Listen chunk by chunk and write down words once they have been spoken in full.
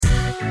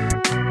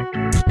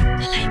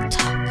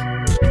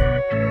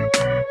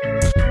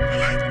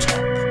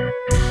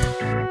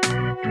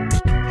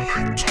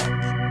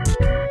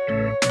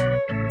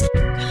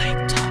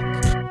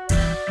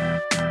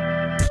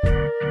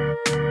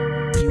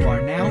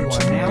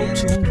now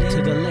tuned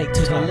to the Lake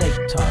Talk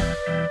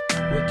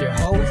with your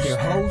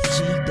host,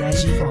 G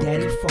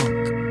Daddy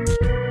Funk.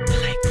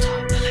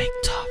 The Lake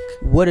Talk.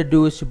 What it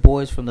do is your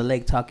boys from the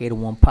Lake Talk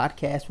 801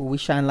 podcast, where we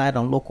shine light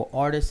on local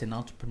artists and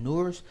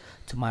entrepreneurs.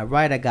 To my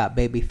right, I got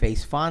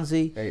Babyface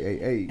Fonzie.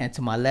 Hey. And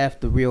to my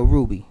left, the real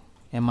Ruby.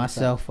 And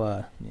myself,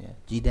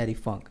 G Daddy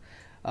Funk.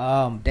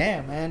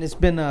 Damn, man, it's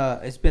been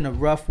a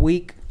rough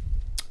week.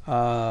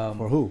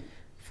 For who?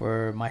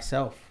 For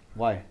myself.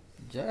 Why?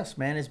 Just,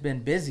 man, it's been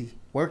busy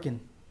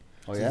working.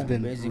 Oh yeah, It's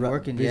been busy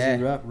working. busy,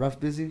 Yeah, rough,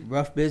 busy,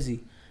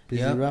 busy.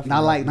 Yep. rough. Not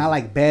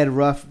like bad,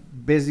 rough,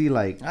 busy.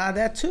 Like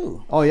That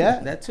too. oh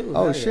yeah, That too.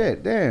 Oh Hell shit,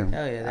 yeah. damn.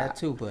 Hell yeah, that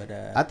too. But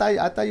I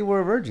thought you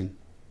were a virgin.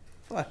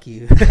 fuck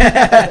you.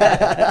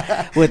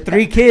 With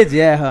 3 kids,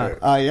 yeah, huh?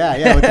 Oh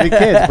yeah, with 3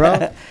 kids,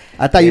 bro.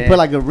 I thought you Yeah. put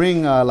like a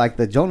ring, like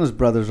the Jonas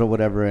Brothers or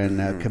whatever,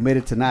 and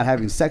committed to not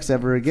having sex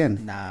ever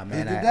again. Nah,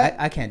 man, did that?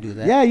 I can't do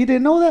that. Yeah, you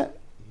didn't know that?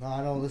 No,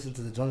 I don't listen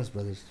to the Jonas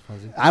Brothers.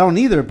 Fonzie. I don't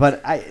either,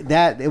 but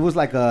it was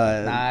like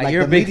a. Nah, like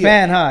you're a the big media.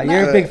 fan, huh?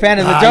 You're a big fan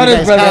of the Nah, Jonas you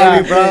guys Brothers,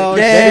 got me, huh? bro.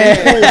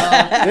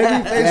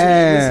 Yeah.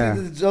 Listen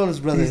to the Jonas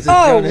Brothers. He's a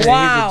Jonas, he's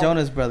a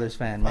Jonas Brothers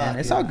fan, man. Fuck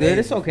It's yeah, all good.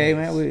 It's baby. okay,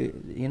 man.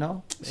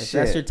 If that's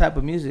Shit. your type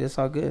of music, it's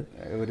all good.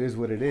 It is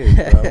what it is,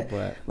 bro.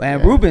 But Man,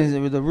 yeah. Ruben's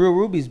the real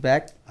Ruby's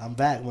back, I'm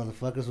back,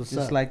 motherfuckers. What's just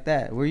up? like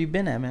that. Where you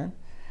been at, man?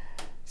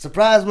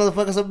 Surprise,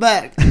 motherfuckers, I'm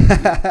back.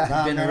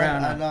 Nah, Been man,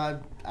 around,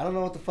 I don't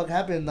know what the fuck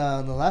happened in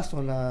the last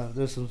one.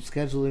 There's some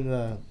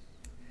scheduling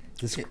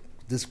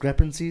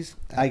discrepancies.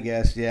 I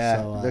guess, yeah,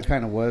 So, there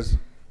kind of was.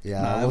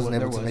 Yeah, No, I wasn't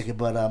there able to was. make it,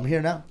 but I'm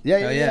here now. Yeah, Oh,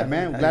 yeah, yeah.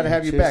 man. Hell Glad to yeah.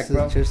 have you Cheers back, to,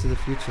 bro. Cheers to the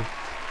future.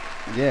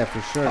 Yeah, for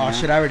sure. Oh man.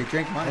 shit, I already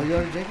drank Oh, mine. you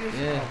already drank yours?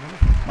 Yeah.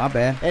 Oh, My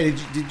bad. Hey,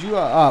 did you?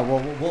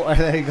 Well,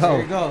 there you go.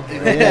 There you go.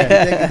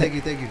 yeah. Thank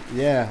you.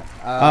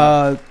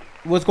 Yeah.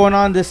 What's going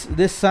on this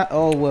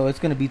oh well, it's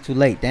gonna be too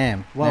late.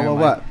 Damn. Never mind.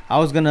 What? I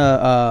was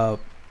gonna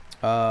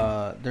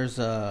there's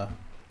a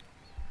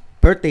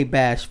birthday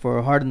bash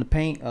for Hard in the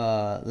Paint,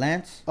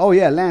 Lance. Oh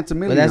yeah, Lance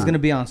Emilion. But that's gonna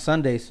be on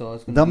Sunday, so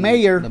it's gonna The be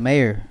mayor. The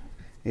mayor.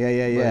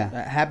 Yeah.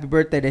 But, happy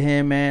birthday to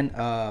him,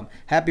 man.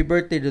 Happy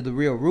birthday to the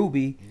real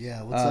Ruby.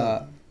 Yeah, what's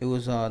up? It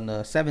was on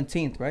the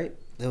 17th, right?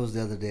 That was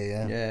the other day,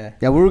 yeah.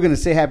 Yeah, we were gonna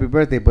say happy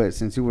birthday, but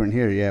since you weren't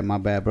here, yeah, my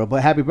bad, bro.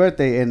 But happy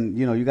birthday, and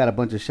you got a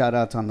bunch of shout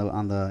outs on the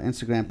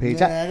Instagram page.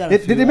 Yeah, I got a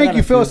Did few. it I make got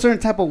you a feel a few. certain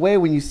type of way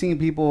when you seen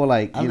people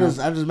like I'm just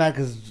mad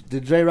because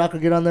did Dre Rocker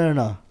get on there or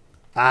no?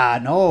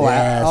 no,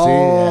 Yeah, oh, see,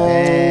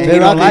 yeah. Dang, Dre he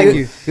don't Rocker, like you.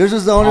 you. Yours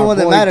was the only Our one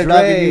that boy mattered,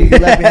 dog. Dre. You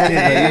left me hanging,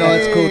 but you know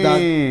it's cool, dog. I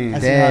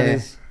see how it Damn.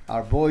 is.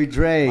 our boy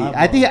Dre. My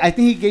I boy. think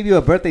he gave you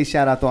a birthday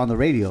shout out though on the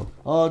radio.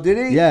 Oh, did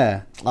he?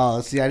 Yeah,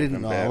 Oh, see, I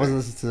didn't know. I wasn't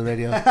listening to the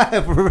radio.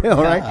 for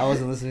real, right? I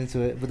wasn't listening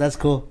to it, but that's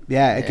cool.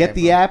 Yeah, Yeah, get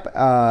the bro. app,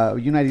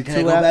 U92 Can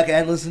I go app. back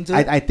and listen to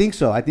it? I think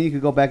so. I think you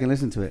could go back and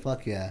listen to it.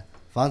 Fuck yeah.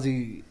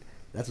 Fonzie,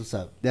 that's what's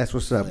up. That's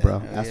what's up,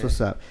 bro. Yeah. That's what's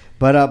up.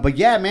 But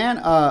yeah, man.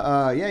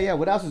 Yeah.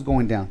 What else is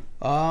going down?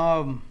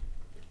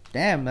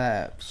 Damn,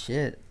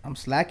 shit. I'm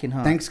slacking,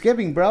 huh?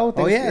 Thanksgiving, bro.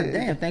 Oh yeah,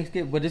 damn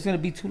Thanksgiving, but it's gonna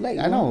be too late.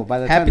 I know, by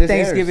the time Happy this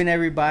airs. Thanksgiving,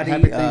 everybody.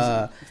 Happy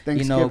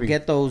Thanksgiving.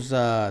 Get those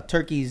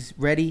turkeys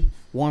ready,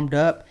 warmed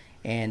up,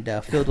 and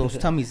fill those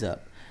tummies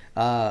up.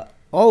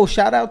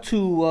 Shout out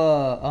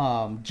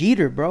to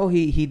Jeter, bro.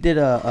 He did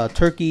a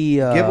turkey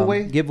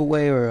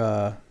giveaway,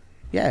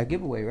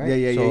 right?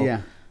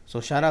 Yeah. So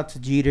shout out to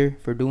Jeter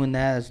for doing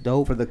that. That's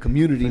dope For the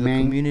community, For the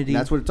man. community.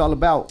 That's what it's all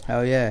about.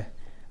 Hell yeah.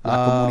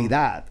 La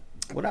comunidad.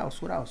 What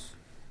else?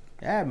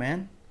 Yeah,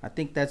 man. I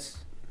think that's.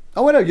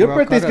 Oh, what up? Your We're all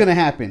birthday's caught gonna up.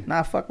 happen.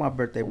 Nah, fuck my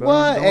birthday, bro.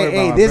 What? Don't worry about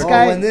Hey, my this birthday.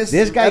 guy, when this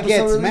this guy episode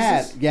gets releases?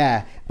 mad.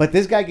 Yeah, but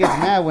this guy gets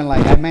mad when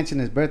like I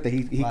mentioned his birthday.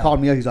 He Wow.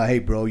 called me up. He's like, "Hey,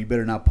 bro, you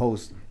better not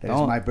post that it's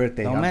my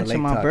birthday." Don't on the mention Lake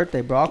my Talk."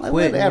 birthday, bro. I'll Like,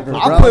 quit. whatever,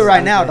 I'll bro. quit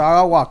right now, dog.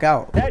 I'll walk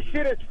out. That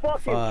shit is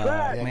fucking Fuck,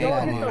 trash, man. bro.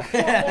 Come Get on. the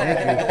fuck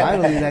out.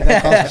 Finally, that guy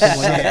calls for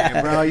someone else.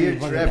 Yeah, bro, you're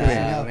Fucking tripping.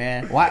 Yeah,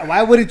 man.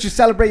 Why wouldn't you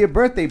celebrate your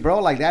birthday, bro?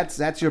 Like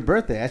that's your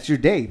birthday. That's your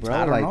day, bro. I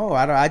don't like, know.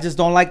 I just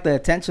don't like the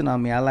attention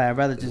on me. I'd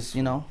rather just,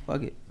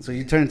 fuck it. So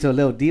you turn into a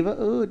little diva.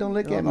 Ooh, don't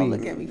look at me. Don't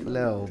look at me.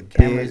 little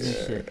Cameras bitch.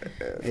 and shit.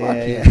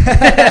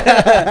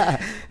 Yeah.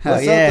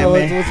 What's yeah, up, though?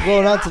 man. What's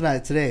going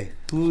on today?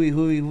 Who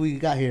we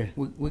got here?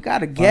 We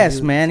got a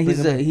guest, man.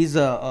 He's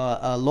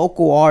a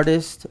local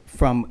artist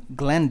from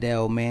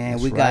Glendale, man.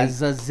 That's we got right.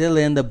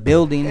 Zazilla in the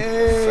building.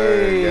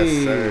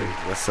 Yes, sir.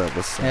 What's up?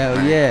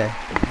 Hell yeah.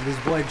 And his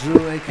boy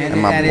Drew, aka. And,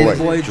 And my his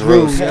boy boy Drew.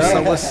 Drew. What's yeah.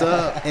 up? What's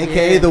up?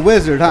 AKA the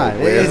Wizard, huh?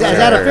 The Is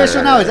that Wizard.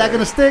 official now? Is that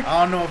gonna stick?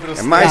 I don't know if it'll It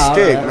stick. might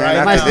stick, right,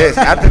 man. right.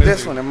 After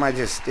this one, it might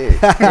just stick.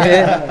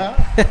 Yeah.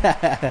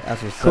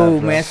 That's what's Cool, up,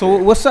 bro. man. So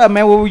what's up,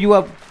 man? What were you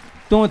up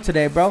doing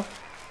today, bro?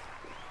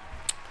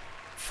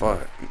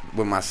 Fuck,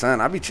 with my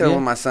son, I be chilling Yeah.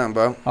 with my son,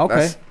 bro.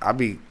 Okay. I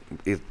be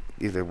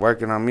either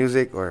working on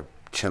music or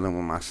chilling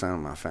with my son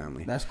and my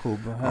family. That's cool,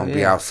 bro. I don't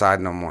be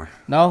outside no more.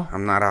 No?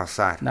 I'm not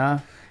outside. Nah.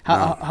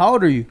 How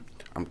old are you?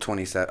 I'm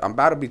 27. I'm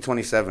about to be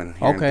 27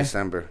 here in Okay.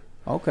 December.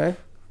 Okay.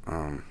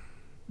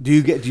 Do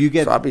you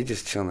get? So I be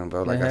just chilling,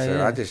 bro. Like I Yeah, said,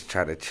 yeah. I just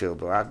try to chill,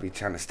 bro. I be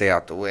trying to stay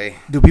out the way.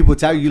 Do people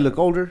tell you look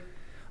older?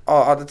 Oh,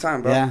 all the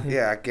time, bro. Yeah.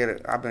 Yeah, I get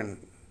it.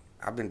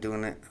 I've been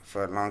doing it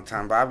for a long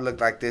time, but I've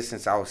looked like this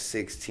since I was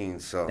 16.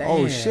 So. Damn.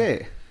 Oh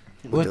shit.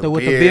 With the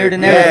beard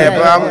and everything. Yeah,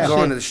 bro. I was Yeah.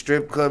 going to the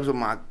strip clubs with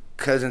my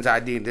cousin's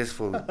ID. This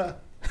fool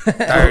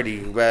 30,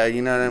 bro.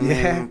 You know what I mean?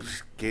 Yeah. I'm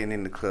just getting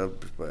in the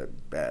club, but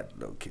bad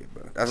little kid,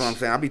 bro. That's what I'm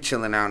saying. I'll be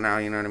chilling out now.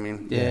 You know what I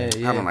mean? Yeah.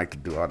 I don't like to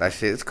do all that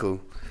shit. It's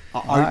cool.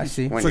 I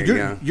see. When So you're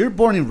young. you're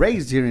born and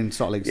raised here in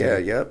Salt Lake Yeah,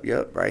 City.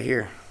 yep. Right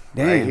here.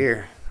 Damn. Right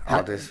here.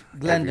 All this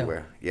Glendale.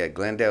 everywhere. Yeah,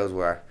 Glendale is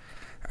where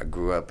I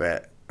grew up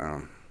at.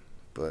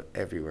 But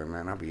everywhere,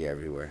 man. I'll be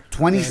everywhere.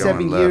 27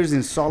 Showing years love.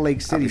 in Salt Lake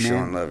I'll City, be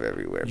showing man. love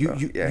everywhere, bro.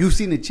 You've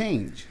seen it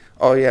change.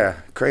 Oh yeah,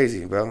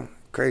 crazy, bro.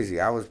 Crazy.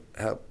 I was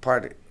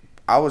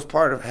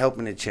part of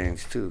helping it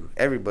change too.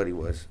 Everybody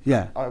was.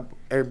 Yeah.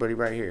 Everybody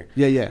right here.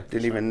 Yeah.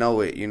 Didn't even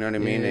know it. You know what I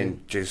mean? Yeah.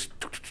 And just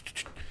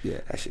Yeah.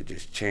 that shit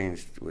just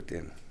changed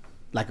within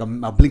Like a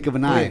blink of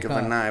an eye. blink of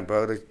an eye,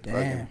 bro. They Damn.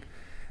 fucking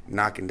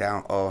knocking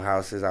down old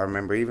houses. I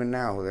remember even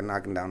now they're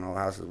knocking down old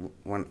houses.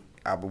 When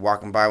I be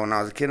walking by when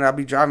I was a kid, and I'll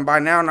be driving by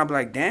now, and I'll be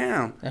like,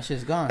 damn. That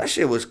shit's gone. That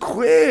shit was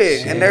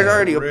quick, and there's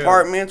already real.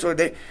 apartments, or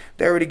they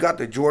already got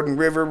the Jordan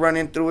River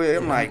running through it.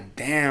 I'm like,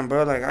 damn,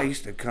 bro, like I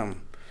used to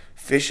come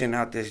fishing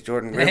out this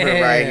Jordan River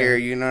right here,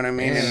 you know what I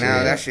mean? And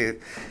now that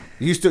shit,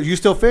 You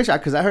still fish?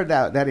 Because I heard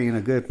that ain't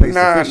a good place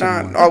to fish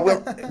anymore. Oh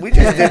well, we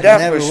just did that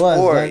Never for was,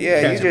 sport. man.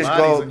 Yeah, Catching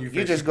bodies when you you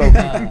fish. just go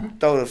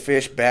throw the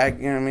fish back.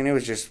 You know what I mean? It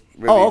was just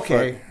really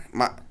okay.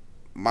 fun.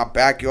 My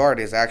backyard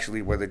is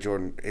actually where the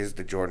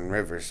Jordan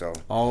River. So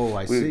Oh,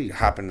 I we see.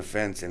 hop in the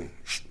fence and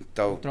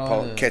Throw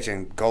the-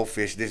 catching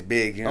goldfish this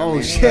big. You know Oh, what I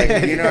mean? shit.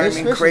 Like, you know what I There's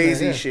mean? fish in Crazy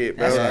there, yeah. shit,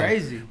 bro. That's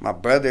crazy. My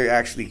brother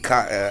actually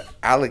caught an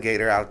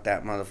alligator out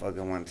that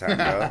motherfucker one time,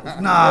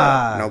 bro.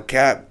 Nah. No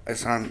cap.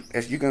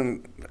 You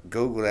can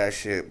Google that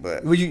shit,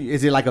 but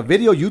Is it like a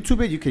video?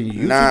 YouTube it? You can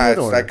YouTube nah, it? it's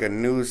Or? like a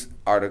news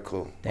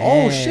article.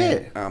 Oh, Damn.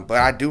 shit. But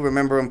I do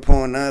remember him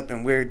pulling up,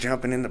 and we're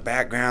jumping in the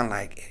background,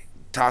 like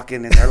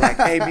talking, and they're like,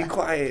 "Hey, be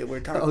quiet.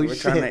 We're talking. Oh, we're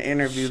trying shit. to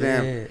interview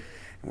them. Shit.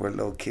 We're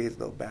little kids,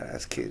 little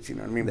badass kids. You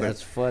know what I mean?"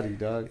 That's funny,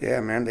 dog. But yeah,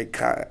 man, they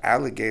caught an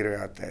alligator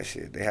out that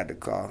shit. They had to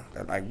call.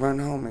 They're like, "Run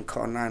home and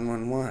call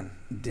 911."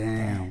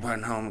 Damn.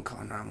 Run home and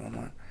call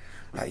 911.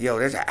 Like, yo,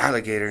 there's an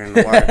alligator in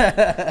the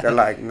water. They're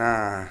like,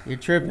 nah. You're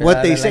tripping.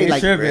 What they Like, say, you're like,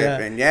 tripping, yeah.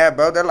 Tripping. Yeah,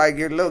 bro. They're like,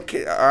 you're a little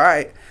kid. All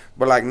right.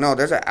 But like, no,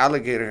 there's an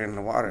alligator in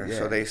the water. Yeah.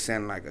 So they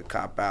send like a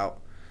cop out.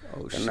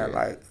 Oh, And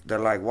shit. they're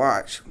like,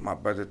 watch. My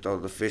brother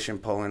throws the fishing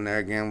pole in there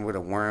again with a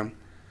worm.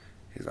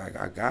 He's like,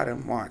 I got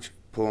him. Watch.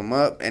 Pull him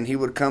up. And he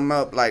would come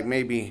up like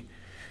maybe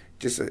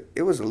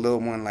it was a little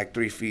one, like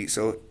 3 feet.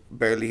 So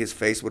barely his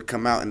face would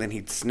come out, and then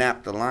he'd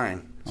snap the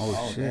line.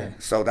 Oh,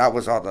 shit. So that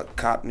was all the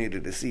cop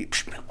needed to see.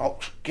 Oh,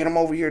 get him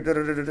over here.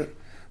 Da-da-da-da-da.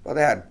 Well,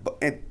 they had,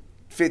 in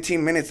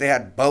 15 minutes, they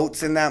had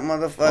boats in that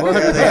motherfucker.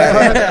 They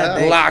had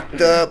it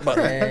locked up. But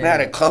they had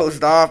it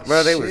closed off,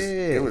 bro. Shit.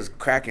 It was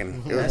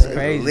cracking. It That's was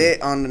crazy.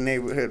 lit on the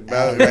neighborhood,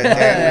 bro. Right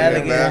there,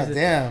 bro. Alligators.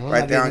 Damn. I'm Right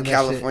not there on getting that shit.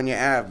 California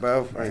Ave,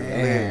 bro. Right Yeah,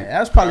 there. that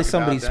was probably Talking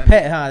about somebody's that.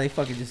 pet, huh? They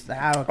fucking just.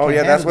 I Oh,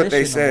 yeah, that's what they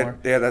No said. more.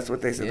 Yeah, that's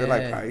what they said. They're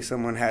like, Yeah. probably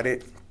someone had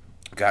it,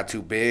 got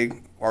too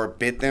big, or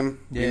bit them.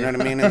 You Yeah. know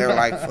what I mean? And they're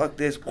like, fuck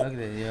this. Look at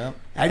it, yeah.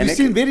 Have And you it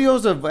seen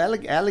videos of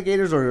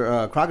alligators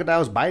or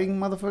crocodiles biting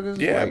motherfuckers?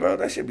 Yeah, Like, bro,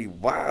 that should be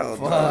wild.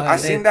 Bro. Fuck, I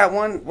they- seen that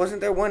one. Wasn't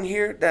there one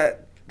here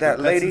that Pets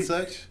lady and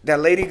such? that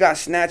lady got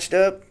snatched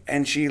up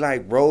and she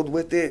like rolled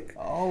with it?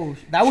 Oh,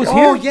 that was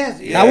Oh, here. yes.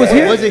 That was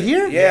here? Was it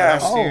here? Yeah,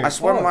 that's here. I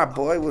swear fuck.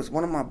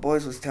 one of my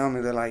boys was telling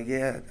me, they're like,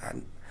 yeah,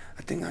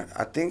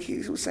 I think he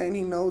was saying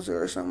he knows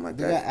her or something like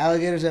They got that.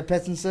 alligators at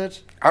Pets and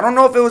Such. I don't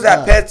know if it was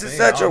at Pets and dang,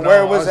 such I or don't where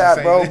know. it I was was at,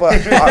 just bro.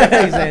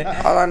 saying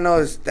But all I know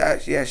is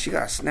that she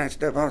got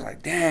snatched up. I was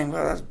like, dang,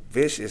 bro, that's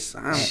vicious.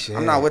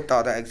 I'm not with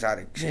all that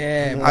exotic shit.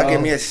 Yeah, I'll bro.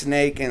 give me a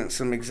snake and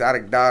some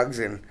exotic dogs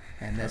and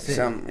that's it.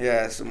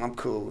 I'm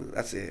cool.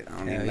 That's it. I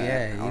don't Hell need that.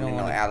 yeah, I you don't don't need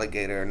no wanna-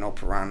 alligator or no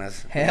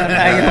piranhas. Hell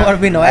no, you don't want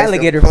to be no I used to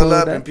alligator pull food.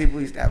 up and people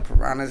used to have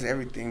piranhas,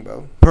 everything,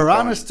 bro.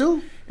 Piranhas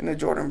too? In the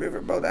Jordan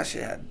River, bro. That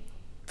shit had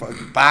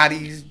fucking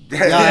bodies. Yeah,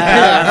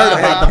 I heard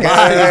about the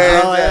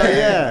bodies, bro.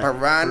 Yeah.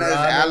 Piranhas,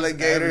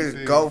 alligators,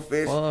 everything.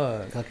 goldfish.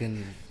 Fuck.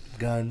 Fucking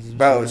guns. and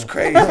Bro, shit. it's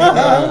crazy,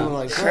 bro.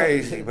 Like, It's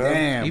crazy, bro.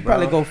 Damn, You bro.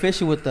 probably go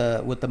fishing with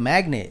the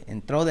magnet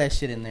and throw that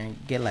shit in there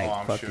and get like Oh,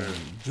 I'm fucking sure.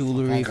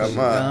 jewelry, Come fucking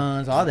on.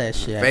 guns, all that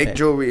shit. I Fake bet.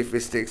 jewelry if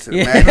it sticks to the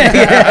Yeah.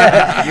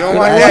 magnet. You don't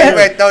want What? that. You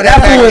better throw that, That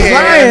back fool was in.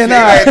 lying, You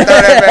better throw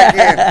that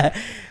back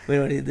in. We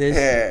don't need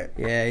this.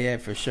 Yeah. Yeah,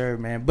 for sure,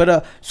 man.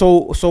 But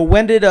so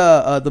when did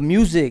the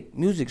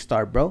music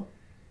start, bro?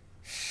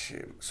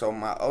 Shit. So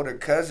my older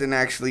cousin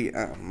actually,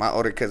 my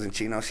older cousin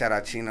Chino, shout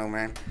out Chino,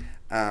 man.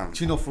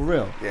 Chino for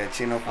real. Yeah,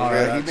 Chino for Oh,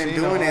 real. yeah, He been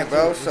Chino. doing it,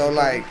 bro. So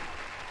like,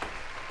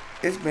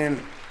 it's been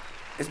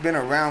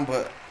around,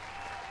 but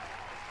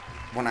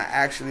when I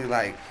actually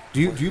like,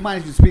 Do you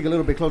mind if you speak a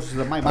little bit closer to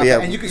the mic? Oh, yeah.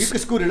 And you can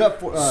scoot it up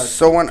for,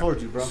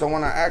 towards you, bro. so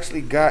when I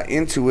actually got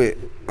into it,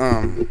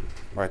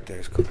 right there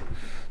is cool.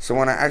 So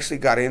when I actually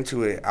got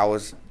into it, I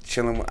was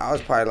chilling. I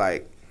was probably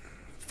like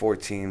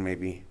 14,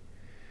 maybe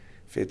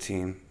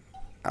 15.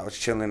 I was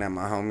chilling at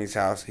my homie's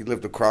house. He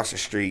lived across the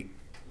street.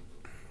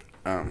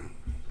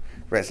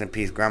 rest in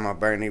peace, Grandma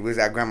Bernie. We was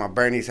at Grandma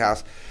Bernie's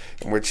house,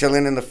 and we're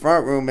chilling in the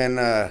front room,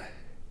 and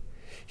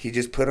he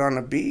just put on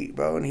a beat,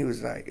 bro, and he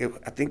was like,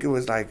 I think it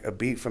was like a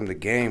beat from the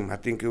game. I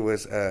think it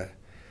was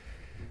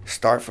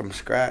Start From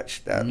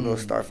Scratch, that little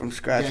Start From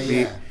Scratch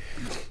beat. Yeah.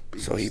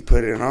 So he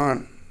put it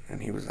on,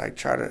 and he was like,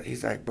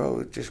 he's like,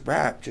 bro, just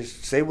rap,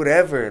 just say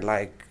whatever,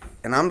 like,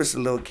 and I'm just a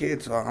little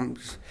kid, so I'm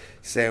just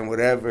saying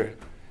whatever,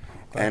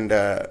 and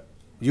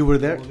you were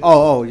there?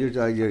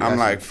 You're I'm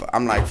like,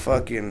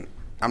 fuck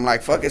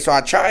it. So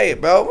I try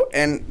it, bro,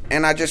 and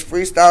I just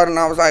freestyled, and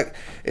I was like,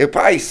 it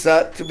probably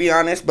sucked, to be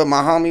honest, but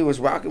my homie was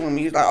rocking with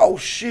me. He's like, oh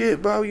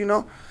shit, bro, you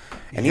know,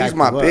 and he's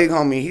my big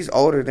homie. He's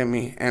older than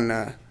me,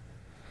 and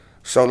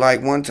so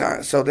like one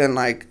time, so then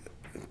like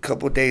a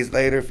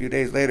few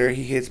days later,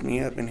 he hits me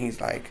up, and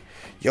he's like,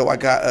 yo, I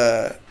got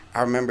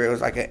I remember it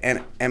was like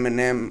an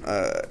Eminem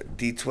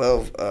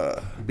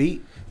D12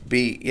 beat.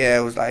 Yeah,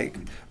 it was like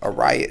a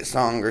Riot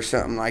song or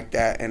something like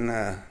that. And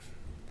I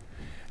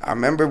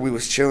remember we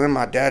was chilling.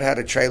 My dad had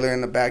a trailer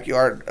in the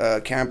backyard,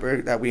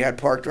 camper that we had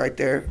parked right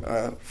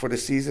there for the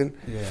season.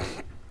 Yeah.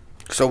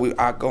 So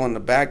I go in the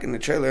back in the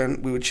trailer,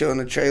 and we would chill in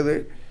the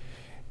trailer.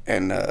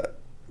 And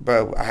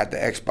bro, I had the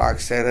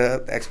Xbox set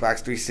up, the Xbox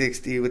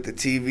 360 with the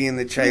TV in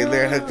the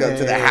trailer hooked up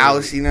to the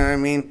house. You know what I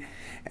mean?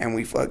 And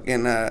we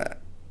fucking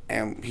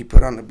and he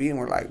put on the beat, and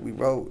we're like, we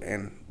wrote,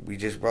 and we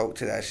just wrote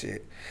to that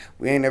shit.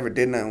 We ain't never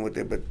did nothing with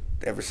it, but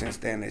ever since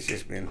then, it's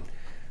just been,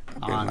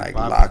 I've been like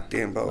locked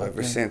in, bro.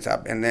 Ever since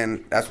and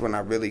then that's when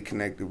I really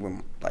connected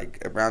with,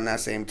 like, around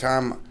that same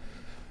time,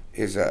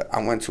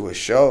 I went to a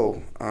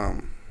show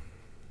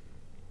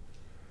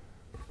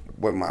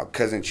where my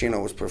cousin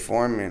Chino was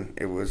performing.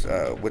 It was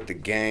with the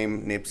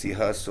Game, Nipsey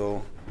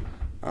Hussle,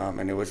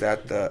 and it was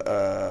at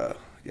the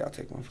y'all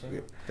take one for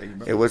it.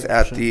 It was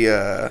at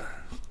the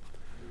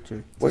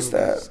what's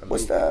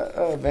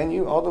that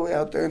venue all the way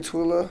out there in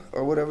Tooele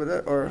or whatever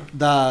that, or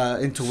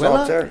in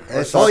Tooele?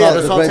 The Salt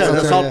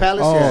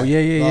Palace. Oh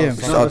yeah.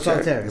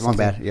 Saltaire. My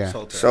bad. Yeah.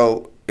 Saltaire.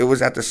 So it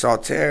was at the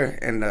Saltaire,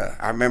 and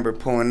I remember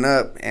pulling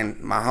up, and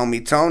my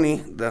homie Tony,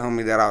 the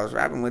homie that I was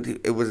rapping with,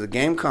 it was a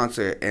Game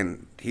concert,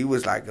 and he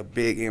was like a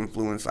big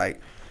influence, like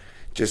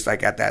just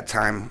like at that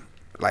time.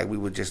 Like, we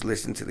would just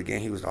listen to the Game.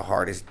 He was the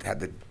hardest,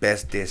 had the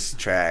best diss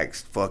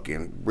tracks,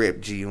 fucking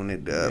ripped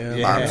G-Unit up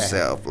by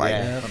himself.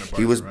 Like,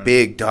 he was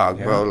big dog,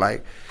 bro.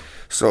 Like,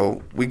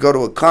 so we go to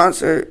a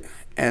concert,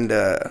 and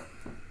I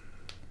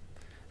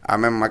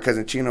remember my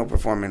cousin Chino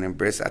performing, and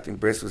Briss, I think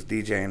Briss was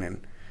DJing,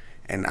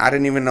 and I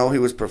didn't even know he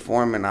was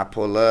performing. I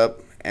pull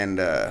up,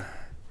 and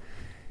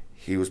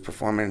he was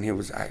performing, and he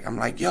was like, I'm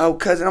like, yo,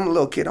 cousin, I'm a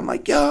little kid. I'm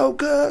like, yo,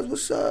 cuz,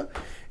 what's up?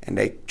 And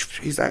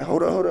he's like,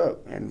 hold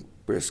up. And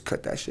Briss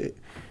cut that shit.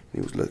 He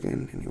was looking,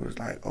 and he was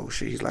like, oh,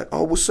 shit. He's like,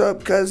 oh, what's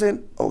up,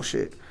 cousin? Oh,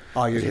 shit.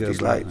 Oh, you're good, these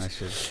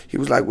lights. He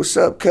was like, what's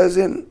up,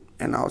 cousin?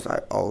 And I was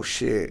like, oh,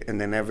 shit. And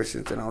then ever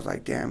since then, I was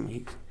like,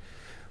 damn,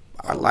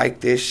 I like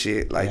this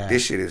shit. Like,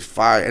 this shit is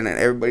fire. And then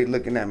everybody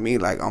looking at me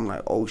like, I'm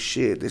like, oh,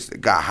 shit. This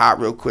got hot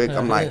real quick.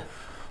 I'm like,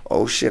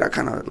 oh, shit. I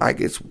kind of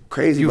like it's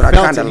crazy, but I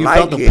kind of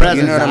like it.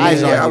 You know what I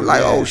mean? Yeah, I'm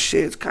like, oh,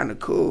 shit. It's kind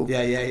of cool.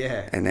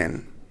 Yeah. And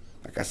then,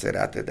 like I said,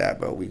 after that,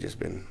 bro, we just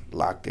been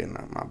locked in.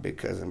 My big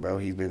cousin, bro,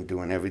 he's been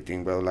doing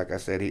everything, bro. Like I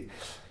said,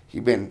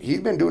 he's been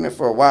doing it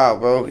for a while,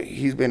 bro.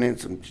 He's been in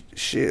some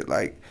shit.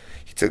 Like,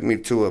 he took me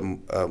to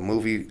a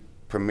movie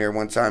premiere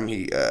one time.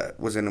 He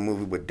was in a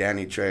movie with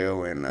Danny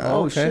Trejo and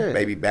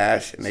Baby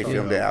Bash, and they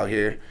filmed it out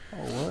here. Oh,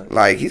 what?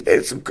 Like, he's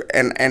been some,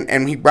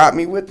 and he brought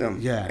me with him.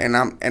 Yeah. And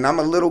I'm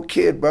a little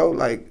kid, bro.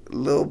 Like,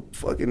 little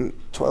fucking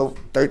 12,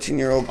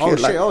 13-year-old kid.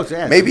 Oh,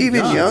 like, maybe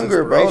even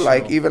younger, bro.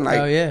 Like, even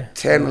like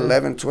 10,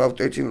 11, 12,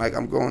 13. Like,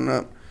 I'm growing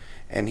up,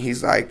 and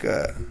he's like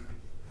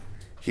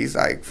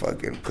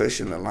fucking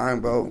pushing the line,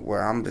 bro.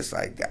 Where I'm just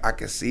like, I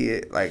can see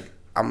it. Like,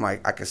 I'm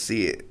like, I could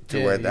see it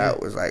to where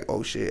that was like,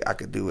 oh shit, I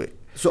could do it.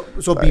 So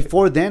like,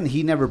 before then,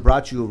 he never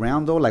brought you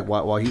around though, like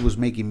while he was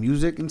making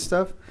music and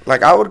stuff.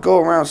 Like, I would go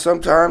around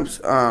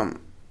sometimes,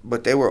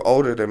 but they were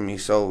older than me,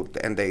 so,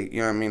 and they, you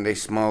know what I mean, they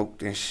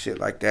smoked and shit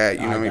like that.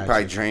 You know what I mean,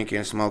 probably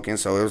drinking, smoking.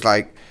 So it was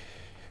like,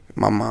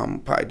 my mom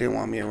probably didn't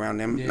want me around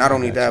them. Yeah, Not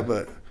only that,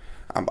 but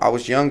I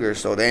was younger,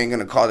 so they ain't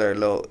gonna call their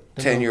little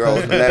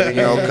 10-year-old,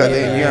 11-year-old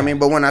cousin. You know what I mean?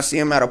 But when I see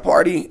them at a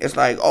party, it's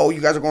like, oh,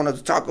 you guys are going to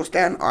the taco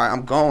stand? All right,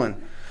 I'm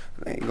going.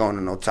 They ain't going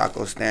to no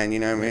taco stand, you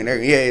know what I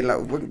mean? Like,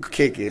 we can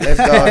kick it. Let's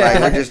go. Like,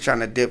 we're just trying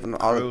to dip, and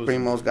all the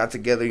primos got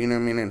together, you know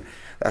what I mean? And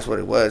that's what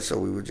it was. So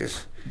we were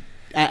just.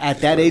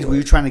 At that age, were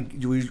you trying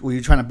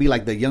to be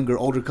like the younger,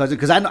 older cousin?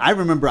 Because I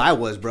remember I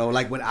was, bro.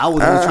 Like, when I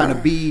was trying to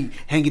be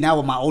hanging out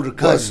with my older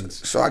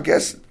cousins. So I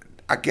guess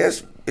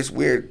it's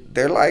weird.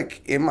 They're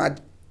like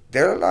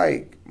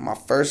my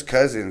first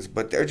cousins,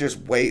 but they're just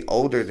way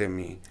older than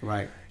me.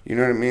 Right. You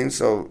know what I mean?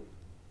 So,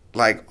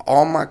 like,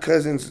 all my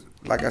cousins.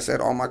 Like I said,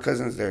 all my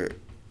cousins, they're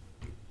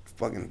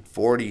fucking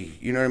 40.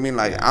 You know what I mean?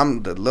 Like,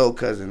 I'm the little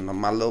cousin.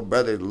 My little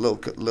brother, the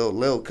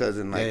little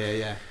cousin. Like,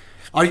 yeah.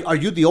 Are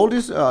you the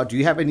oldest? Do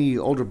you have any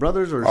older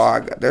brothers?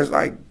 Or? There's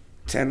like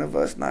 10 of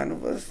us, 9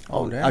 of us.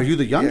 Oh, damn. Are you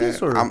the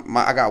youngest? Yeah. Or?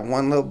 I got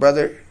one little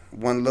brother.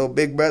 one little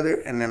big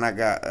brother, and then I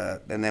got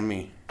and then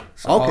me.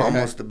 So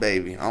almost the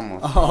baby,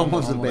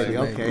 almost the baby.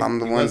 Okay, I'm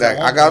the one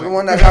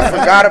that I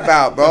forgot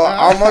about, bro.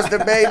 Almost the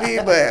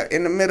baby, but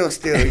in the middle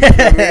still. You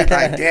feel me?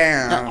 Like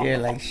damn. You're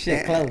like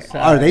shit close. Huh?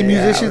 Are they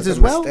musicians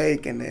as well?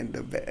 Mistake, and then you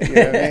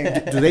know what I mean?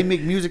 Do they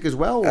make music as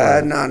well?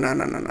 Or? No.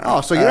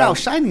 Oh, so you're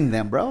outshining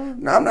them, bro?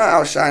 No, I'm not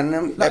outshining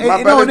them. Like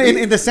my brother,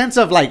 in the sense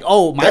of like,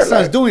 oh, my son's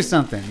like, doing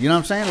something. You know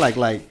what I'm saying?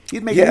 Like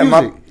he's making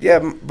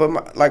music.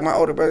 But my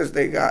older brothers,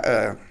 they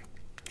got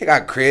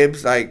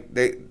cribs. Like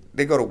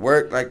they go to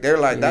work. Like they're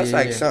like that's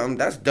something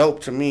that's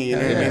dope to me. You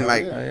know what I mean?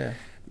 Like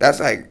that's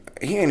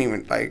like he ain't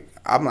even like.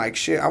 I'm like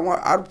shit.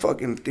 I'd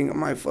fucking think I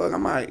might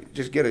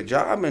just get a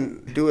job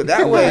and do it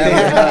that way.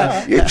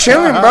 You're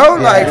chilling, bro.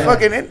 Like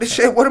fucking the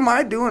shit. What am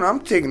I doing? I'm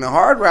taking the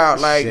hard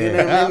route. Like you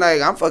know what I mean?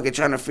 Like I'm fucking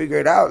trying to figure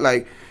it out.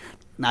 Like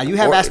now you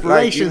have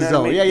aspirations, like, you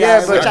know though. I mean?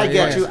 Yeah, but, which I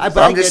get you. But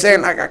I'm just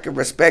saying, like I can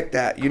respect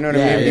that. You know what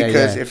I mean?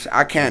 Because if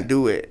I can't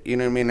do it, you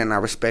know what I mean, and I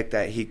respect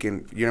that he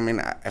can. You know what I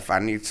mean? If I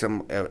need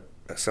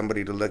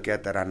somebody to look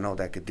at that I know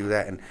that could do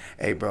that, and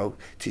hey bro,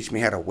 teach me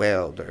how to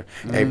weld, or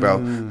hey bro,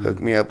 hook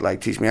me up,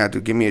 like teach me how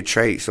to give me a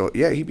trade. So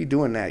yeah, he be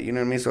doing that, you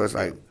know what I mean? So it's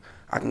like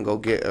I can go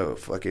get a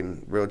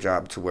fucking real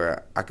job to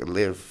where I could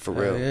live for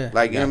real,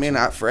 like you know what I mean,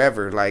 not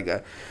forever, like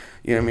you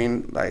know what I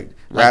mean, like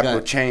rap will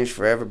change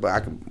forever, but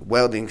I can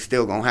welding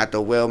still gonna have to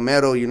weld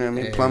metal, you know what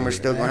I mean, plumber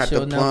still gonna have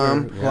to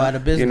plumb, go out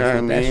of business, you know what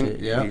I mean,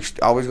 you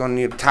always gonna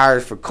need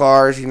tires for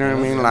cars, you know what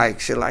I mean, like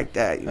shit like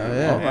that, you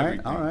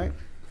know. All right,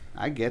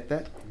 I get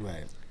that.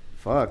 Right.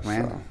 Fuck,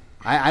 man. So.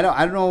 I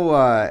don't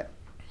know.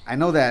 I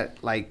know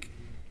that like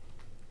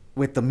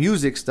with the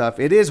music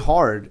stuff, it is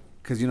hard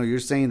because you know you're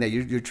saying that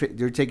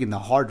you're taking the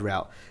hard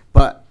route.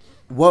 But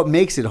what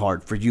makes it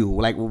hard for you?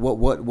 Like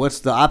what's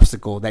the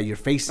obstacle that you're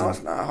facing? No,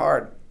 it's not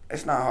hard.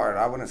 It's not hard.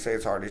 I wouldn't say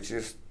it's hard. It's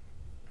just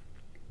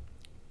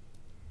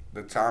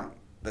the time.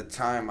 The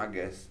time, I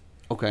guess.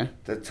 Okay.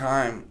 The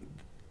time,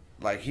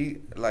 like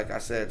I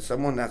said,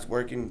 someone that's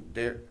working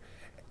there.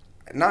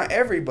 Not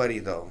everybody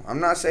though. I'm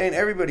not saying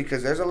everybody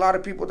because there's a lot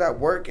of people that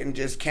work and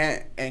just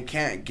can't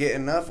get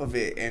enough of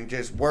it and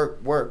just work.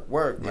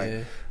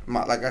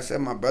 Like I said,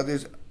 my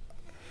brothers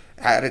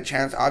had a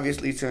chance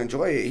obviously to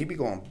enjoy it. He be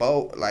going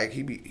bow, like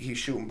he's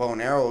shooting bow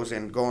and arrows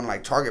and going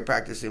like target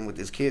practicing with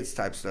his kids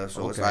type stuff.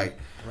 So it's like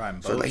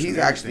so like he's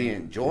actually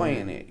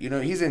enjoying it. You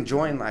know, he's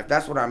enjoying life.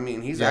 That's what I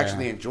mean. He's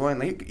actually enjoying.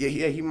 Like,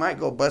 he might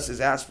go bust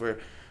his ass for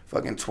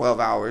fucking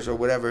 12 hours or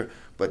whatever.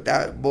 But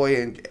that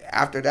boy, and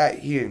after that,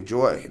 he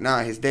enjoy. Now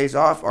his days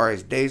off are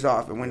his days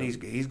off, and when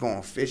he's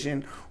going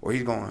fishing or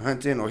he's going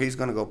hunting or he's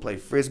gonna go play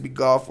frisbee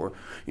golf or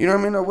you know what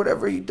I mean or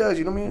whatever he does,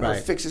 you know what I mean, or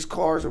fix his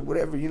cars or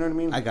whatever, you know what I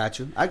mean. I got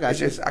you. It's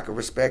just I could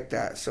respect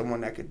that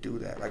someone that could do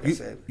that. Like I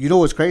said, you know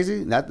what's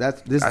crazy?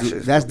 That's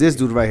this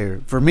dude right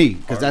here for me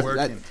because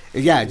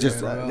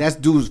that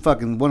dude's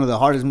fucking one of the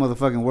hardest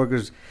motherfucking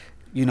workers,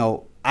 you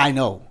know. I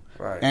know.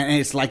 Right. And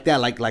it's like that,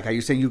 like how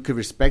you saying you could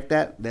respect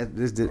that. That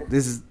this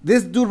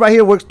dude right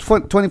here works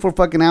 24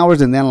 fucking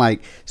hours and then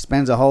like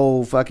spends a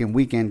whole fucking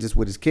weekend just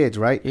with his kids,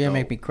 right? Yeah,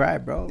 make me cry,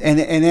 bro. And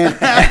then it's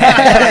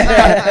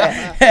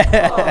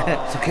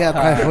okay, I'll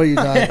cry for you,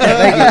 dog.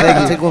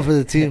 Thank you. Take one for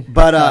the team.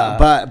 But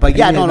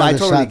yeah, no, I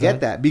totally get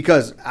that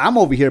because I'm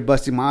over here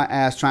busting my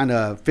ass trying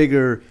to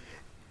figure.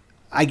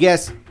 I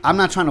guess I'm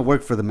not trying to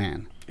work for the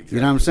man. You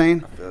know what I'm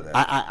saying? I feel that.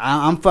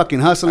 I'm fucking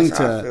hustling That's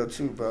how I feel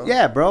too, bro.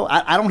 Yeah, bro.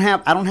 I don't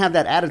have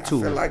that attitude.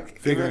 I feel like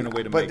figuring a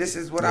way to but this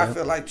is what I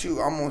feel like too.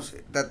 Almost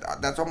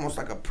that's almost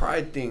like a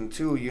pride thing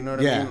too. You know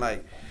what I mean?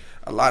 Like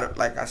a lot of,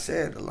 like I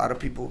said, a lot of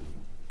people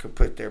could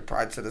put their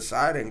pride to the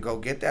side and go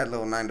get that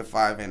little 9 to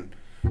 5 and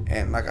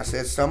like I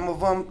said, some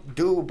of them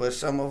do, but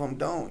some of them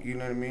don't. You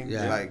know what I mean?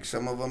 Yeah. Like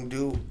some of them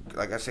do.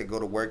 Like I said, go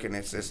to work and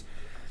it's just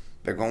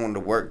they're going to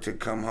work to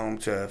come home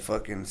to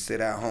fucking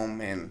sit at home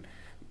and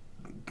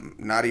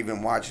not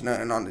even watch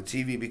nothing on the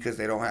TV because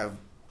they don't have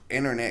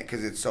internet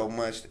because it's so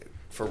much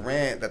for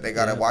rent that they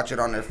gotta watch it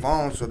on their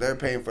phone. So they're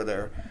paying for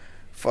their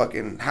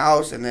fucking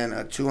house and then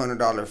a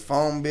 $200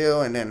 phone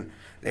bill and then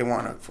they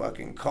want a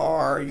fucking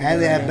car. And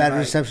they have bad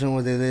reception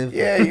where they live.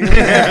 Yeah, you know what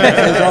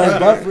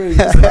I mean?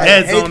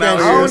 I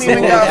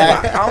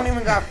don't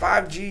even got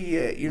 5G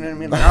yet. You know what I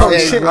mean? Like,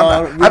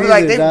 I be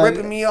like, they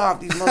ripping me off,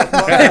 these motherfuckers.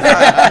 You know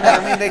what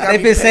I mean?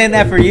 They've been saying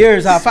that for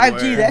years.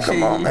 5G, that shit.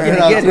 Come on, man. You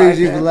know,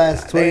 3G for the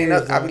last 20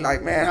 years. I be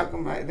like, man, how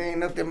come they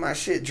ain't up there my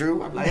shit,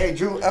 Drew? I'm like, hey,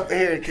 Drew, up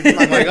here.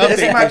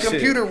 This is my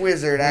computer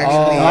wizard,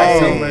 actually.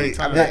 I'm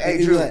like,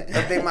 hey, Drew,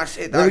 update my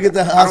shit. Let me get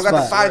the hotspot. I don't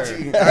got the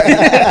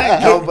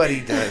 5G. Nobody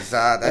does.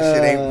 That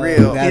shit ain't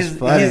real. He's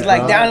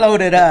like,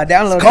 download it.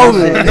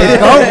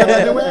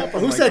 COVID.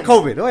 Who said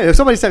COVID? Wait,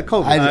 somebody said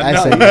COVID.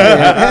 I said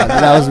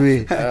that was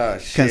me.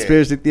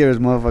 Conspiracy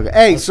theorist, motherfucker.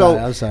 Hey,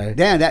 I'm sorry.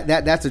 Damn,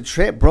 that's a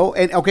trip, bro.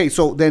 And okay,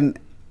 so then,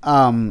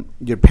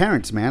 your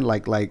parents, man,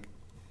 like,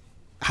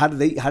 how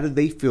did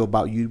they feel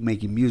about you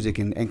making music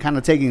and kind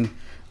of taking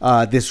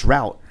this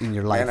route in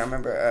your life? Man, I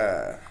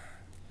remember,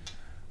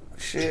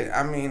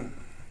 I mean,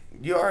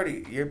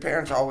 your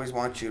parents always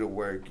want you to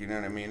work, you know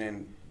what I mean?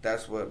 And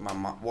that's what my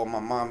mom. Well, my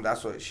mom.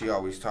 That's what she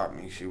always taught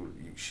me.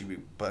 She be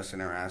busting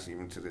her ass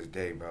even to this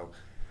day, bro.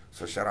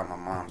 So shout out my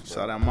mom.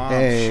 Shout out mom.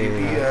 Hey. She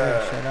be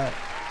Shout out.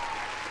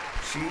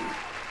 She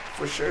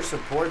for sure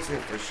supports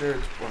it. For sure,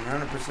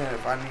 100%.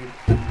 If I need,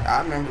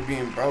 I remember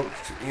being broke.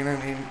 You know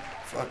what I mean?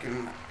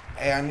 Fucking.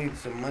 Hey, I need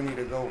some money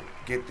to go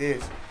get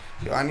this.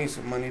 Yo, I need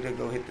some money to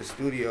go hit the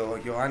studio.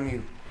 Yo, I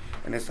need.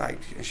 And it's like,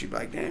 and she be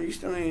like, damn, you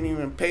still ain't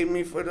even paid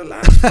me for the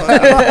last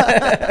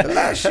the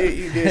last shit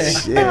you did.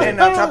 Shit. And then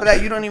on top of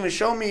that, you don't even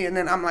show me. And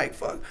then I'm like,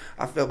 fuck,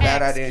 I feel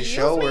bad I didn't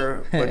show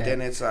her. But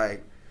then it's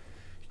like,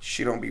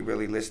 she don't be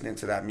really listening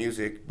to that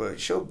music, but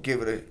she'll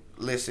give it a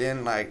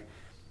listen, like,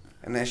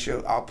 and then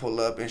I'll pull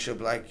up and she'll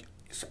be like,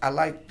 I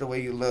like the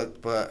way you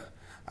look, but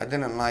I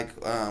didn't like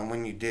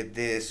when you did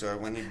this or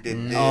when you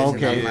did this. Oh,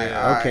 okay, and I'm like,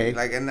 yeah, okay.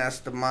 Like, and that's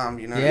the mom,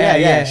 you know.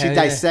 Yeah. She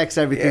dissects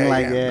everything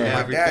My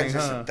dad's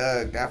just a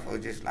thug. That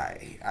was just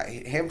like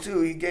him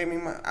too. He gave me.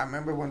 I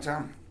remember one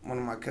time one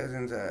of my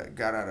cousins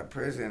got out of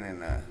prison,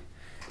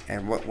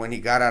 and when he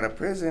got out of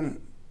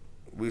prison,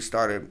 we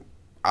started.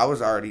 I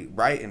was already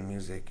writing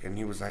music, and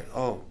he was like,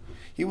 oh,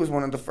 he was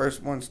one of the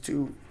first ones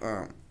too.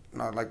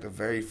 Not like the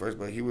very first,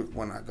 but he was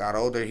when I got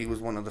older. He was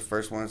one of the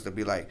first ones to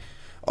be like,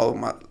 oh,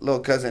 my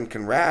little cousin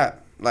can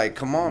rap. Like,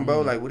 come on,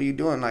 bro. Like, what are you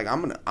doing? Like,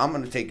 I'm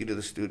gonna take you to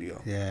the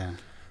studio. Yeah.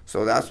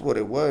 So that's what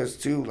it was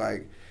too.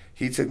 Like,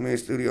 he took me to the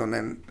studio, and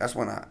then that's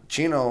when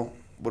Chino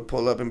would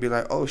pull up and be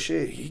like, "Oh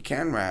shit, he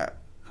can rap."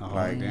 Oh,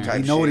 like,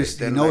 he noticed.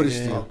 Then, he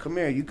noticed. Oh, come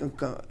here, you can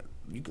come.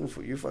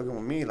 You're fucking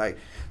with me. Like,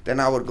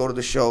 then I would go to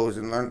the shows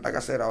and learn. Like I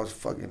said, I was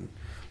fucking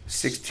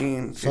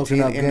 16,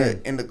 15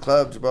 in the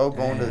clubs, bro,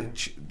 going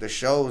to the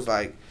shows,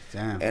 like,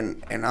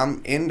 and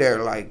I'm in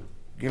there, like,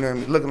 you know what I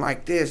mean, looking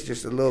like this,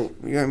 just a little,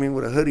 you know what I mean,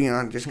 with a hoodie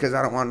on, just because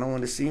I don't want no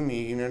one to see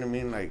me, you know what I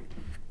mean, like,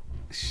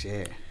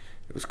 shit.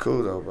 It was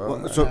cool though, bro.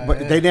 Well, so,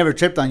 but they never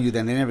tripped on you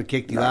then? They never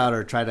kicked you out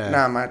or tried to?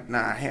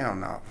 Nah, hell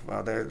no.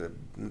 Well, they're the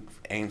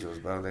angels,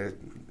 bro.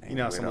 You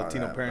know how some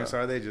Latino parents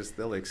are?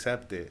 They'll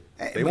accept it.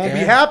 They Yeah. won't be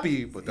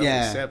happy, but they'll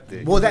accept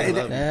it. Well,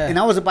 and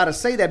I was about to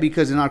say that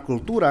because in our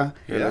cultura,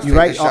 Yeah, you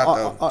right?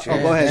 Shot,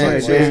 go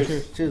ahead.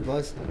 Cheers,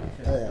 boys.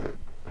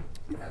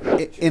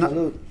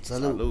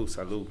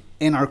 Salud.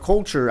 In our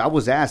culture, I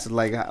was asked,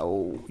 like,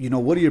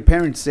 what do your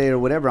parents say or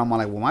whatever? I'm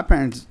like, well, my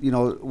parents,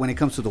 when it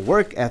comes to the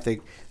work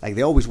ethic, like,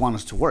 they always want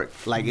us to work.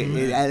 Like,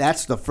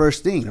 that's the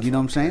first thing, you know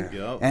what I'm saying?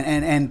 Yep.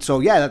 And so,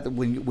 yeah,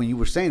 when you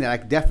were saying that, I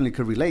definitely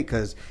could relate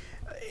because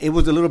it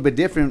was a little bit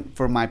different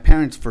for my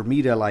parents for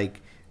me to,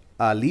 like,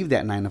 leave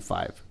that 9 to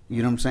 5.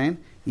 You know what I'm saying?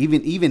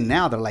 Even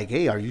now, they're like,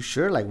 hey, are you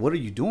sure? Like, what are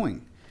you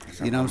doing?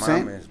 You know what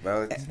I'm saying?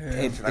 Bro.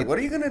 It's like, what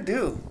are you going to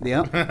do?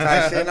 Yeah.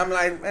 And I'm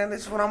like, man,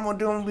 this is what I'm going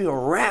to do. I'm going to be a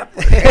rapper.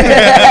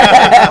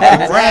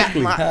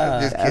 Exactly. Just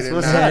That's kidding.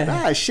 what's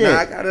up. Shit.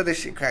 I got other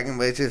shit cracking,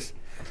 but it's just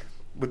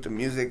with the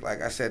music,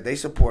 like I said, they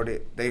support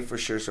it. They for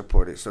sure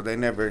support it. So they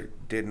never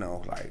did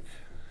no, like,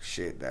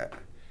 shit that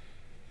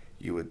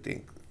you would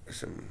think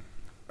some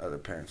other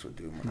parents would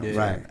do.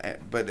 Right.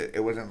 But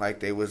it wasn't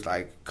like they was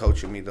like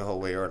coaching me the whole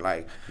way or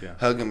like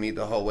hugging me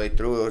the whole way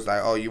through. It was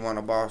like, oh, you want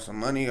to borrow some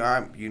money?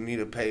 All right, you need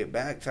to pay it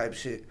back type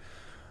shit.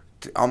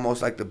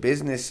 Almost like the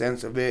business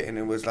sense of it. And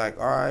it was like,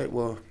 all right,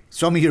 well,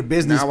 show me your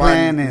business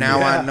plan.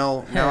 I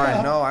know.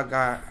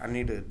 I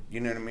need to,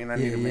 you know what I mean? I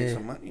need to make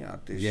some money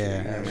out this shit.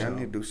 You know what I mean? I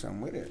need to do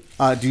something with it.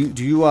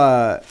 Do you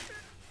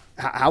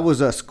how was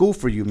school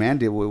for you, man?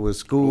 Was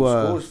school?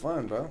 School was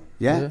fun, bro.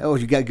 Yeah. Oh,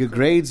 you got good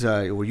grades.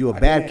 Were you a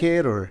bad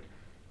kid or?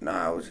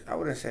 No, I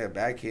wouldn't say a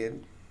bad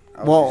kid.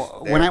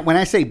 Well, when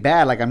I say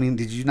bad, like, I mean,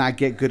 did you not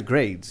get good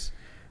grades?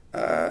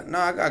 No,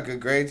 I got good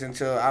grades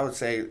until I would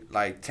say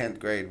like 10th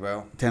grade,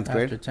 bro. 10th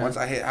grade. Once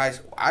I hit high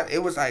school, it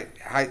was like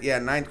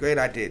 9th grade.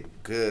 I did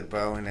good,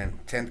 bro, and then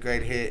 10th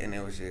grade hit, and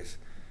it was just.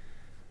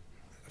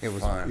 It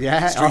was fun.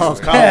 Yeah.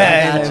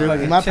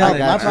 My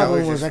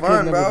problem was I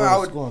couldn't never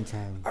go to school on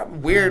time.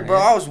 I'm weird, bro.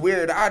 I was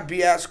weird. I'd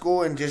be at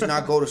school and just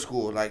not go to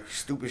school, like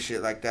stupid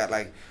shit like that.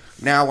 Like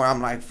now, when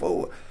I'm like,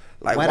 fool.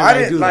 Like why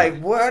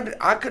did what?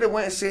 I could have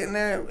went sitting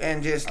there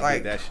and just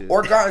like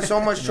or got in so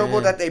much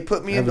trouble that they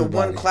put me into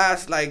one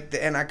class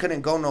and I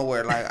couldn't go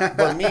nowhere. Like,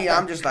 but me,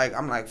 I'm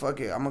like fuck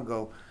it, I'm gonna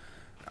go.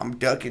 I'm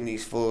ducking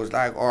these fools,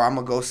 like, or I'm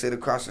gonna go sit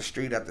across the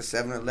street at the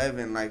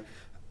 7-Eleven. Like,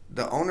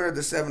 the owner of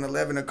the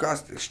 7-Eleven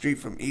across the street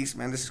from East,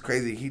 man, this is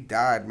crazy. He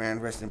died, man,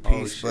 rest in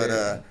peace.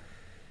 But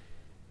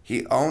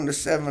he owned the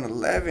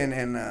 7-Eleven,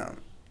 and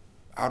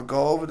I'd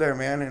go over there,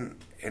 man,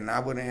 and I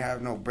wouldn't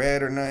have no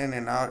bread or nothing,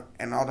 and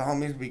all the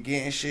homies be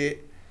getting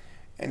shit,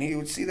 and he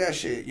would see that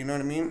shit, you know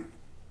what I mean?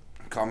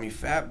 Call me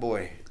Fat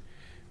Boy.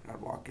 I'd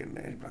walk in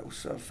there, he'd be like,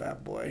 what's up,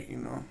 Fat Boy, you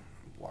know?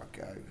 Walk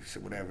out, say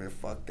whatever,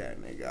 fuck that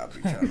nigga. I'll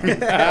be telling him,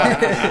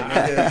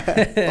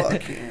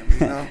 fuck him,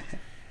 you know?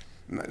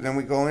 Then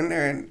we go in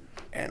there,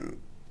 and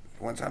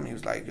one time he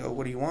was like, yo,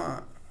 what do you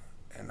want?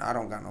 And I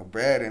don't got no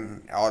bread,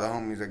 and all the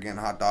homies are getting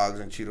hot dogs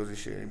and Cheetos and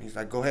shit. And he's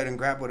like, go ahead and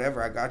grab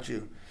whatever, I got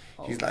you.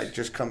 He's like,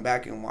 just come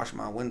back and wash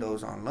my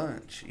windows on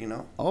lunch, you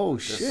know? Oh,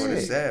 just shit. for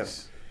the Sev.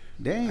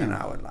 Damn. And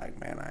I was like,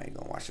 man, I ain't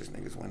gonna wash this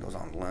nigga's windows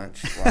on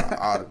lunch while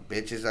all the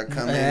bitches are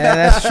coming. Yeah,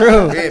 that's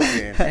true.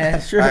 Ripping.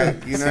 That's true.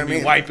 Like, you know what I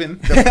mean? Wiping.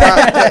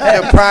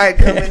 The pride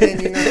coming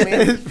in, you know what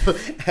I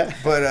mean?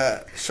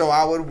 But, so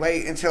I would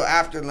wait until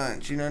after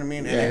lunch, you know what I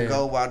mean? And then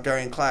go while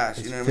during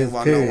class, you know what I mean?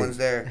 While no one's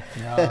there.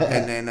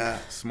 And then,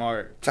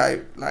 smart.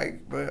 Type,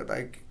 like, bro,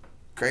 like,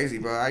 crazy,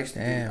 bro. I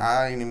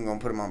ain't even gonna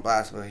put him on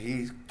blast, but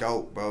he's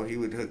dope, bro. He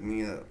would hook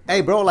me up.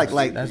 Hey, bro, like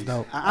that's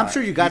dope. I'm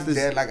sure you got he's this.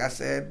 Dead, like I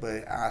said,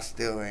 but I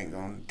still ain't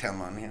gonna tell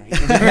him on him. He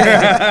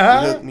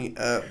hooked me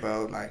up,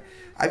 bro. Like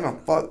I even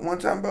fucked one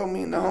time, bro.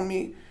 Me and the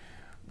homie,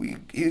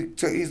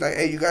 he's like,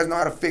 hey, you guys know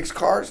how to fix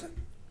cars?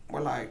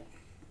 We're like,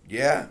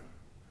 yeah.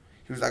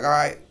 He was like, all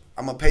right,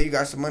 I'm gonna pay you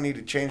guys some money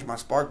to change my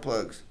spark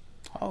plugs.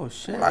 Oh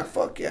shit. We're like,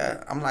 fuck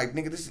yeah. I'm like,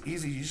 nigga, this is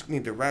easy. You just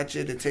need to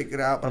ratchet to take it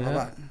out. Blah blah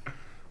blah.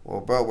 Well,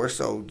 bro, we're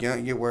so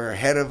young. We're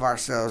ahead of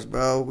ourselves,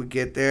 bro. We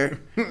get there.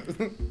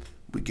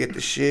 We get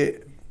the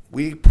shit.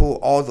 We pull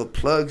all the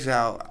plugs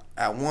out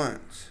at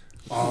once.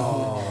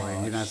 Oh,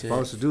 you're not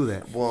supposed to do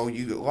that. Well,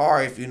 you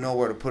are if you know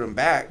where to put them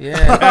back.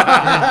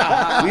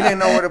 Yeah. We didn't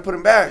know where to put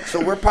them back. So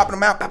we're popping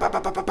them out. Pop, pop,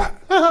 pop, pop, pop,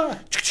 pop.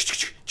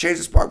 Change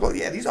the spark plug.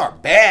 Yeah, these are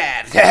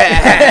bad.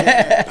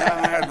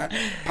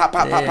 Pop,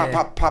 pop, pop, pop,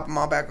 pop, pop them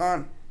all back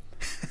on.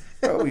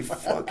 Bro, we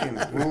fucking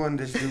ruined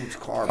this dude's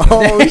car, bro.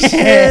 Oh,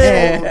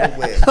 shit.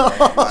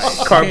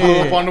 Car blew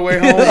up on the way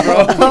home,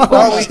 bro.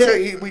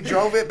 Oh, we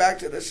drove it back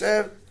to the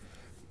Sev.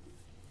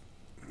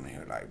 And he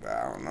was like, bro,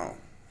 I don't know.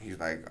 He's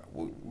like,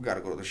 we got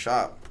to go to the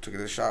shop. Took it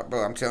to the shop,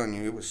 bro. I'm telling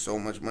you, it was so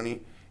much money.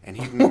 And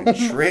he didn't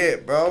even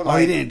trip, bro. Like,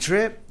 he didn't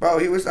trip? Bro,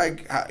 he was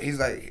like, he's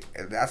like,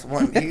 that's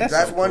one dude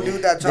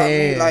that taught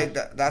me, like,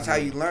 that's how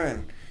you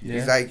learn. Yeah.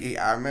 He's like,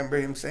 I remember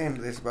him saying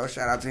this, bro.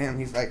 Shout out to him.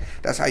 He's like,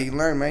 that's how you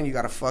learn, man. You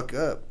got to fuck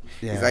up.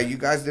 Yeah. He's like, you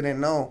guys didn't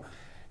know.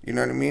 You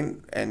know what I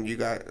mean? And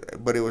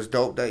but it was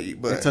dope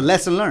that but it's a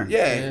lesson learned.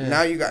 Yeah.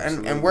 Now you got,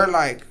 and we're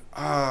like,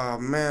 oh,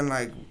 man,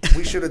 like,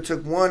 we should have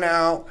took one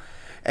out.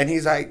 And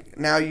he's like,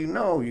 now you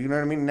know what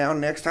I mean? Now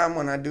next time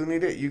when I do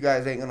need it, you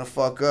guys ain't going to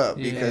fuck up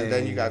because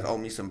then you guys owe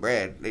me some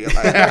bread. Like,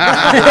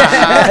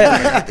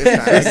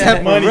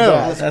 that's money,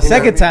 bro. The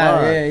second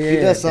time, yeah. He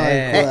does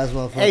sound cool as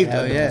well. Hey,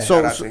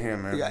 shout out to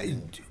him,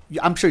 man.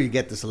 I'm sure you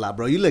get this a lot,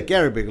 bro. You look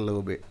Arabic a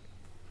little bit.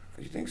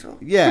 You think so?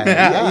 Yeah.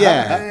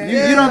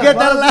 You don't get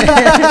that a lot?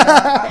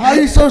 How are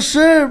you so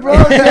sure, bro?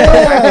 I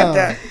get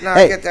that. No,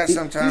 I get that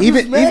sometimes.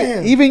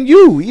 Even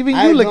you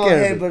look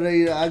Arabic. But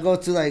I go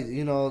to like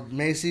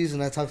Macy's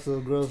and I talk to the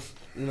girls.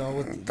 They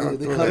cover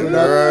it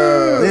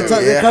up.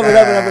 They cover it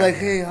up, and I'm like,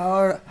 hey, how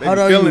are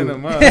you?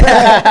 Them up.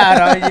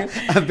 How are you?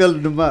 I'm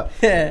building them up.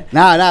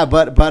 Nah,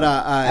 but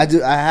I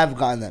have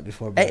gotten that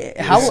before. Bro. Hey,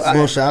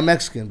 I'm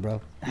Mexican,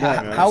 bro.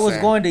 How was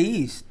going to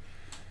East?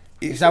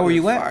 Is that where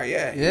you went?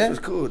 Yeah, it was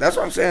cool. That's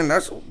what I'm saying.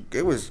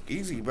 It was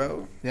easy,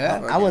 bro.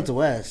 Yeah, I went to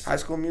West. High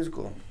School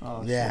Musical.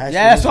 Oh, yeah,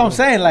 that's what I'm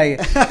saying.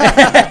 Like,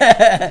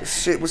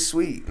 shit was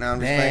sweet. Now I'm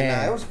just playing.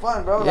 Nah, it was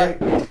fun, bro. Yeah. Like,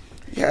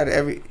 you had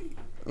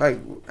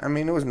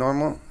it was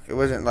normal. It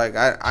wasn't like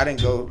I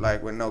didn't go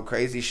like with no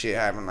crazy shit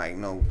happening, like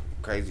no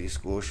crazy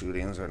school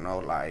shootings or no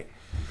like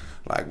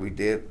we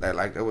did.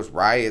 Like there was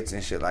riots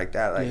and shit like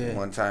that. Like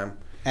one time.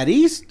 At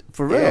East?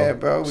 For real? Yeah,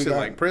 bro. Shit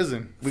like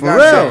prison. For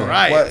real?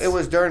 Riots. Well, it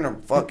was during a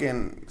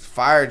fucking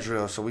fire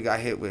drill, so we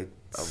got hit with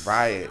a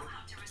riot.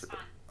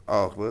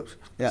 Oh, whoops.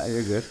 Yeah,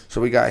 you're good.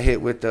 So we got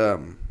hit with, I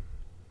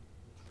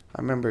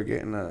remember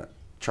getting a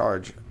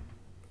charge.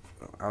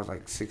 I was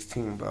like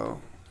 16,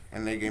 bro.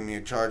 And they gave me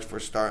a charge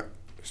for starting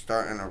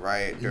a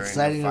riot during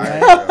the fire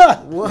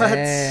drill. What?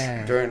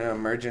 Yeah. During an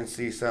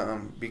emergency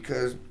something.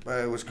 Because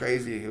it was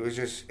crazy. It was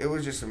just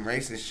some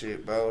racist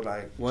shit, bro.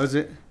 Like, was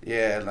it?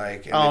 Yeah,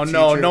 like. Oh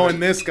no, knowing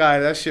this guy,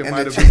 that shit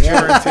might have been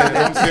warranted.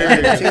 I'm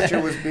serious. The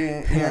teacher was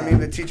being, you know what I mean?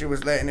 The teacher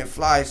was letting it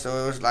fly,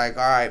 so it was like,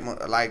 all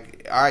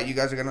right, you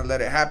guys are gonna let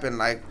it happen.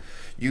 Like,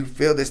 you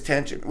feel this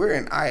tension. We're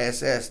in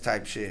ISS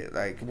type shit,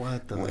 like,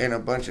 what the? In a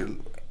bunch of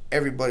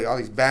everybody, all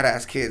these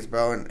badass kids,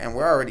 bro, and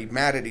we're already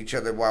mad at each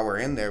other while we're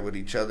in there with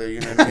each other.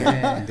 You know what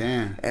I mean?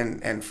 Damn.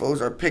 And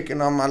fools are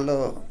picking on my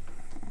little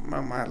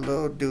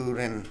dude,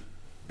 and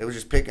they was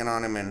just picking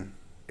on him, and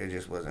it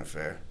just wasn't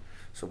fair.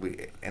 So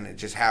it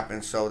just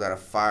happened so that a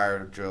fire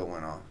drill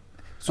went off.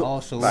 So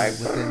also like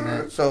within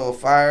that.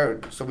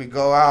 So we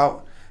go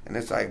out and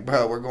it's like,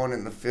 bro, we're going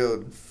in the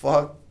field.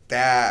 Fuck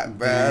that,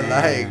 bro. Damn.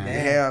 Like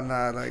hell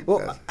nah. Like,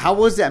 well, how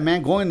was that,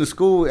 man? Going to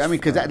school? I mean,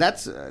 because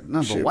that's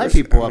none but white was,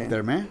 people up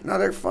there, man. No,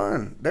 they're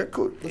fun. They're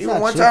cool. That's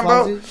Even one true, time,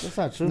 bro. That's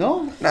not true.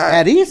 No, nah.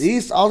 At East.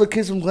 East, all the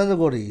kids from Glendale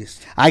go to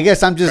East. I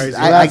guess I'm just.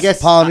 I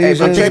guess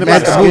Polynesians. I'm thinking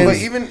about the But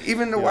movies.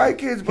 even the white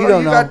kids, bro.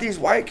 You got these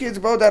white kids,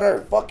 bro, that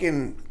are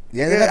fucking.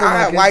 Yeah, I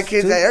have white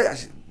kids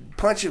that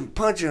punch him.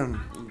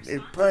 They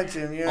punch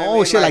him. You know Oh what I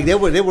mean? shit! Like they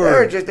were.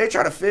 They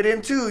try to fit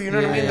in too. You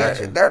know what I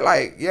mean? They're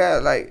like,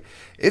 like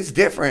it's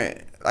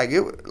different. Like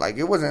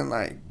it wasn't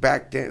like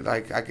back then.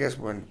 Like I guess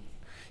when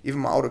even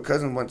my older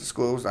cousin went to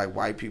school, it was like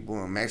white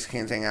people and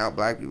Mexicans hang out,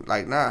 black people.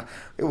 Like nah,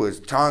 it was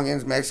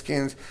Tongans,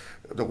 Mexicans,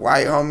 the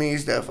white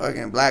homies, the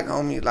fucking black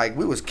homies. Like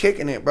we was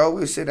kicking it, bro. We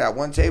would sit at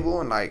one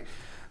table and like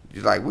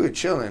like we were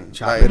chilling,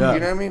 Chop like it up. you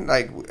know what I mean,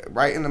 like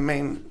right in the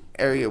main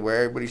area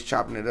where everybody's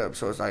chopping it up.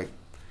 So it's like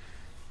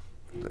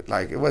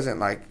it wasn't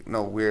like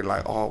no weird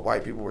like all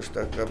white people were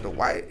stuck up.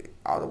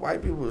 All the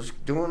white people was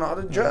doing all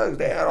the drugs.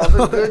 They had all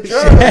the good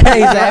drugs.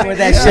 Exactly where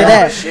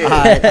that shit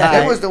at.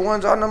 They was the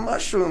ones on the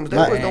mushrooms. They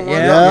was the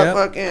ones on the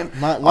fucking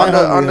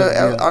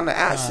on the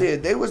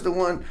acid. They was the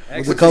one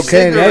with the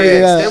cocaine.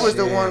 cigarettes. They was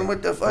the one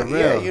with the fucking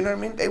you know what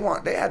I mean.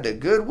 They had the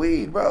good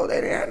weed, bro. They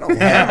didn't have no. They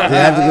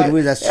had the good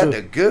weed. That's true. They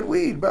had the good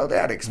weed, bro. They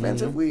had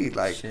expensive weed.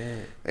 Like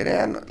they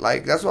didn't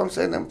like. That's what I'm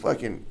saying. Them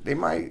fucking they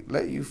might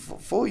let you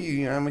fool you.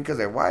 You know what I mean? Because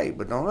they're white,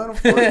 but don't let them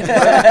fool you.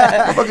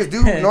 Motherfuckers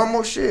do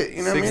normal shit.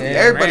 You know what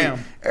I mean?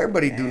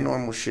 Everybody do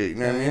normal shit. You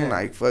know what I mean?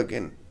 Like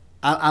fucking.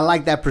 I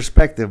like that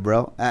perspective,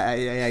 bro.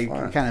 You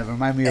kind of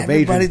remind me of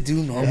Everybody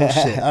Adrian. do normal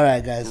shit. All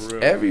right, guys.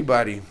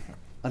 Everybody.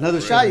 Another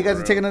shot? You guys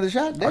to take another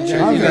shot? Damn.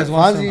 You guys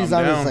want some? Fonzie's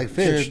on us like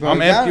fish. Cheers,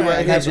 I'm empty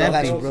right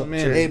here, bro.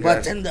 Hey,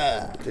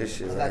 bartender. This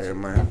shit right here,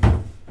 man.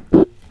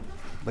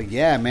 But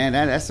yeah, man,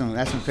 that's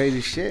some crazy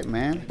shit,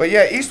 man. But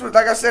yeah, Eastwood,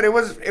 like I said, it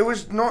was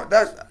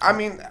I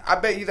mean, I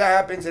bet you that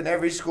happens in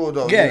every school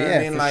though. Yeah, you know what I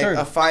mean? for Like sure.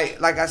 a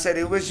fight, like I said,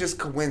 it was just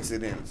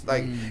coincidence.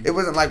 Like it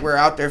wasn't like we're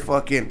out there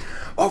fucking,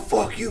 oh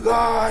fuck you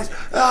guys,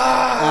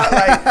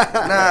 like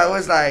nah, it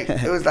was like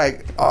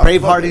oh,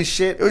 Braveheart and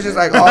shit. It was just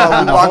like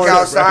oh,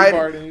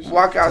 we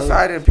walk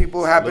outside and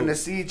people happen to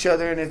see each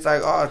other and it's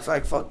like oh, it's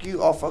like fuck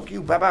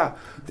you, bye bye.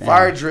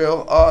 Fire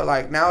drill. Oh,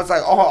 like now it's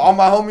like oh, all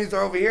my homies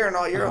are over here and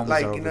all you're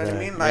like, you know what I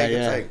mean? Like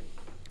it's like.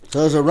 So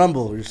it was a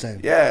rumble, you're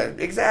saying? Yeah,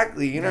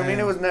 exactly. You know what I mean?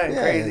 It was nothing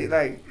crazy.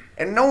 Like,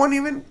 and no one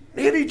even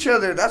hit each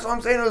other. That's what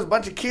I'm saying. It was a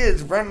bunch of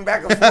kids running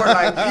back and forth.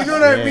 Like, you know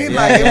what I mean?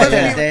 Like, it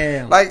wasn't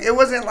even, like, it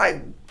wasn't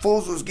like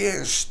fools was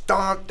getting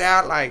stomped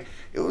out. Like,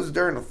 it was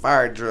during the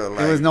fire drill. Like,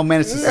 there was no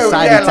menace to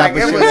society type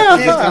of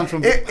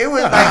shit. It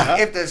was like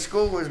if the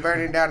school was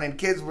burning down and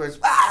kids was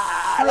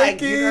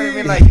like, you know what I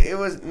mean? Like, it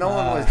was no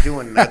one was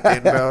doing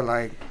nothing, bro.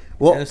 Like,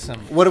 well,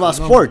 what about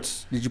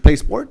sports? Did you play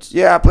sports?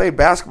 Yeah, I played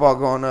basketball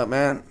growing up,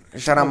 man.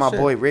 Shout out my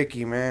boy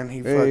Ricky, man.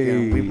 He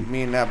fucking,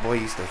 me and that boy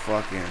used to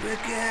fucking.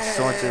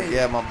 Ricky!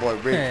 Yeah, my boy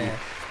Ricky. Yeah.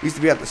 Used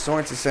to be at the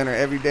Sorensen Center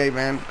every day,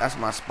 man. That's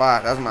my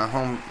spot. That's my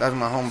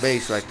home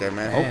base right there,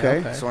 man.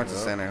 Okay. Sorensen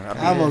Center.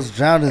 I almost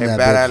drowned in that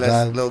bad bitch,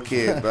 ass little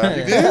kid, bro. I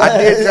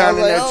did drown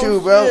in there too,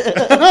 bro.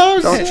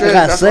 Don't trip.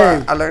 That's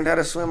why I learned how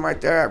to swim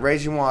right there at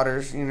Raging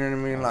Waters. You know what I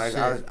mean? Like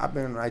I've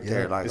been right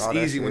there. Like it's all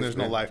that easy when shit, there's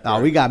no man. life. No,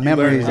 we got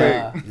memories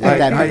like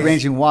that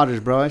mid-ranging waters,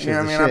 bro. That You know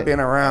what I mean? shit. I've been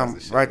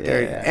around right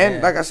there,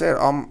 and like I said,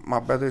 all my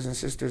brothers and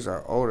sisters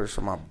are older,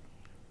 so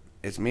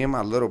it's me and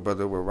my little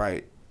brother. We're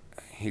right.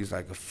 He's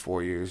like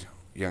 4 years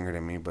younger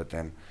than me, but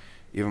then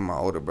even my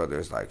older brother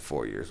is like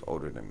 4 years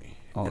older than me.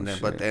 Oh, and then,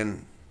 shit. but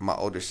then my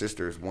older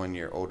sister is 1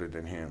 year older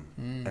than him,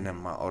 and then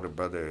my older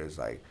brother is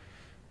like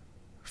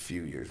a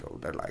few years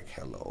old. They're like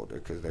hella older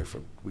because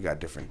we got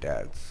different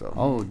dads. So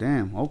Oh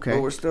damn. Okay.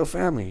 but we're still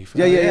family.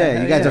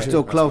 Yeah. You guys are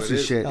still That's close what and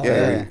it is.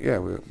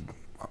 shit.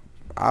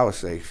 I would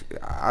say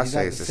I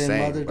say it's the same.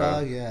 mother, bro.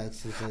 dog? Yeah,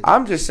 it's the same.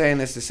 I'm just saying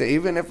it's the same.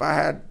 Even if I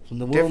had From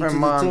the womb different to the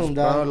moms, tomb,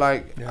 bro, dog.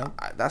 like Yeah.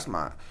 that's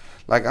my,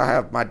 like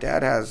my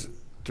dad has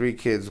 3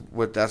 kids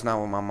with, that's not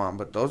with my mom,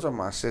 but those are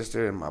my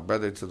sister and my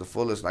brother to the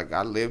fullest. Like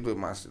I lived with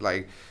my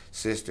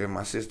sister.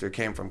 My sister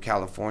came from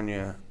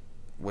California,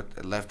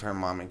 left her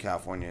mom in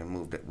California and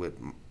moved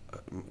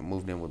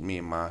in with me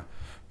and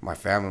my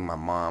family, my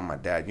mom, my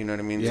dad. You know what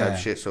I mean? Yeah. Type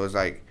shit. So it's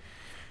like.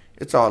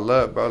 It's all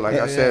love, bro. Like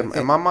I said,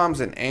 and my mom's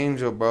an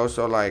angel, bro.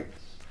 So like,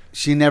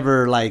 She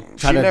never like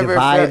tried to never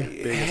divide.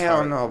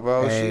 hell no,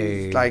 bro.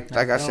 Hey. She's like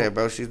I said,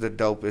 bro. She's the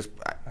dopest.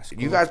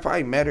 You guys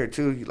probably met her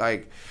too.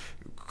 Like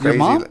Your crazy.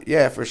 mom?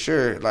 Yeah, for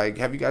sure. Like,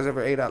 have you guys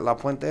ever ate at La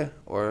Puente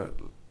or?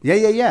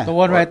 Yeah. The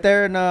one right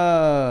there in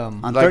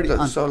On Like 30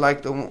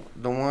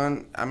 the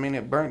one. I mean,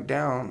 it burnt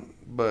down,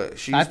 but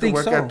she I used to think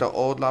work so. at the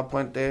old La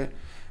Puente.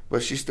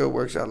 But she still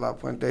works at La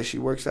Puente. She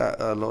works at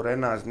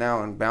Lorena's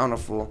now in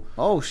Bountiful.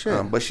 Oh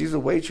shit. But she's a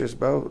waitress,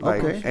 bro.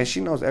 Like, Okay. and she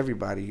knows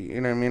everybody.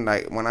 You know what I mean?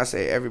 Like when I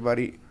say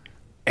everybody,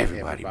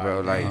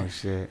 bro. Like Oh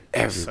shit.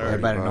 everybody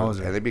Everybody knows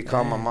her. And they be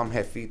calling my mom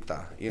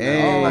Jefita. You know,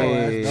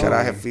 Hey. like, shout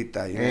out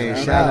Jefita. You know Hey, what I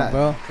mean? shout out,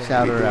 bro.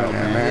 Shout We her do out,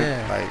 that, man.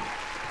 Yeah. Like,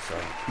 so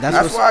That's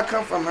that's what's- where I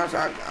come from.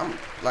 I'm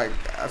like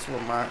that's where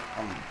my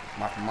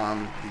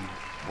mom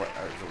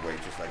is a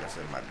waitress. Like I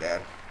said,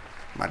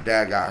 my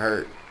dad got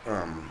hurt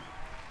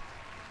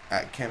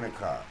at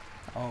Kennecott.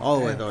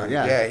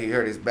 Yeah. He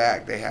hurt his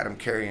back. They had him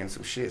carrying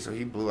some shit, so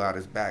he blew out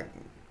his back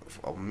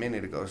a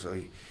minute ago. So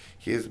he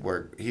used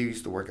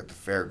to work at the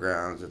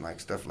fairgrounds and like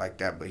stuff like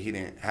that, but he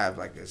didn't have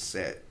like a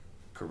set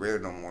career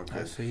no more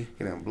because he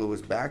done blew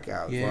his back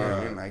out. You know what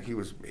I mean? Like he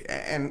was,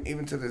 and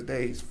even to this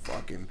day, he's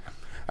fucking.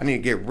 I need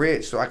to get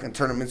rich so I can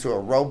turn him into a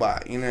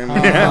robot. You know what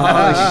I mean?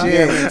 Oh,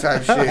 shit.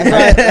 Type shit.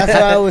 That's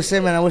what I always say,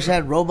 man. I wish I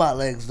had robot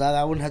legs, dog.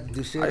 I wouldn't have to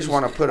do shit. I just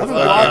want to put a I'm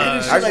fucking. walking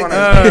and shit I just like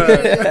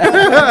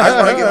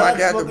want to get my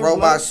dad the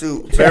robot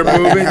suit. They're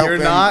moving, Help you're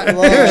him not.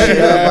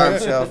 shit up by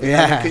himself.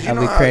 Yeah, because you that'd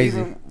know be how crazy.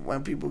 even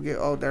when people get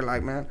old, they're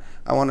like, man,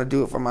 I want to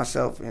do it for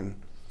myself, and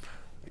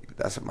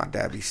That's what my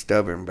dad be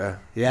stubborn, bro.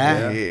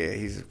 Yeah,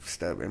 he's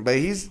stubborn, but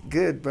he's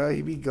good, bro.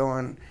 He be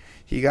going.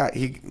 He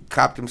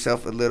copped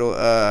himself a little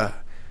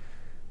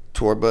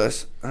tour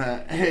bus.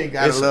 He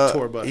got a little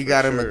tour bus. He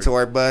got him a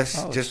tour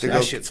bus just to go.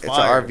 It's an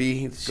RV.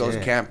 He goes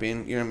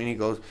camping. You know what I mean? He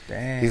goes.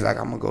 Damn. He's like,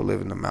 I'm gonna go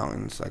live in the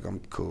mountains. Like, I'm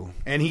cool.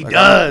 And he like,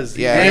 does.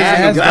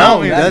 I'm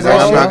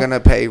not gonna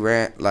pay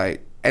rent.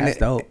 Like, and that's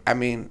dope. I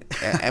mean,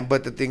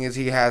 but the thing is,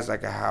 he has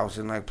like a house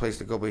and like place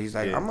to go. But he's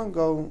like, I'm gonna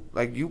go.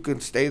 Like, you can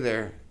stay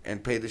there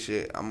and pay the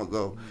shit. I'm gonna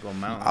go.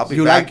 I'll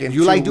be back in 2 weeks.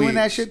 You like doing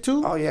that shit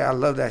too? Oh yeah, I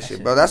love that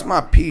shit, bro. That's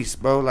my peace,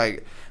 bro.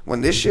 Like,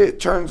 when this shit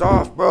turns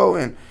off, bro,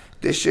 and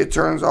this shit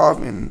turns off,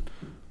 and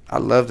I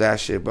love that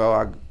shit, bro.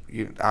 I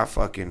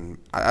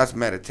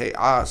meditate.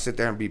 I'll sit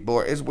there and be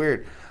bored. It's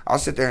weird. I'll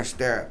sit there and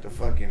stare at the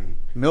fucking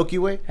Milky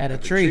Way at a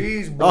tree.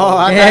 Trees, bro.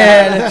 Oh,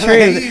 the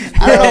trees.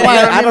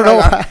 I don't know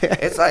why.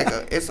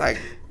 It's like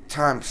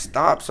time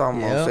stops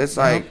almost. It's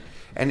like,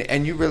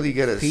 and you really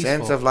get a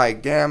sense of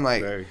like, damn,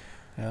 like,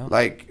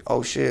 like,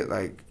 oh shit,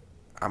 like,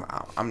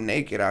 I'm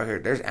naked out here.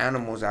 There's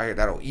animals out here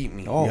that'll eat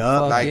me. Oh,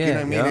 like, you know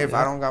what I mean? If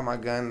I don't got my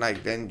gun,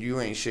 like, then you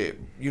ain't shit.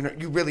 You know,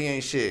 you really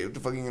ain't shit. What the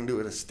fuck you gonna do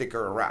with a stick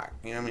or a rock?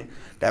 You know what I mean?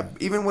 That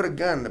even with a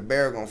gun, the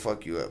bear gonna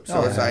fuck you up.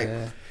 So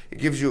it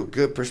gives you a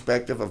good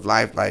perspective of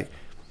life. Like,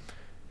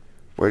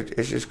 where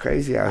it's just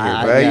crazy out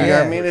here, bro. You know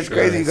what I mean? It's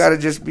crazy. You gotta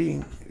just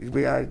you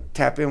gotta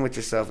tap in with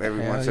yourself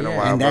every once in a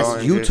while, and bro.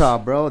 That's Utah,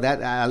 bro.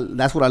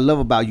 That's what I love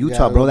about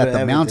Utah, bro. That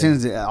the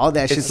mountains, all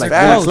that shit's like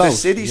fast. really close. The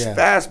city's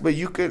fast, but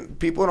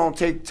people don't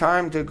take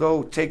time to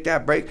go take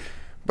that break.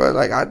 But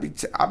like I'll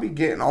be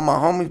getting all my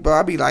homies, bro.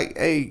 I'll be like,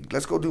 hey,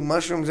 let's go do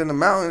mushrooms in the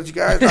mountains, you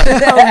guys. Like,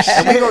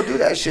 and we go do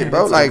that shit,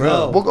 bro. Like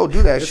we'll go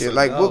do that shit.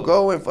 Like we'll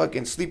go and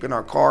fucking sleep in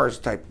our cars,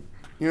 type.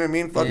 You know what I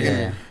mean?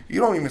 Fucking, you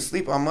don't even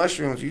sleep on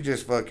mushrooms. You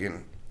just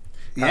fucking.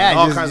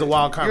 All kinds of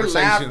wild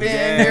conversations.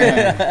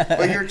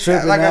 But you're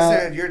like I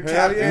said, you're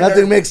tapped in.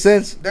 Nothing makes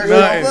sense. There's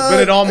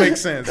but it all makes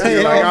sense.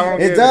 It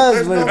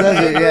does, but it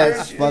doesn't. Yeah,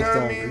 it's fucked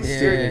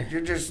up.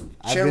 You're just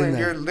chilling.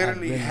 You're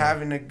literally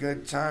having a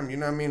good time. You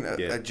know what I mean?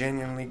 A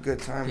genuinely good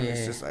time. And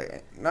it's just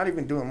like not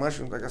even doing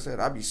mushrooms. Like I said,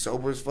 I'd be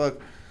sober as fuck,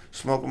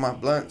 smoking my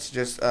blunts,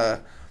 just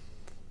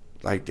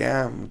like,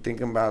 damn,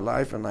 thinking about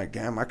life and like,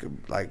 damn, I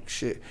could like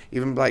shit.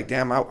 Even like,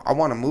 damn, I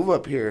want to move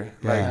up here.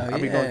 Like I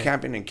be going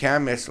camping in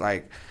Camas,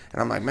 like. And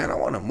I'm like, man, I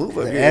want to move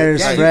up here. Air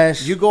is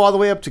fresh. You go all the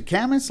way up to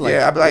Camas? Like,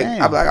 yeah,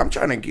 I'm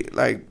trying to get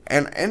like,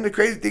 and the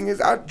crazy thing is,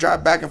 I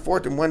drive back and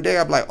forth, and one day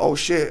I'm like, oh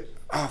shit,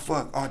 oh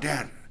fuck, oh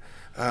dad,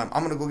 I'm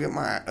gonna go get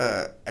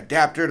my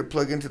adapter to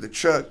plug into the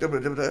truck.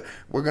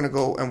 We're gonna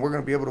go and we're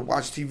gonna be able to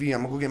watch TV.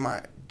 I'm gonna go get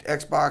my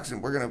Xbox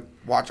and we're gonna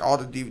watch all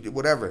the DVD,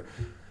 whatever.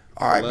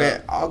 All right,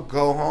 bet I'll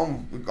go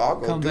home. I'll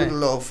go do the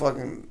little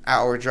fucking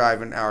hour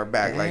drive and hour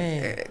back,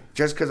 like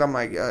just because I'm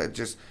like,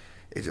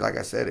 it's like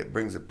I said, it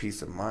brings a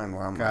peace of mind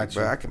where I'm like,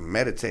 bro, I can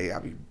meditate. I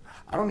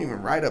don't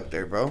even write up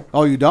there, bro.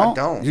 Oh, you don't?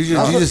 I don't.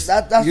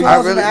 That's what I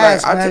was gonna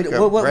ask, man. I take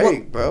a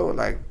break, bro.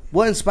 Like,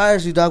 what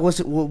inspires you, dog? Where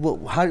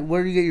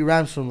do you get your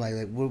rhymes from?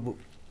 Like, where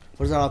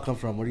does that all come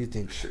from? What do you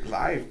think?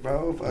 Life,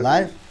 bro.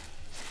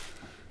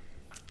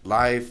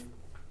 Life,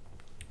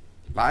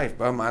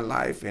 bro. My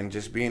life, and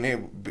just being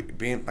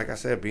like I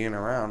said, being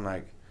around,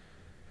 like,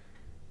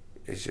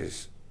 it's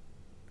just.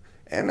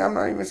 And I'm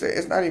not even saying,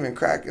 it's not even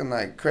cracking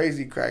like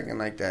crazy cracking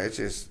like that. It's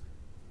just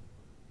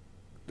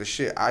the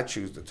shit I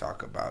choose to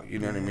talk about. You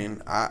know what I mean?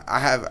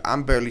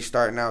 I'm barely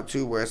starting out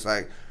too, where it's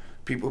like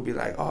people be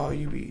like, oh,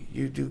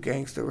 you do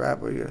gangster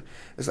rap, or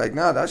it's like,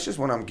 no, that's just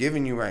what I'm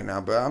giving you right now,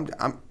 bro.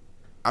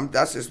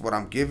 That's just what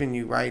I'm giving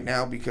you right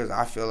now because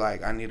I feel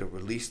like I need to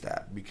release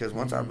that, because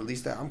once I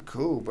release that, I'm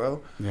cool,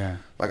 bro. Yeah.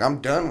 Like I'm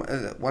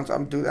done. Once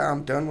I'm do that,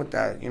 I'm done with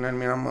that. You know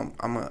what I mean?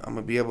 I'm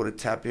gonna be able to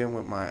tap in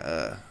with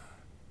my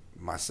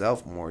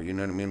myself more, you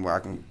know what I mean? Where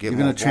I can get. You're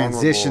gonna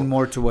transition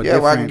more to a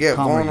different. Where I can get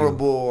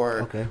vulnerable,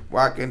 or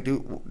where I can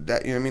do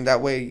that. You know what I mean?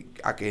 That way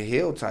I can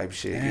heal, type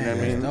shit. You know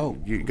what I mean? Dope.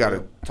 You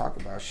gotta talk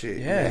about shit.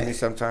 You know what I mean?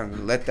 Sometimes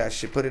let that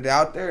shit, put it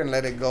out there and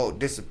let it go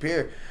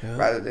disappear,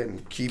 rather than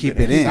keep it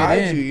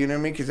inside you. You know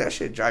what I mean? Because that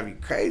shit drive you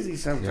crazy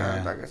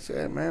sometimes. Like I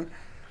said, man.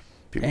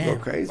 People go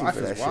crazy for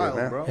that shit,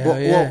 man. Bro.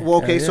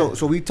 Well, okay.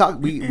 So we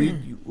talked.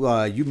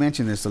 You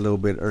mentioned this a little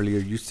bit earlier.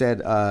 You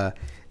said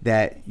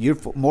that you're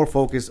more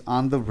focused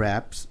on the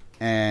raps,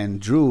 and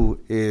Drew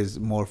is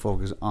more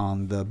focused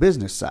on the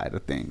business side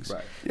of things.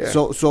 Right. Yeah.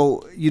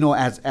 So you know,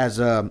 as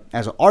an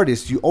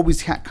artist, you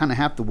always kind of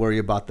have to worry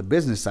about the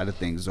business side of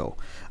things, though.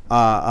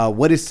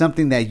 What is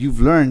something that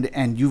you've learned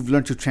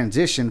to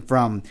transition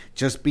from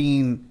just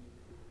being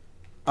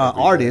an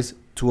artist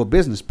to a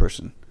business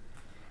person?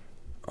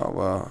 Oh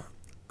well.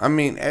 I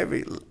mean,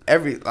 every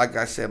like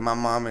I said, my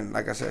mom and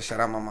like I said, shout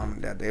out my mom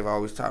and dad. They've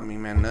always taught me,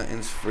 man,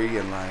 nothing's free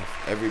in life.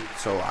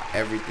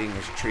 Everything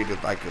is treated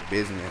like a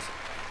business.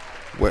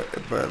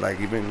 But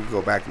like even you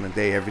go back in the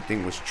day,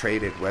 everything was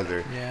traded.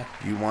 Whether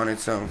you wanted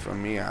something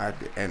from me,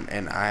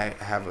 and I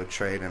have a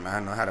trade and I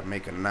know how to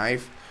make a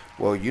knife.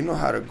 Well, you know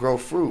how to grow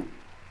fruit.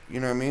 You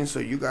know what I mean? So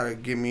you gotta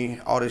give me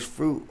all this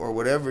fruit or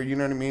whatever. You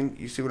know what I mean?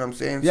 You see what I'm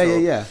saying? Yeah, so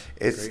yeah.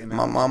 It's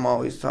my mom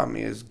always taught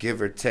me is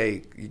give or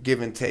take,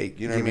 give and take.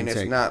 You know what I mean?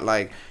 It's not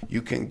like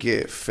you can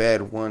get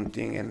fed one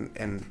thing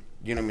and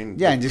you know what I mean?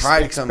 Yeah, and just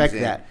pride expect comes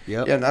in. that.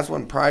 Yep. Yeah, and that's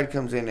when pride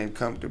comes in and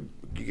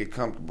you get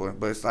comfortable.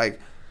 But it's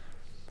like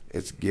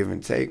it's give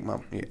and take.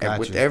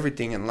 With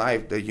everything in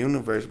life, the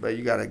universe, bro,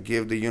 you gotta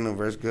give the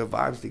universe good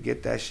vibes to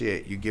get that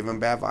shit. You give them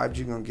bad vibes,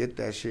 you're gonna get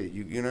that shit.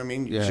 You know what I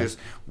mean? It's just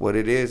what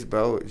it is,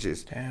 bro. It's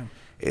just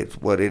it's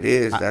what it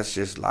is. That's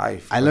just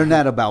life. I learned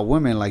that about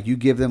women. Like, you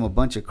give them a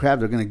bunch of crap,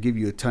 they're gonna give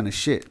you a ton of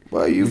shit.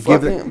 Well, you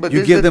give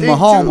them a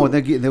home, or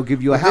they'll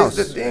give you a house.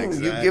 That's the thing.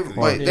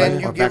 Exactly. Then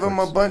you give them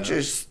a bunch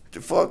of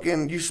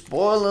fucking. You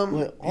spoil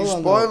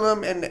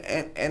them,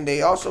 and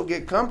they also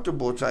get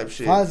comfortable type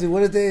shit. Fonzie,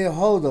 what if they a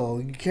hoe though?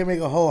 You can't make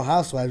a hoe a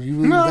housewife. You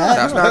really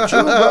that's not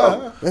true,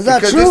 bro. That's not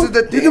because true. This is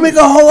the thing. You can make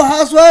a hoe a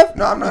housewife.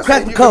 No, I'm not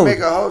saying you can make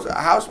a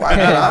housewife. What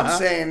I'm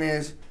saying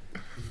is,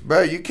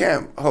 bro, you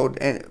can't hold.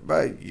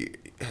 Bro,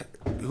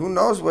 who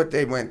knows what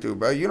they went through,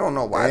 bro? You don't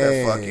know why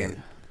they're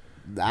fucking.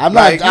 I'm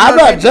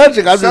not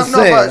judging. I'm just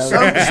saying.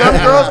 Some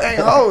girls ain't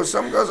hoes.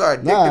 Some girls are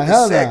addicted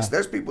to sex.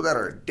 There's people that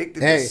are addicted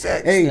to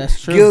sex. Hey, that's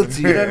true.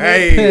 Guilty. You know what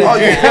I mean? Oh,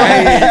 you feel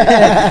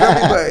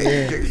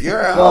me? But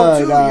you're a hoe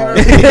too. You know what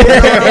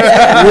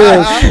I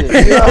mean? Real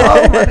shit. You're a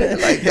hoe, man.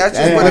 Like, that's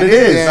just what it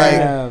is.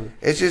 Like,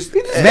 it's just,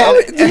 and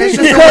it's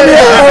just the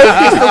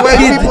way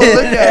people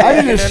look at it.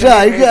 I need a shot.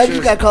 I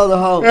just got called a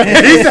hoe.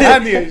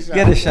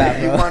 Get a shot,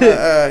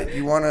 bro.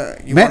 You wanna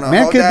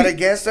hold that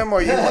against them,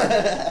 or you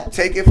wanna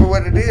take it for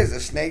what it is? A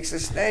snake's a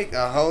snake,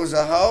 a hoe's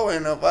a hoe,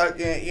 and a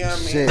fucking, you know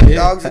what I mean? A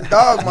dog's a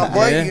dog, my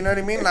boy. You know what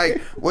I mean?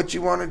 Like, what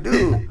you wanna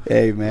do?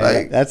 Hey, man,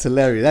 like, that's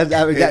hilarious.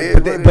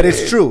 But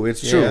it's true.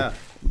 It's true.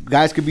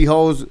 Guys could be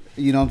hoes,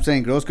 you know what I'm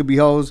saying? Girls could be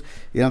hoes,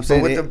 you know what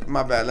I'm saying?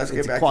 My bad. Let's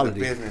get back to the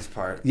business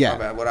part. Yeah. My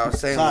bad. What I was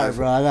saying Sorry, was,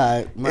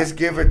 bro, it's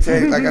give or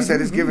take. Like I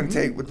said, it's give and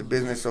take with the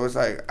business. So it's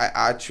like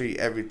I treat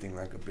everything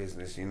like a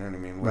business. You know what I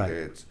mean?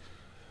 Whether it's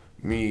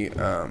me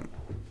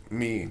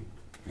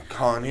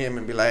calling him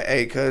and be like,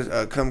 hey, cuz,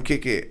 come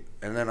kick it.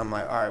 And then I'm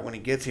like, all right, when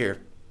he gets here,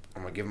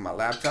 I'm going to give him my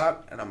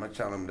laptop, and I'm going to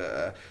tell him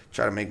to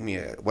try to make me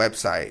a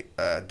website,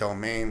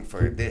 domain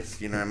for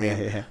this, you know what I mean?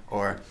 Yeah.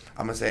 Or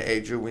I'm going to say, hey,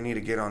 Drew, we need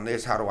to get on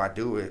this. How do I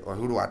do it? Or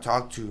who do I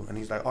talk to? And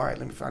he's like, all right,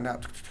 let me find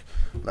out.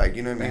 Like,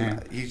 you know what I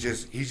mean? He's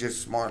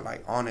just smart,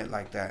 like, on it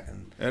like that.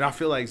 And I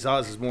feel like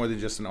Zaz is more than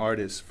just an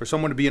artist. For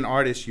someone to be an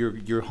artist,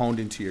 you're honed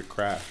into your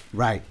craft.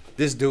 Right.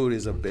 This dude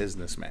is a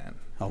businessman.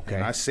 Okay.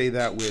 And I say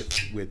that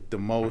with the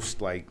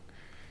most, like,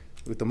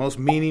 with the most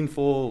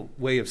meaningful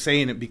way of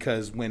saying it,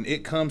 because when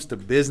it comes to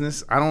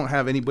business, I don't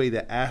have anybody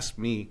that asks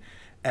me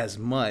as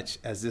much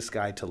as this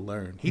guy to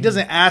learn. He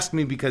doesn't ask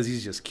me because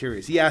he's just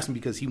curious. He asks me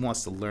because he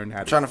wants to learn how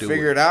to do it. Trying to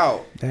figure it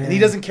out. And he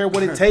doesn't care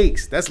what it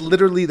takes. That's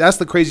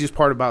the craziest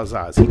part about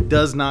Zaz. He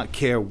does not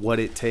care what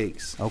it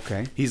takes.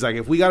 Okay. He's like,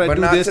 if we got to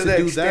do this to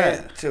do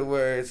that. To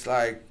where it's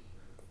like,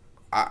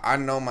 I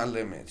know my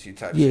limits. You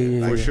type shit.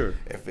 Yeah, for like, sure.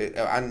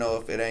 I know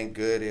if it ain't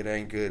good, it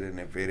ain't good,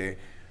 and if it ain't,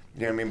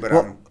 you know what I mean.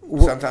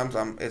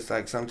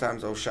 But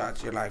sometimes those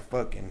shots you're like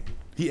fucking.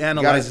 He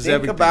analyzes think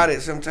everything. about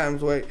it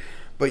sometimes.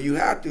 But you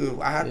have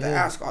to. I have to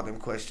ask all them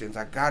questions.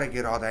 I gotta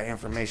get all that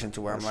information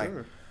to where I'm like,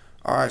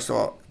 all right.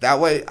 So that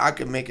way I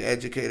can make an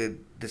educated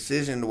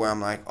decision to where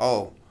I'm like,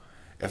 oh,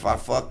 if I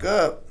fuck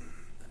up,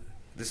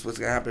 this is what's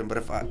gonna happen. But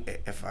if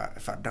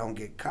I don't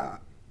get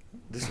caught,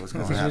 this is what's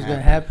gonna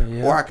happen.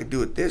 Yeah. Or I could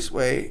do it this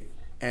way,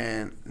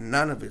 and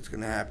none of it's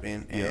gonna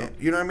happen. And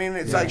you know what I mean?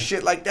 It's like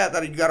shit like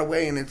that you gotta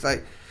weigh, and it's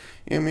like.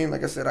 You know what I mean?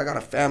 Like I said, I got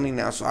a family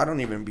now, so I don't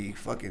even be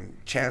fucking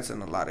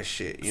chancing a lot of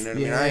shit. You know what I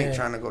mean? I ain't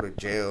trying to go to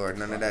jail or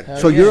none of that.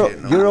 So you're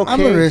okay.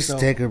 I'm a risk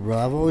taker, bro.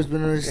 I've always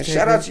been a risk taker.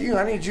 Shout out to you.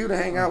 I need you to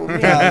hang out with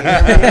me.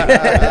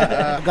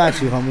 I got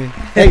you, homie.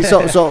 Hey,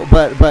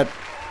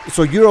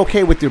 so you're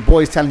okay with your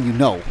boys telling you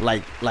no,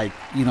 like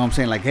you know what I'm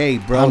saying, like, hey,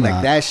 bro,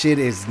 that shit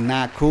is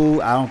not cool.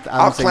 I'll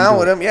clown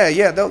with them.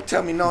 Yeah. They'll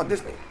tell me no.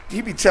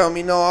 He be telling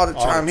me no all the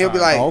time. He'll be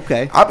like,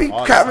 okay. I'll be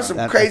having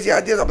some crazy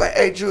ideas. I'm like,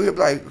 hey, Drew. He'll be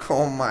like,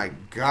 oh my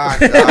God.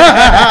 Dog.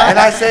 And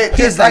I say it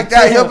just like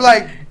that. He'll be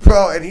like,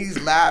 bro. And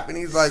he's laughing.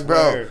 He's like,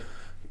 bro,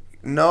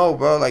 no,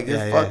 bro. Like,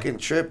 you're fucking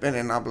tripping.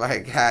 And I'm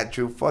like,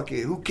 Drew, fuck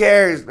it. Who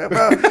cares, bro?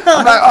 I'm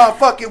like, oh,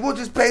 fuck it. We'll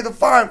just pay the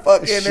fine.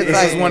 Fuck it. And it's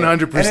this is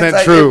 100%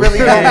 like, true. It really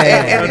don't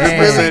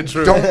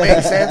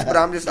make sense. But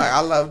I'm just like, I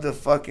love the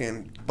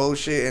fucking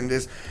bullshit and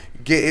just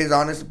get his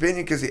honest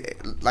opinion. Because,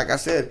 like I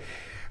said,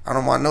 I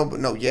don't want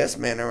no yes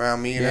man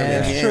around me. You know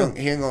what I mean?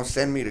 He ain't gonna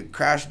send me to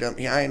crash dump.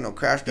 I ain't no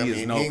crash dummy.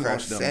 He ain't gonna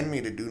send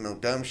me to do no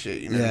dumb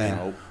shit. You know what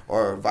I mean?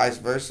 Or vice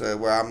versa,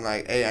 where I'm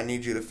like, hey, I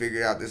need you to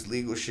figure out this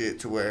legal shit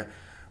to where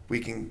we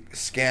can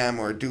scam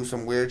or do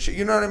some weird shit.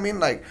 You know what I mean?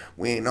 Like,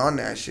 we ain't on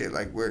that shit.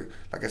 Like,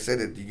 like I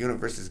said, the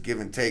universe is give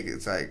and take.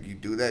 It's like, you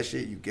do that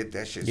shit, you get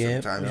that shit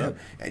sometimes.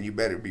 And you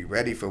better be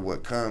ready for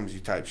what comes,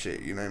 you type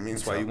shit. You know what I mean?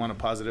 That's why you want a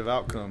positive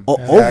outcome.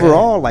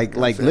 Overall, like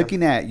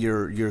looking at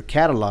your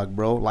catalog,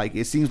 bro, like,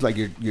 it seems like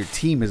your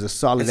team is a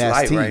solid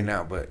ass team right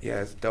now, but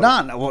yeah, it's dope.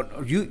 No,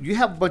 well, you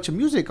have a bunch of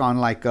music on,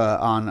 like,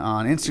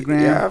 on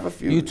Instagram. Yeah, I have a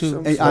few.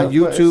 YouTube. On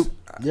YouTube.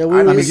 Yeah,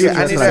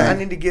 I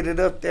need to get it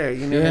up there.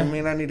 You know what I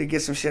mean? I need to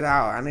get some shit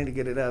out. I need to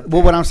get it up there.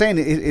 Well, what I'm saying,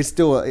 it's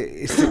still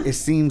it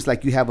seems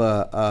like you have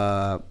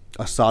a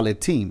solid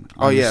team.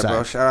 Oh yeah,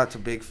 bro! Shout out to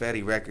Big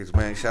Fatty Records,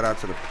 man. Shout out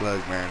to the Plug,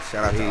 man.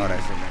 Shout out to all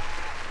that shit, man.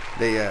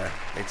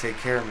 They take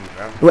care of me,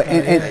 bro. Well,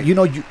 and you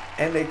know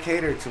and they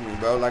cater to me,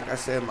 bro. Like I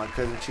said, my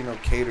cousin Chino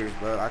caters,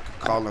 bro. I could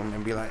call him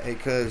and be like, hey,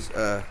 cuz,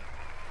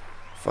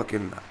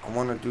 fucking, I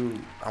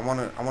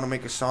wanna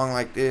make a song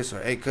like this,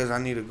 or hey, cuz I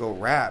need to go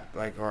rap,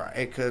 like, or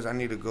hey, cuz I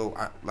need to go,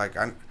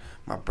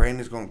 my brain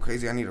is going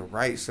crazy, I need to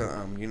write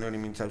something, you know what I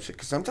mean, type shit.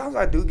 Cause sometimes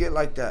I do get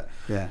like that,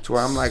 to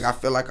where I'm like, I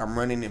feel like I'm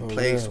running in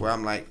place, where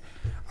I'm like,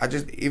 I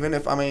just, even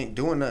if I ain't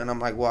doing nothing, I'm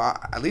like, well,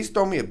 at least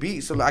throw me a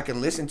beat so that I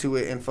can listen to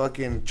it and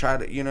fucking try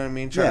to, you know what I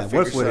mean, try to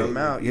figure something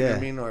out, you know what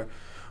I mean,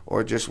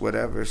 or just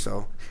whatever.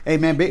 So, hey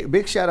man,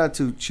 big shout out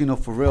to Chino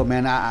for real,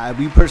 man.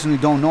 We personally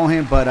don't know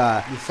him, but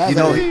you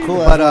know,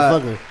 cool,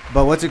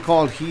 but what's it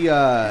called? He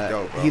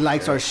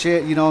likes our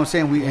shit. You know what I'm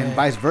saying? And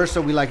vice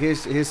versa. We like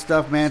his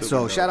stuff, man.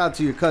 So shout out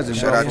to your cousin.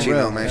 Shout out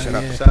Chino, man.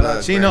 Shout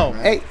out Chino.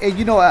 Hey,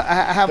 you know,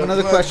 I have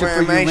another question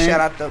for you, man.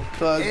 Shout out the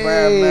Plug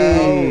brand,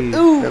 man.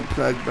 The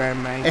Plug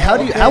brand, man. Hey,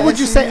 how would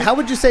you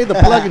say the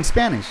plug in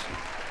Spanish?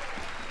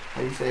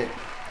 How you say it?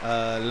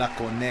 La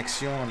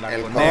conexión, la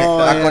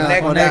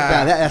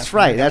conecta. That's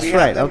right.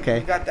 Okay.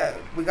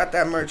 We got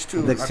that merch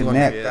too. La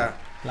conecta.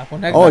 La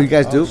conecta. Oh, you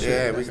guys do?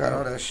 Yeah, we got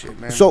all that shit,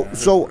 man. So,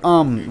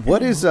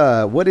 what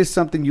is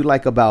something you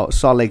like about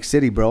Salt Lake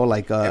City, bro?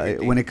 Like,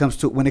 when it comes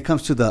to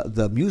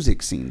the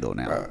music scene, though.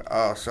 Now.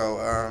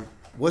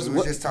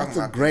 That's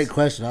a great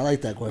question. I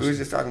like that question. We was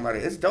just talking about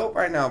it. It's dope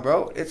right now,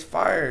 bro. It's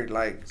fired.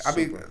 Like, I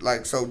be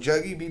like, so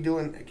Juggy be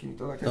doing. Can you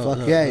throw like that?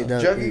 Fuck yeah, he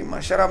does. Juggy,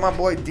 shout out my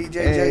boy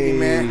DJ Juggy,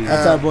 man.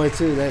 That's our boy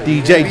too.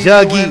 DJ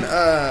Juggy.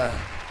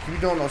 He be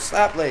doing those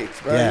slap legs,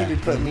 bro. Yeah. He be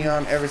putting me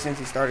on ever since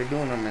he started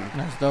doing them, and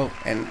that's dope.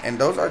 And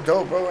those are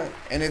dope, bro.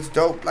 And it's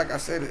dope. Like I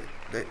said,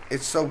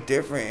 it's so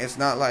different. It's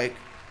not like.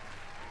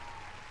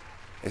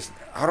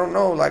 I don't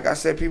know. Like I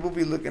said, people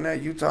be looking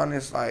at Utah and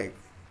it's like,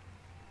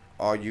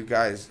 oh, you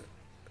guys.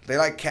 They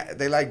like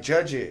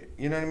judge it,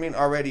 you know what I mean,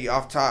 already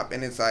off top,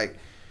 and it's like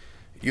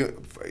you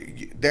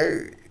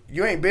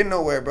ain't been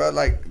nowhere, bro.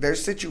 Like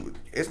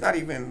it's not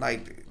even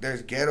like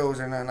there's ghettos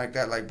or nothing like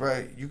that. Like,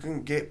 bro, you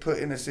can get put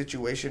in a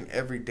situation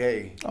every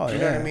day. Oh, you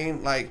know what I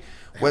mean? Like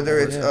whether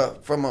it's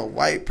from a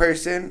white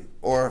person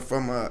or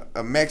from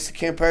a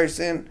Mexican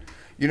person,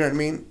 you know what I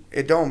mean?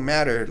 It don't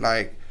matter.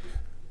 Like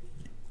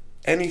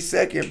any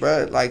second,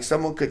 bro, like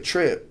someone could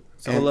trip.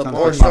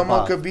 Or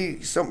someone could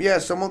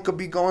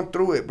be going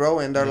through it, bro,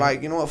 and they're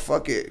like, you know what,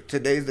 fuck it,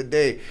 today's the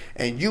day,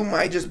 and you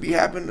might just be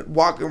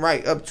walking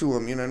right up to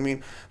them, you know what I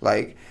mean,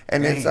 like,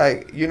 and it's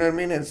like, you know what I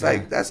mean, it's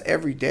like that's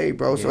every day,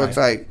 bro. So it's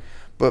like,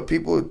 but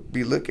people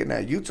be looking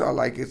at Utah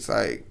like it's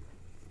like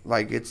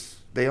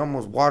it's they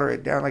almost water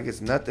it down like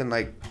it's nothing,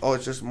 like, oh,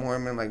 it's just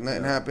Mormon, like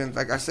nothing happens.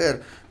 Like I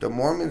said, the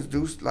Mormons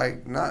do,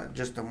 like, not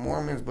just the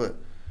Mormons, but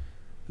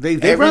they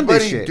run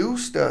this shit. Everybody do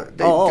stuff.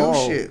 They do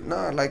shit.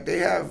 No, like they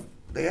have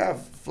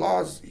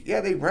flaws.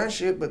 Yeah, they run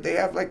shit, but they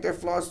have like their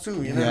flaws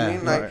too. You know what I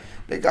mean? Like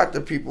they got the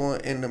people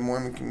in the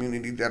Mormon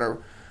community that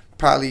are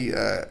probably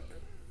got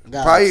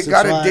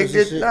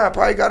addicted.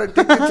 Probably got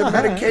addicted to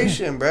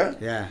medication, bro.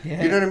 Yeah.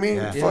 You know what I mean?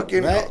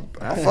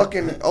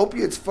 Fucking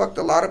opiates fucked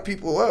a lot of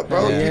people up,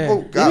 bro.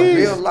 People got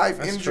real life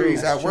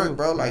injuries at work,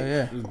 bro. Like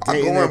I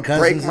go and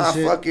break my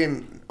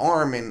fucking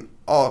arm and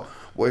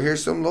well,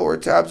 here's some lower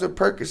tabs of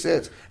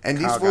Percocets, and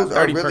these fools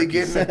are really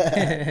getting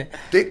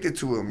addicted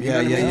to them. You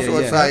know what I mean? So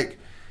it's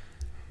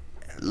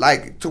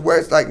like to where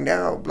it's like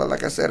now,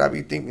 like I said, I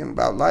be thinking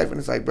about life, and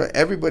it's like, but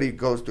everybody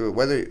goes through it.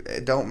 Whether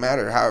it don't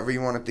matter, however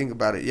you want to think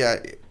about it. Yeah,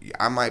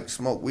 I might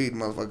smoke weed,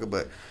 motherfucker,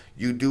 but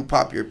you do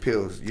pop your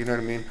pills. You know what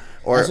I mean?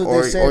 Or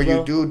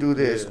you do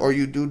this, or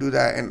you do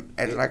that, and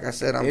like I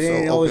said, I'm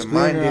so open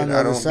minded.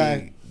 I don't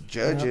be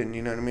judging.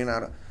 You know what I mean?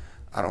 I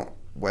don't.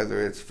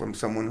 Whether it's from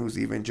someone who's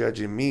even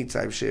judging me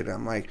type shit,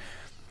 I'm like,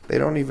 they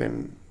don't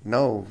even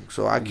know,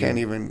 so I can't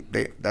even.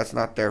 That's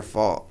not their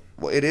fault.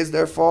 Well, it is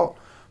their fault,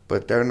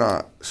 but they're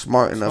not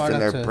smart enough in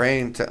their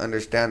brain to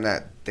understand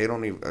that they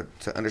don't even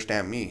to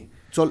understand me.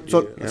 So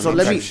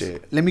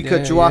let me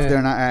cut you off there,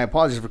 and I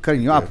apologize for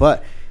cutting you off,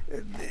 but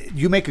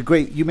you make a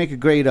great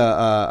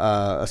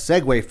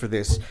segue for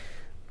this.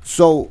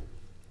 So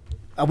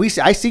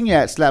I seen you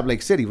at Slab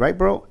Lake City, right,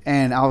 bro?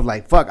 And I was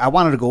like, fuck, I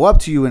wanted to go up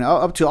to you and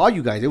up to all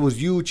you guys. It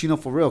was you, Chino,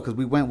 for real, because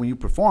we went when you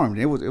performed.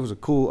 It was a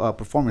cool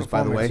performance,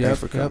 by the way. Yep,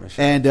 for coming.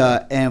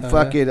 And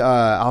fuck it,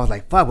 I was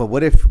like, fuck, but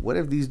what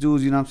if these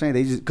dudes, you know what I'm saying?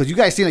 They just, because you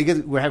guys seem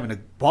like we're having a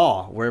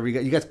ball wherever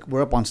you guys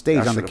were up on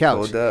stage on the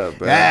couch. Up,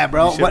 bro. Yeah,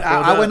 bro. But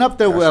I went up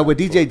there with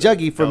DJ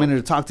Juggy for a minute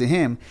to talk to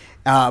him.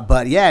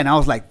 But yeah, and I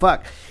was like,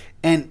 fuck.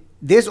 And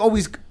this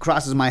always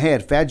crosses my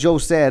head. Fat Joe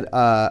said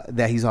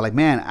that he's all like,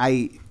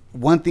 man,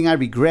 one thing I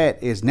regret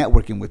is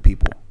networking with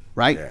people,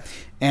 right? Yeah.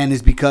 And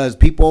it's because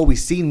people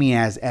always see me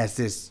as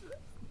this,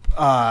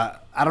 I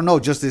don't know,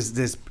 just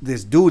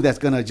this dude that's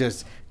gonna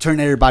just turn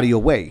everybody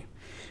away.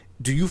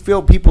 Do you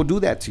feel people do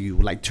that to you?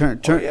 Like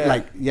turn,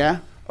 like,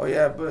 yeah? Oh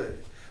yeah,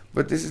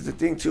 but this is the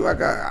thing too.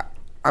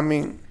 I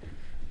mean,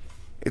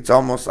 it's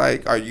almost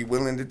like, are you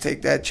willing to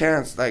take that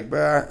chance? Like,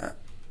 bro,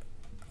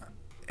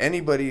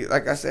 anybody,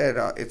 like I said,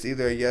 it's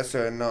either a yes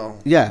or a no.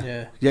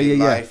 Yeah.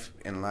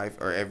 In life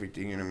or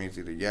everything, you know what I mean? It's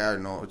either yeah or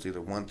no. It's either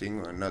one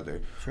thing or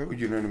another. True.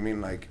 You know what I mean?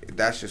 Like,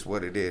 that's just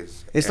what it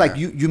is. It's like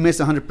you miss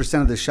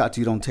 100% of the shots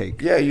you don't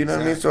take. Yeah, you know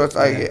what I mean? So it's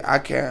like, I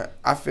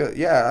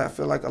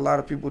feel like a lot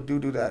of people do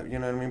that, you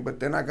know what I mean?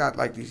 But then I got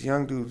like these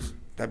young dudes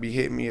that be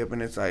hitting me up,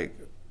 and it's like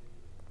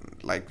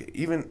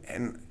even,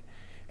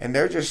 and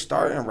they're just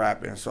starting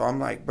rapping. So I'm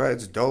like, bro,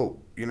 it's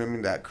dope. You know what I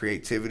mean? That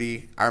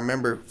creativity. I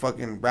remember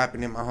fucking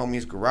rapping in my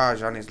homie's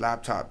garage on his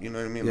laptop. You know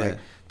what I mean? Yeah. Like,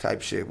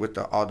 type shit with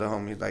all the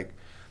homies. Like,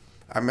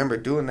 I remember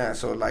doing that.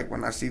 So, like,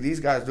 when I see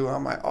these guys do it,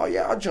 I'm like, oh,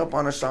 yeah, I'll jump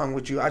on a song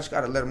with you. I just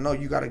got to let them know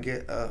you got to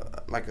get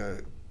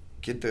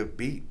get the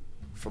beat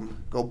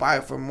go buy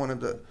it from one of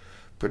the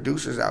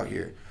producers out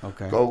here.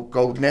 Okay.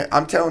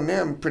 I'm telling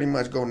them pretty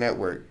much go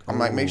network. I'm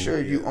like, make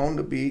sure you own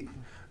the beat.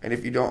 And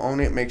if you don't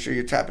own it, make sure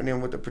you're tapping in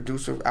with the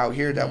producer out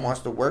here that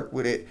wants to work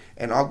with it.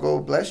 And I'll go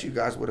bless you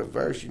guys with a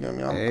verse. You know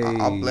what I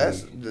mean? I'll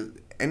bless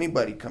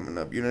anybody coming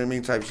up. You know what I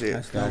mean? Type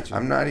shit.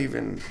 I'm not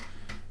even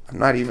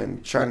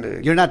trying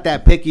to. You're not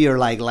that picky or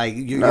like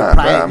you're bro,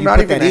 I'm not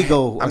even that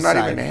ego. I'm not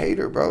even a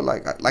hater, bro.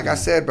 Like I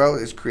said, bro,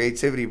 it's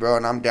creativity, bro,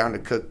 and I'm down to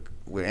cook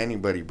with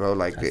anybody, bro.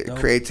 Like,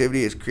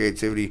 creativity is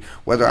creativity,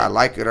 whether I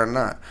like it or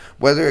not.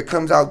 Whether it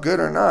comes out good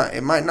or not,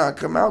 it might not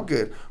come out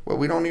good. Well,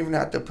 we don't even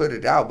have to put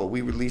it out, but we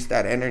released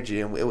that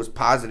energy, and it was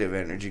positive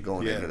energy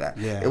going into that.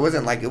 Yeah. It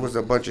wasn't like it was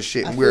a bunch of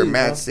shit, and we were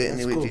mad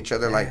sitting with each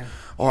other like,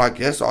 oh, I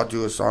guess I'll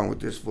do a song with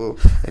this fool,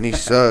 and he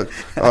sucks.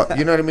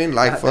 You know what I mean?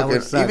 Like,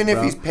 fucking, suck, even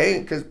if he's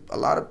paid, because a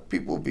lot of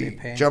people be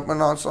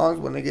jumping on songs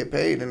when they get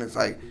paid, and it's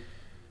like,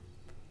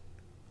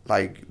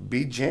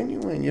 be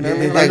genuine, you know what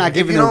I mean? Like, not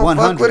giving if you don't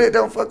fuck with it,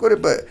 don't fuck with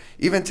it. But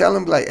even tell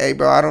him, like, hey,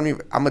 bro, I'm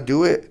gonna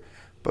do it,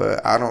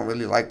 but I don't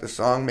really like the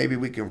song. Maybe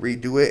we can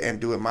redo it and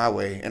do it my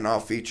way, and I'll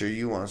feature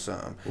you on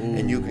something,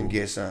 and you can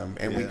get some,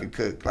 and we can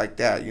cook like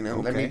that, you know?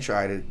 Okay. Let me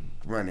try to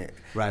run it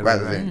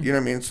rather than, you know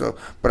what I mean? So,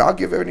 but I'll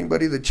give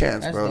anybody the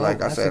chance, bro. Dope.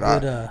 Like I said,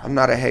 I'm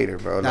not a hater,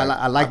 bro. Like,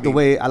 I like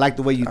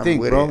the way you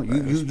think, bro.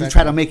 You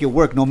try to make it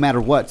work no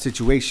matter what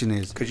situation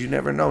is. Because you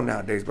never know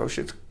nowadays, bro.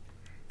 Shit's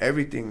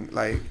everything,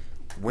 like,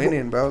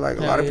 winning, bro. Like,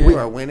 a lot of people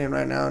are winning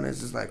right now, and it's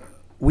just like,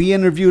 we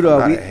interviewed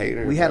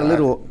we had a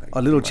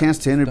little chance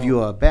to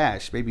interview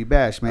Baby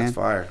Bash, man. That's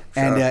fire.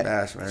 Shout out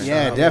Bash, man.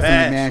 Yeah,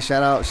 definitely, man.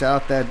 Shout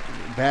out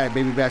that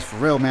Baby Bash for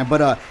real, man.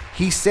 But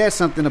he said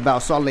something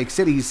about Salt Lake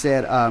City. He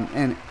said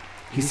and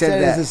he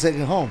said that it's his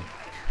second home.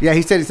 Yeah,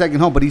 he said his second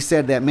home, but he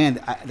said that,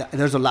 man,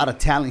 there's a lot of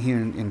talent here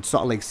in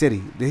Salt Lake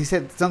City. He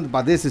said something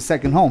about this is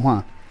second home,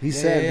 huh? He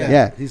said that.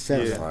 Yeah. He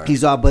said that.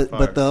 He's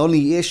but the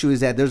only issue is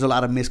that there's a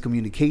lot of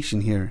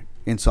miscommunication here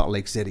in Salt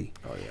Lake City.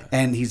 Oh yeah.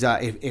 And he's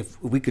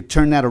if we could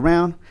turn that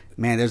around,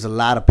 man, there's a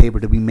lot of paper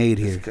to be made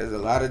here. Because a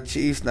lot of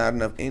Chiefs, not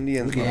enough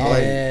Indians can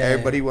play.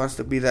 Everybody wants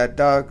to be that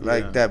dog,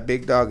 like that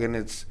big dog, and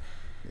it's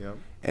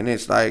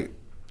like,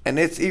 and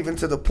it's even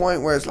to the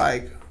point where it's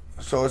like,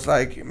 so it's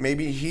like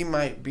maybe he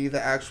might be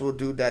the actual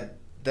dude that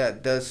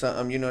does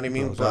something, you know what I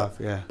mean?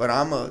 But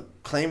I'm gonna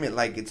claim it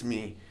like it's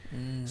me.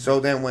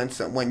 So then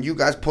when you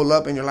guys pull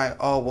up and you're like,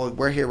 oh, well,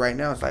 we're here right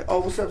now. It's like,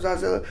 oh, what's up,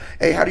 Zazilla?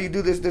 Hey, how do you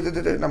do this?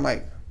 And I'm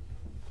like,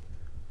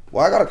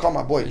 well, I got to call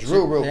my boy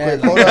Drew real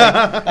quick. Hold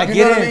up. I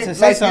get it to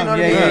say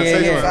something.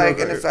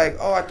 And it's like,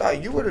 oh, I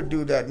thought you were the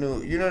dude that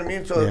knew. You know what I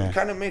mean? So it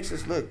kind of makes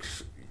us look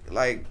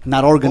like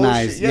not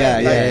organized.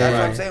 Bullshit. That's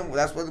what I'm saying.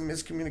 That's what the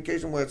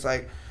miscommunication where it's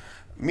like,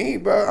 me,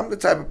 bro, I'm the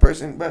type of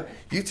person, but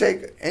you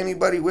take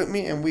anybody with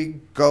me and we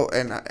go,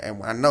 and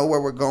I know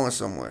where we're going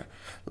somewhere.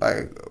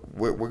 Like,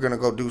 we're going to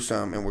go do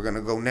something, and we're going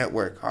to go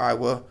network. All right,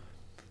 well,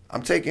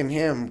 I'm taking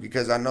him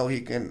because I know he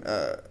can,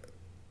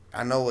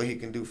 I know what he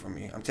can do for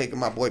me. I'm taking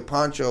my boy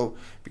Poncho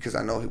because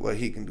I know what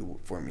he can do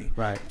for me.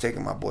 Right. I'm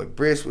taking my boy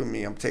Briss with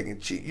me. I'm taking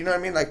Cheat. You know what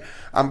I mean? Like,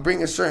 I'm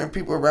bringing certain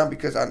people around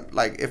because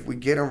if we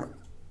get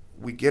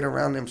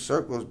around them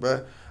circles,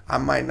 bro, I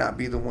might not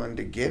be the one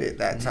to get it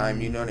that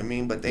time. You know what I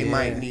mean? But they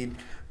might need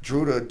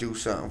Drew to do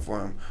something for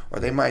him, or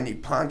they might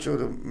need Poncho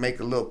to make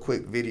a little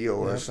quick video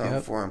or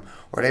something for him,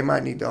 or they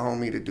might need the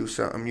homie to do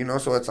something, you know.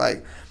 So it's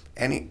like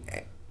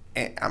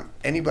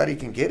anybody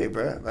can get it,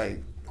 bro.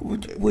 Like,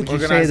 Would you say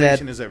that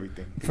organization is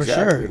everything? For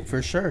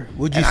sure.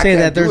 Would you say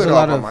that there's a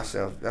lot of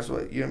myself? That's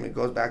what you know. What I mean, it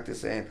goes back to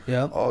saying,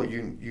 oh,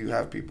 you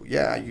have people.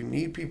 Yeah, you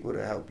need people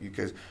to help you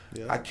because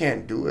I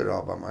can't do it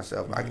all by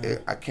myself.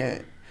 I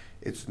can't.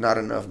 It's not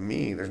enough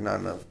me. There's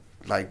not enough.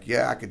 Like,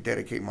 I could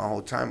dedicate my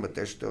whole time, but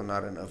there's still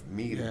not enough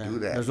me to do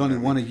that. There's only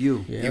one of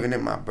you. Yeah. Even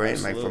in my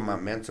brain, like for my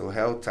mental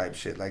health type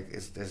shit, like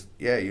it's just,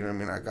 you know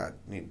what I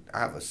mean? I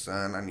have a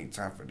son. I need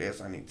time for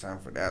this. I need time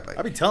for that. Like,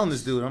 I be telling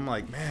this dude, I'm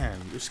like, man,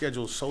 your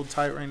schedule's so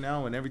tight right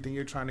now, and everything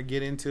you're trying to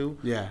get into.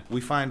 Yeah, we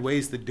find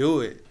ways to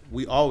do it.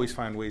 We always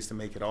find ways to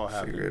make it all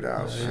happen. Figure it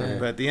out. Yeah.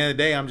 But at the end of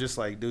the day, I'm just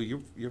like,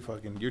 dude,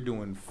 you're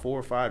doing 4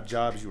 or 5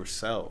 jobs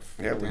yourself.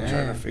 Yeah, we're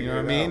trying to figure it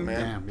out,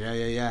 man.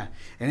 Yeah.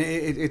 And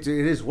it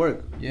is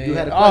work. Yeah, you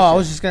had a question. I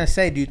was just gonna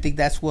say, do you think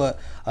that's what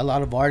a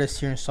lot of artists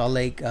here in Salt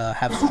Lake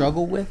have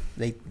struggled with?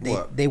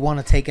 They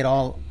want to take it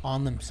all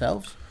on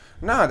themselves.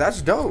 Nah,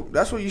 that's dope.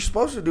 That's what you're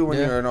supposed to do when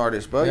you're an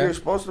artist, bro. You're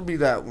supposed to be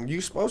that.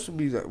 You're supposed to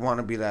be that. Want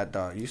to be that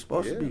dog. You're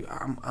supposed to be.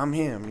 I'm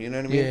him. You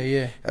know what I mean?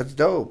 Yeah. That's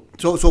dope.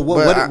 So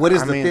what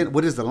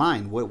is the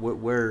line?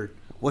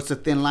 What's the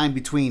thin line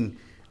between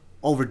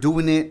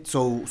overdoing it?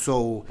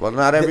 So well,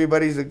 not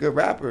everybody's a good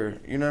rapper.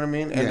 You know what I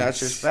mean? And that's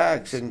just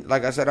facts. And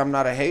like I said, I'm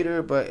not a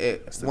hater, but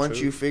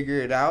once you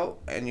figure it out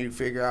and you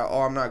figure out,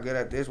 I'm not good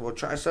at this. Well,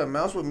 try something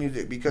else with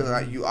music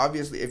because you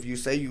obviously, if you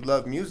say you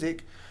love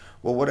music.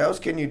 Well, what else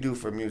can you do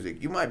for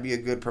music? You might be a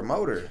good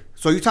promoter.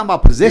 So you're talking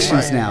about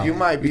positions now. You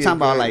might be. You're talking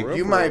about like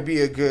you might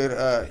be a good.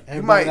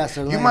 You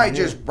might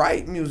just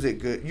write music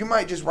good. You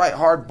might just write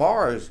hard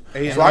bars.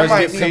 So I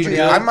might need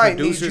you. I might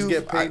need you. You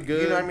know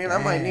what I mean? I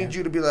might need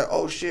you to be like,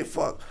 oh shit,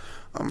 fuck,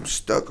 I'm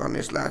stuck on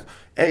this last.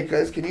 Hey,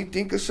 cuz, can you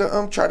think of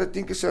something? Try to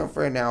think of something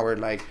for an hour.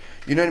 Like,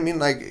 you know what I mean?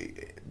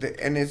 Like,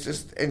 and it's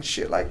just and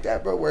shit like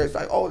that, bro. Where it's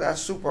like, oh, that's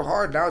super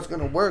hard. Now it's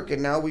gonna work,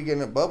 and now we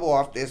gonna bubble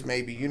off this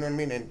maybe. You know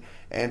what I mean?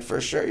 And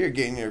for sure, you're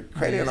getting your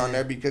credit on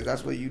there because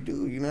that's what you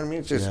do. You know what I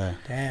mean? It's just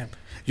damn.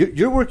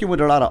 You're working with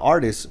a lot of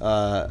artists,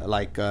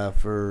 like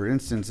for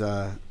instance,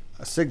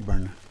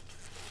 Sigburn.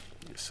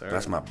 Yes, sir.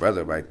 That's my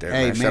brother right there.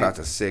 Hey, man. Shout out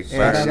to Sig.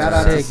 Shout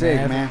out to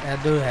Sig, man.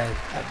 That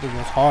dude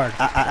was hard.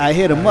 I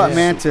hit him up,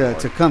 man,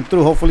 to come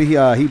through. Hopefully,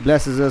 he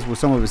blesses us with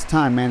some of his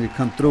time, man, to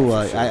come through.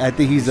 I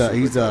think he's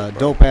a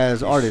dope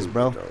ass artist,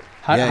 bro.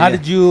 How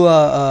did you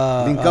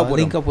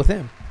link up with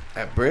him?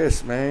 At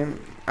Briss, man.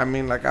 I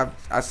mean, like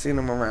I seen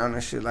him around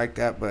and shit like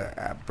that, but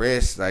at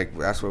Briss, like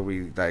that's where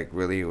we like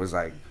really was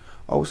like,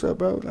 oh, what's up,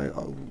 bro? Like,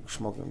 oh,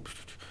 smoking.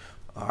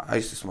 I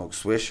used to smoke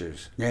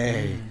Swishers.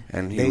 Hey,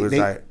 and he was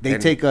like, they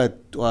take a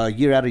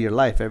year out of your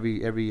life every.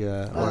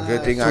 Well,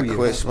 good thing I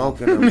quit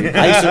smoking them.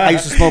 I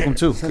used to smoke them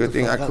too. Good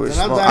thing I quit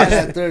smoking. I'm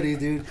dying at 30,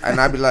 dude. And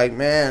I'd be like,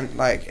 man,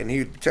 like, and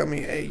he'd tell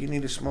me, hey, you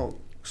need to smoke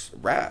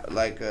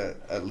like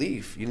a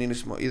leaf. You need to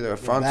smoke either a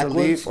frontal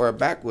leaf or a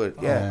backwood.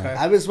 Okay.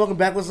 I've been smoking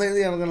backwards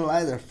lately. I'm gonna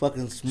lie, they're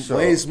fucking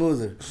way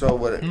smoother.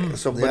 But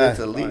it's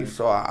a leaf.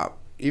 So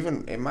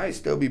even it might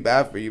still be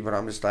bad for you, but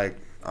I'm just like,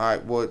 all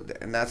right, well,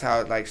 and that's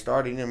how it like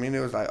started. You know what I mean? It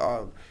was like,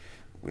 oh,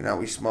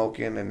 we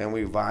smoking and then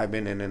we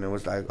vibing, and then it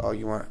was like,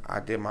 oh, I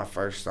did my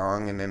first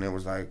song, and then it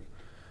was like,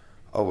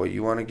 oh, well,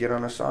 you want to get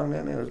on a song?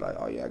 Then it was like,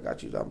 oh yeah, I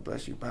got you. God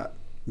bless you, Pop.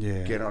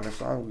 Yeah. Get on a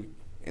song. We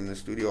in the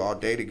studio all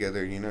day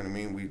together, you know what I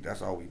mean?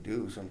 That's all we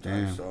do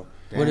sometimes. Damn. So,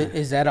 What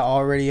is that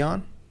already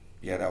on?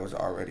 Yeah, that was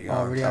already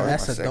on.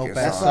 That's a dope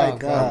ass song.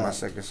 That was my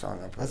second song.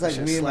 That's like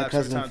me and my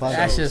cousin Fonzie.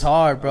 That's just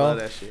hard, bro.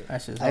 That's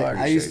just hard.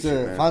 I used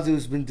to. Fonzie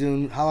has been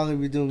doing. How long have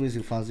you been doing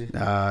music,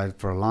 Fonzie?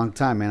 For a long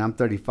time, man. I'm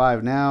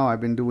 35 now.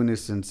 I've been doing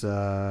this since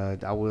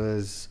I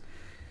was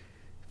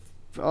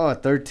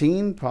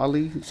 13,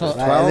 probably. So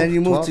 12, and then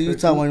you moved to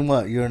Utah when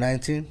what? You were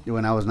 19.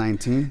 When I was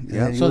 19.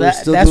 Yeah. So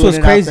that's what's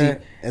crazy.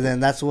 And then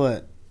that's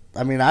what.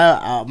 I mean,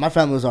 my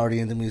family was already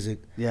into music.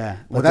 Yeah.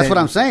 Well, that's what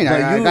I'm saying.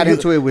 I got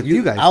into it with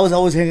you guys. I was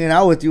always hanging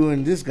out with you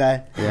and this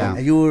guy. Yeah.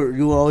 And you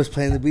were always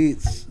playing the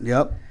beats.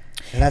 Yep.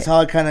 And that's how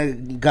I kind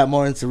of got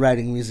more into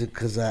writing music,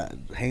 because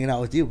hanging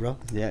out with you, bro.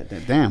 Yeah.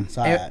 Damn.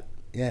 So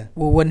yeah.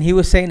 Well, when he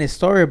was saying his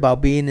story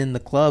about being in the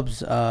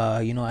clubs,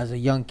 as a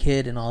young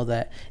kid and all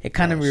that, it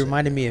kind of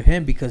reminded me of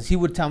him, because he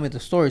would tell me the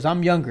stories.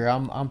 I'm younger.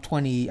 I'm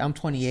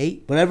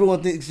 28. But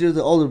everyone thinks you're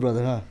the older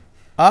brother, huh?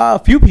 A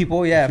few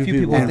people, yeah. A few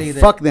people think that.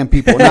 Fuck them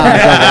people. Nah,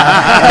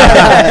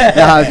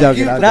 I'm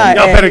joking. Y'all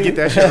better get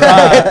that shit right.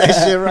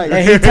 That shit right.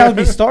 And he tells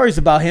me stories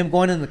about him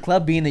going in the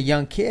club, being a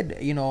young kid,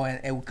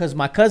 and because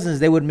my cousins,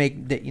 they would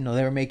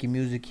they were making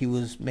music. He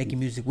was making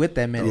music with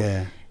them,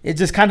 and it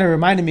just kind of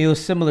reminded me. It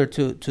was similar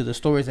to the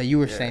stories that you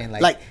were saying,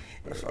 like.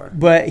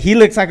 But he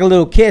looks like a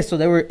little kid, so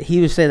he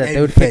would say that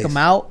they would kick him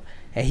out,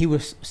 and he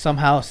would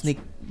somehow sneak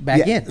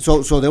back in.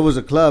 So there was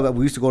a club.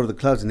 We used to go to the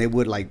clubs, and they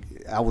would like.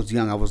 I was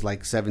young. I was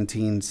like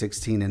 17,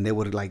 16, and they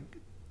would like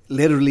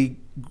literally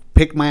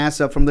pick my ass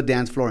up from the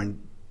dance floor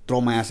and throw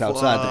my ass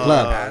outside the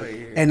club.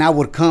 And I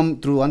would come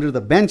through under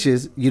the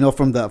benches,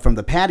 from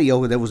the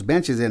patio. There was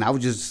benches, and I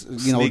would just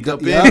sneak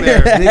up in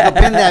there, sneak up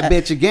in that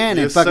bitch again,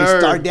 and fucking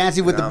start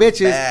dancing with the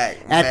bitches.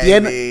 At the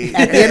end of the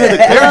club,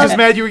 they were just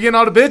mad you were getting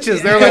all the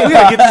bitches. They were like, we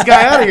gotta get this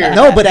guy out of here.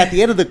 No, but at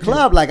the end of the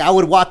club, like I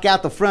would walk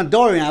out the front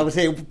door and I would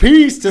say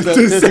peace to the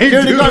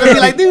security guard and be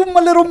like, dude,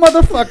 my little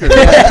motherfucker.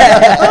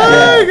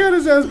 I got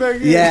his ass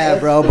back here. Yeah,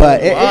 bro,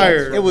 but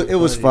it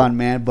was fun,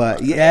 man.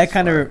 But yeah,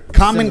 kind of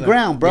common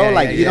ground, bro.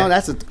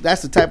 That's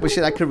the type of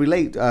shit I could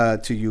relate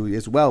to you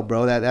as well,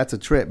 bro. That's a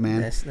trip,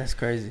 man. That's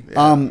crazy.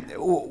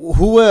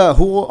 Who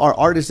are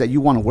artists that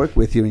you want to work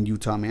with here in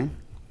Utah, man?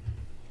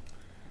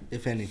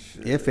 If any.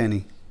 If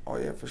any. Oh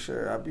yeah, for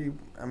sure.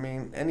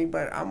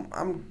 Anybody.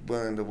 I'm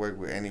willing to work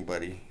with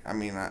anybody. I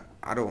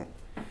don't.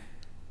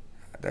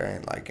 There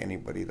ain't like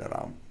anybody that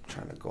I'm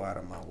trying to go out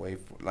of my way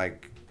for.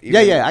 Like I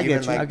get you.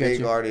 Like I get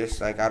big you.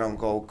 artists, like I don't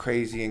go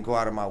crazy and go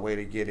out of my way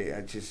to get it.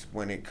 I just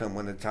when the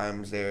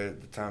time's there,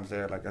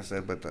 like I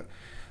said. But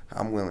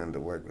I'm willing to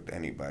work with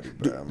anybody.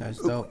 But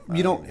that's dope. Do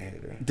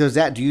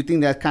you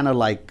think that kind of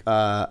like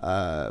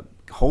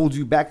holds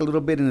you back a little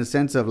bit in the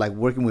sense of like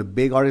working with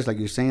big artists, like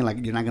you're saying, like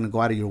you're not going to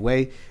go out of your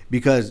way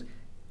because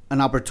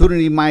an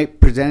opportunity might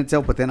present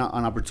itself, but then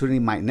an opportunity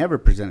might never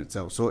present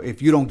itself. So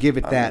if you don't give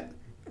it that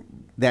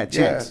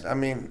chance.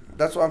 Yeah,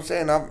 that's what I'm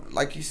saying.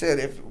 Like you said,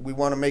 if we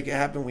want to make it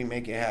happen, we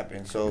make it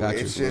happen. So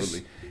it's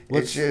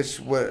just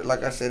what,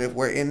 like I said, if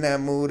we're in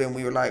that mood and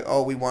we were like,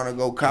 oh, we want to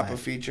go cop a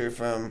feature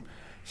from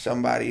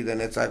somebody,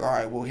 then it's like, all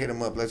right, we'll hit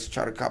them up. Let's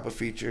try to cop a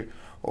feature.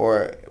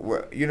 Or,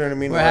 you know what I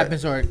mean? What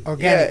happens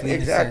organically. Yeah,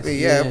 exactly.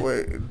 Yeah,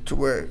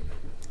 where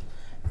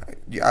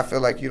I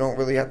feel like you don't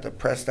really have to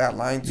press that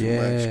line too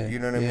much. You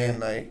know what I mean?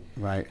 Like,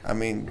 right.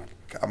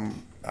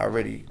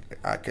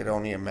 I could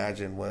only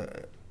imagine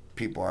what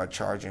people are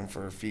charging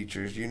for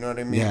features. You know what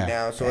I mean?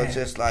 Now, so it's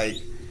just like,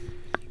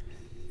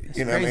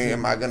 you know what I mean?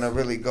 Am I gonna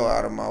really go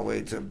out of my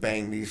way to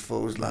bang these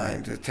fools'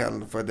 lines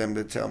for them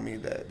to tell me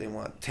that they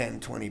want 10,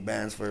 20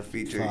 bands for a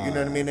feature? You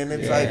know what I mean? And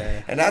it's like,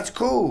 and that's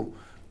cool.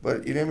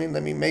 But you know what I mean?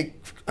 Let me make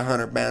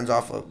 100 bands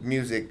off of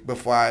music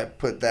before I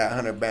put that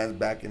 100 bands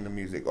back into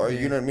music. Or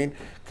you know what I mean?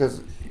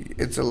 Because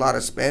it's a lot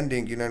of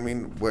spending, you know what I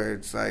mean? Where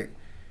it's like,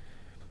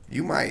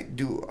 you might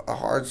do a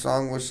hard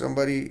song with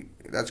somebody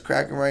that's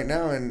cracking right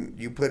now and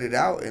you put it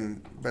out,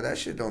 but that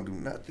shit don't do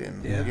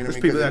nothing. Yeah. You know There's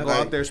people that go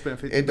out there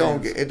spend 50 It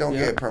don't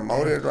get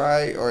promoted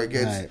right, or it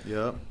gets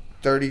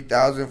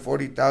 30,000,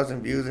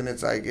 40,000 views, and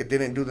it's like, it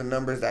didn't do the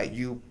numbers that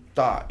you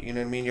thought. You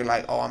know what I mean? You're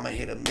like, oh, I'm gonna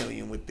hit 1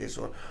 million with this,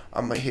 or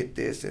I'm gonna hit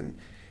this, and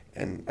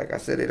like I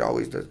said, it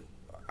always does.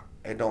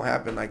 It don't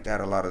happen like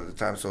that a lot of the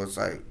time. So it's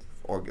like,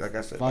 or like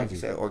I said,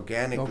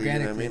 organically. You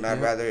know what I mean?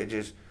 I'd rather it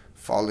just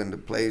fall into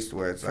place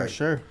where it's for like,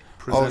 sure.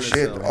 Oh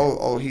shit!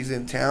 Oh, he's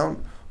in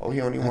town. Oh,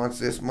 he only wants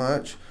this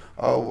much.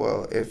 Oh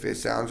well, if it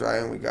sounds right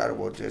and we got it,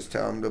 we'll just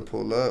tell him to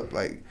pull up.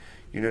 Like,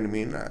 you know what I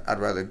mean? I'd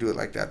rather do it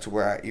like that to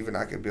where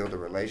I could build a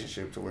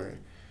relationship to where.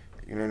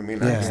 You know what I mean?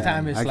 Next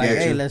time it's like,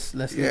 hey, let's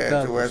link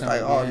up. To where it's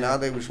like, oh, now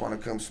they just want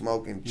to come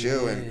smoke and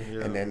chill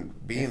and then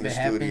be in the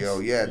studio.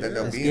 Yeah, then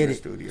they'll be in the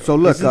studio. So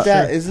look,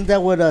 isn't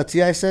that what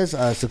T.I. says?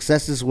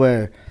 Success is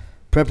where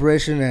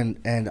preparation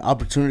and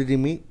opportunity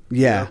meet.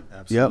 Yeah,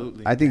 absolutely.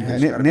 Yep. I think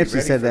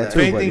Nipsey said that too.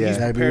 If anything, but he's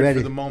prepared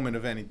for the moment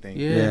of anything.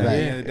 Yeah. At the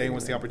end of the day,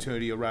 once the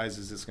opportunity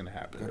arises, it's going to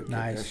happen.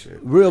 Nice.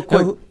 Real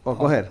quick.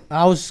 Go ahead.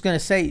 I was just going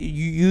to say,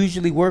 you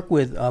usually work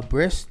with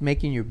Briss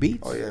making your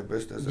beats? Oh, yeah,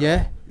 Briss does.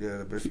 Yeah? Yeah,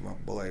 the Briss is my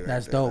boy. Right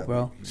That's there. dope,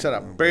 bro. Shout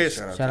out Briss.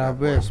 Shout out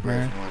Briss,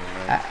 man.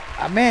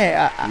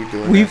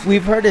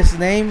 We've heard his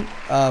name,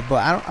 but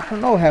I don't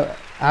know how.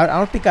 I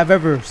don't think I've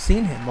ever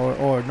seen him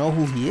or know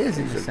who he is.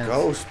 He's a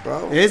ghost,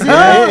 bro. Is it?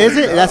 Is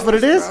it? That's what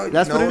it is?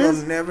 That's what it is?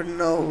 You'll never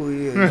know who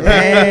he is.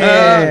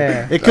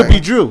 Yeah. It could be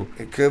Drew.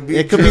 It could be.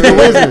 It could be the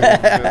wizard.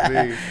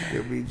 It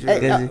could be Drew.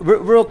 Hey,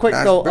 real quick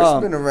though.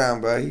 Briss been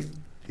around, bro.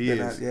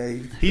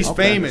 He's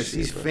famous.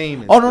 He's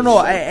famous. Oh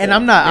no, and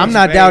I'm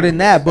not doubting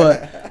that,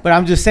 but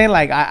I'm just saying,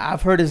 like,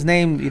 I've heard his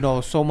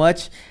name, so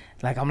much.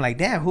 Like, I'm like,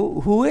 damn,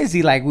 who is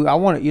he? Like, I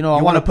want to,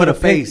 I want to put a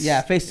face.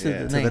 Yeah, face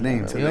to the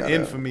name. To the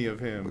infamy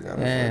of him.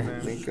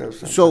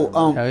 So,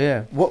 hell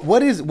yeah.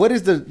 What is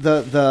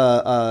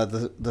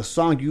the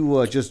song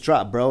you just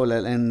dropped, bro?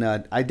 And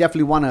I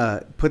definitely want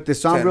to put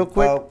this on real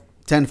quick.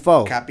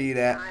 Tenfold. Copy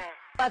that.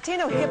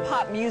 Latino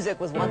hip-hop music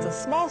was once a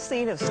small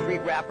scene of street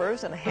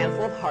rappers and a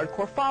handful of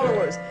hardcore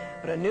followers.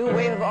 But a new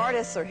wave of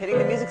artists are hitting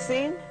the music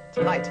scene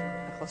tonight.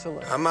 A closer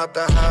look. I'm out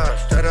the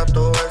house, straight out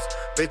the west.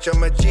 Bitch,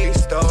 I'm a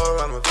G-star,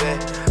 I'm a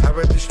vet. I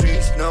read the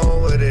streets, know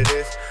what it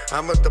is.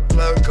 I'm with the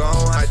plug,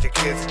 gon' hide your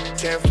kids.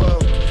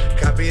 Tenfold,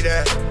 copy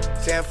that.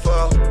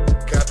 Tenfold,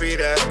 copy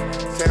that.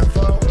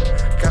 Tenfold,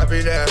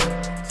 copy that.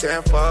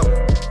 Tenfold,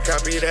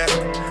 copy that.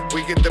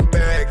 We get the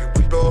bag,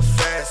 we go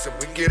fast, and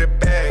we get it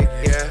back,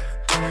 yeah.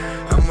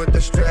 I'm with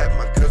the strap,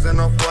 my cousin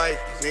off white.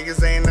 These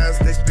niggas ain't us,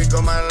 they speak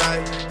on my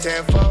life.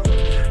 Tenfold,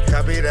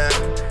 copy that.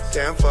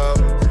 Tenfold,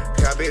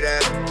 copy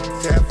that.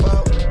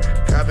 Tenfold,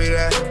 copy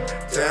that.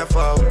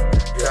 tenfold.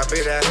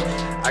 Copy that.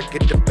 I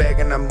get the bag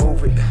and I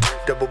move it.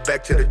 Double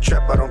back to the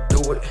trap, I don't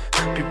do it.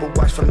 People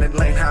watch from the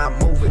lane how I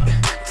move it.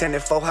 10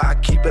 and 4, how I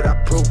keep it, I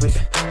prove it.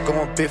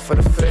 Going big for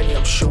the fatty,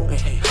 I'm shooting.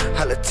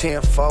 Holla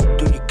 10-4,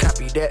 do you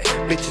copy that?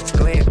 Bitches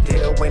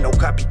Glendale, ain't no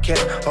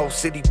copycat. Whole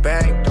city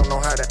bang, don't know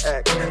how to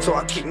act. So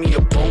I keep me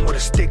a broom with a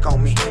stick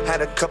on me.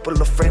 Had a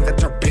couple of friends that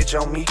turn bitch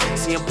on me.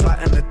 See him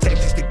plotting the tape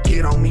just to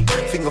get on me.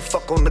 Finger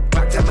fuck on the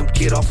Glock, tell him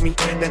get off me.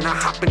 Then I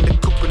hop in the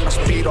coupe and I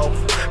speed off.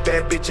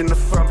 Bad bitch in the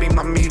front, be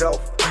my meat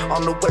off.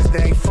 On the west,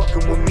 they ain't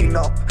fucking with me,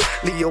 no.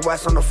 Leave your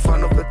ass on the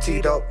front of a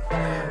Tito.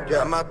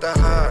 Yeah, I'm out the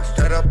high,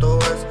 straight up the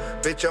west.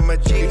 Bitch, I'm a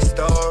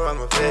G-star,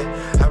 I'm a vet.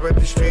 I rep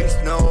the streets,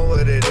 know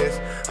what it is.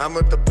 I'm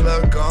with the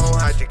plug, gon'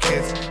 hide your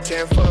kids.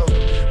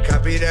 10-4,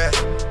 copy that.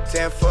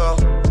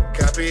 10-4,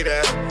 copy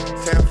that.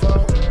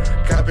 10-4,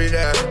 copy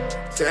that.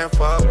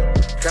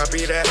 10-4,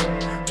 copy that.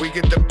 We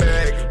get the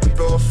bag, we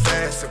go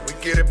fast and we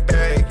get it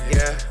back,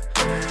 yeah.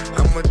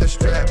 I'm with the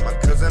strap, my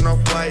cousin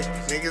on flight.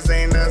 Niggas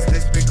ain't us, they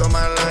speak on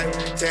my life.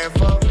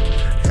 10-4,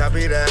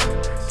 copy that.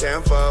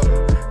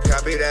 10-4,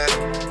 copy that.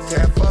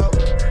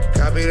 10-4,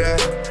 copy that.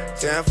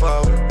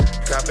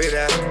 10-4, copy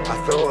that. I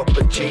throw up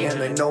a G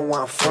and they know where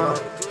I'm from.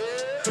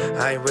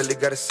 I ain't really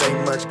gotta say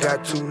much.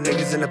 Got 2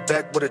 niggas in the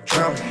back with a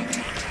drum.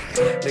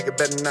 Nigga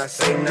better not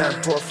say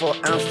nothing. Pour 4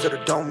 ounces to the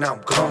dome, now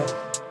I'm gone.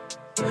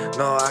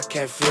 No, I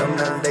can't feel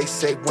nothing. They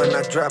say when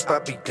I drop, I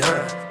be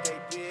done.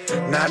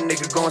 Now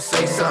nigga gon'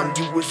 say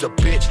something, you was a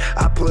bitch.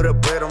 I put a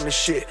bet on the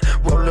shit.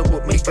 Rollin'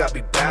 with me, got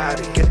me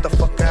bad. Get the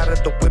fuck out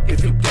of the whip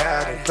if you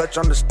got it. Clutch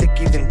on the stick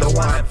even though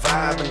I ain't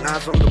vibing.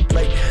 Eyes on the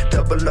plate,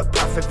 double up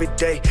off every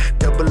day.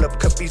 Double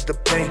up cuppies the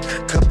pain.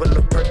 Couple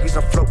of perkies,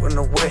 I'm floating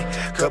away.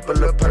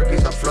 Couple of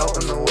perkies, I'm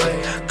floating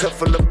away. Cup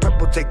full of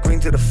purple, take green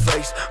to the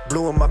face.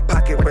 Blue in my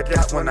pocket, red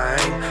out when I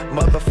aim.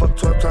 Motherfuck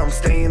 12 times,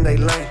 stay in they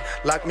lane.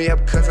 Lock me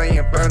up cause I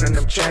ain't burning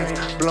them chains.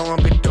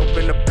 Blowing big dope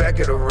in the back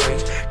of the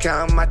range.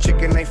 Counting my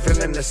chicken, ain't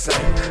feeling the same.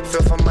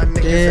 Feel for my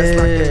niggas that's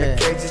locked in the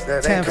cages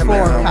that ain't coming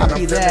home.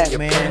 Copy that,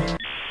 man.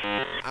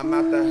 I'm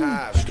out the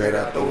high, straight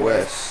out the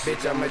west.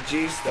 Bitch, I'm a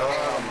G-star,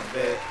 I'm a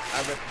vet. I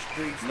rep the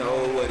streets,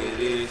 know what it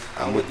is.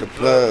 I'm with the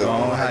plug,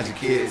 gon' hide your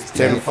kids.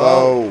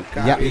 10-4,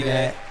 copy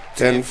that.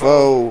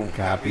 10-4,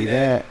 copy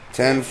that.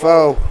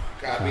 10-4,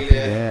 copy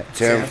that.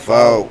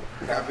 10-4,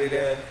 copy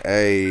that.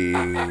 Hey.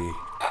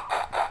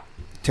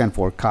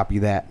 10-4, copy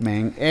that,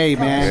 man. Hey,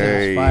 man.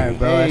 Hey. That's fire,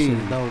 bro. That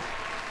shit's dope.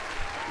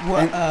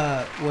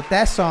 With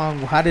that song,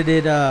 how did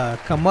it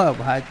come up?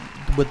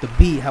 With the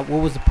beat, what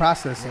was the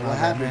process? What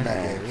happened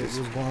back there? What was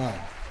going on?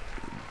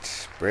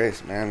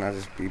 Express, man. I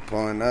just be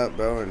pulling up,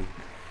 bro, and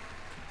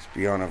just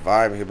be on a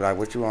vibe. He'd be like,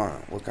 "What you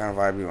on? What kind of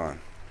vibe you on?"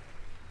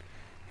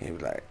 He'd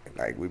be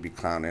like we be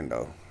clowning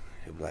though.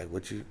 He'd be like,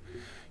 "What you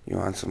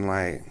on some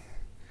like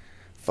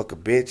fuck a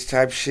bitch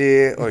type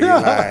shit, or you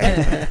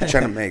like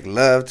trying to make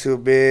love to a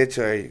bitch,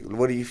 or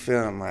what are you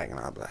feeling like?" And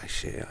I'll be like,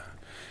 "Shit,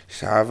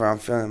 however I'm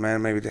feeling,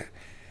 man. Maybe that."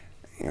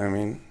 You know what I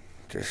mean?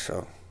 Just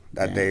so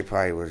that day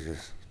probably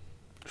was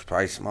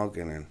probably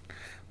smoking, and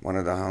one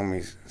of the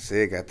homies,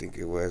 Sig, I think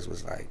it was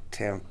like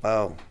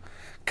 10-4,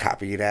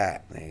 copy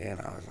that, nigga.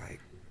 And I was like,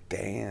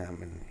 damn.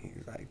 And he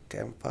was like,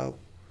 10-4,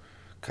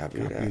 copy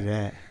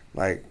that.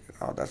 Like,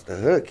 oh, that's the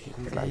hook.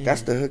 Like,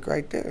 that's the hook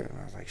right there. And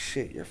I was like,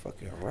 shit, you're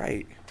fucking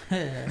right.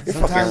 You're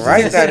fucking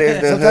right. That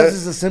is the sometimes hook.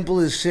 It's as simple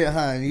as shit, huh?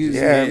 And you,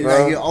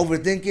 bro. Like, you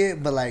overthink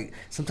it, but like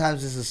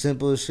sometimes it's as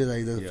simple as shit.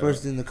 Like the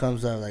first thing that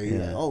comes out, like you're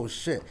like, oh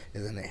shit,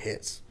 and then it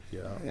hits.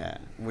 Yeah.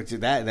 Which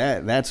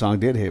that song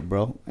did hit,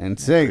 bro. And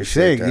Sig,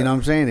 you know what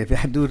I'm saying? If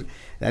that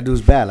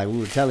dude's bad, like we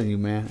were telling you,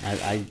 man.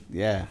 I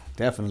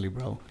definitely,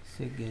 bro.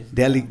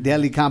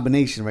 Deadly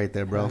combination right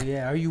there, bro.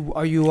 Yeah. Are you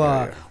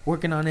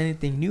working on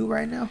anything new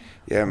right now?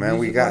 Yeah, man.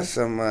 We got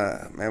some.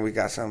 We're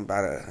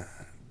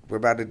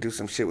about to do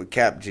some shit with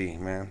Cap G,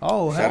 man.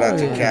 Oh, shout out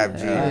to Cap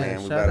G, man.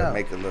 We about to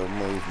make a little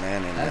move,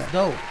 man. And that's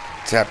dope.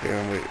 Tap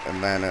in with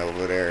Atlanta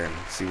over there and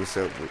see what's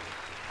up with.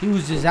 He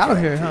was just out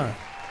here, huh?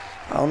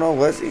 I don't know,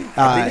 was he?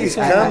 I think he's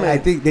coming. I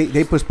think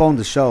they postponed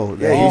the show.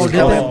 Yeah, he's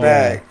coming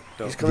back.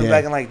 He's coming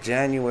back in like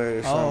January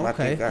or something.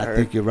 Okay. I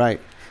think you're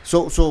right.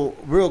 So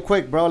real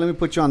quick, bro, let me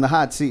put you on the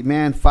hot seat,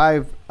 man.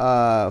 Five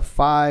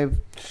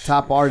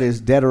top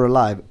artists, dead or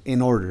alive,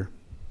 in order.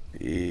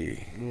 Yeah.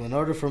 In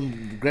order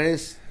from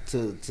greatest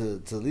to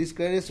least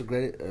greatest, or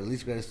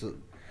least greatest to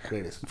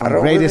greatest?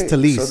 From greatest to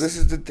least. So this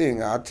is the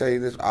thing. I'll tell you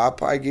this. I'll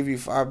probably give you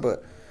 5,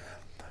 but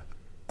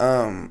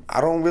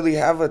I don't really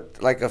have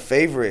a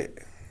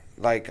favorite.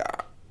 Like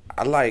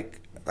I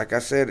like I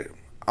said,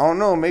 I don't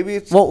know. Maybe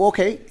it's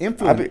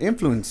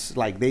influence.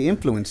 Like they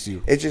influence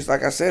you. It's just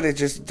like I said. It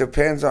just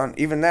depends on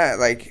even that.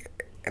 Like,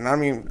 and I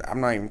mean, I'm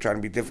not even trying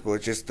to be difficult.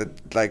 It's just the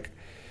like.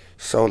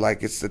 So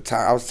like it's the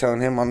time. I was telling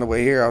him on the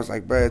way here. I was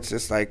like, bro, it's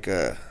just like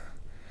the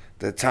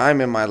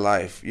time in my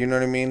life. You know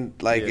what I mean?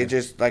 Like it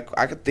just like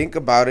I could think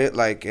about it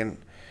like and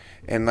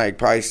like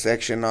probably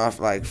section off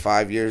like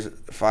 5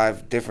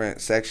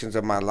 different sections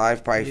of my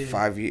life, probably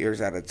 5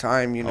 years at a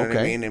time. You know what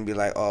I mean? And be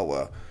like, oh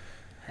well.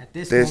 At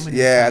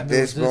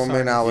this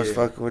moment, I was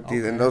fucking with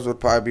these, and those would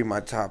probably be my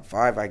top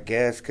 5, I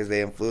guess, because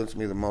they influenced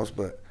me the most.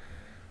 But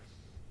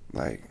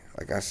like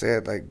I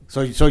said, like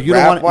so you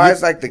rap don't want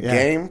wise, like the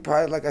game,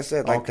 probably like I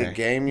said, like the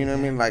game. You know what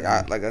I mean? Like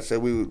I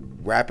said, we were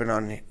rapping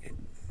on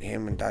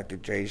him and Dr.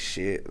 Dre's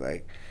shit,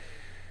 like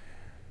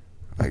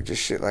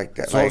just shit like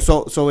that.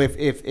 So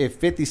if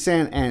 50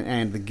 Cent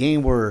and the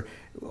game were.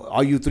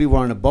 All you three were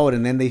on the boat,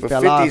 and then they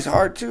fell 50's off. 50's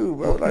hard too,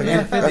 bro. Like,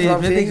 that's what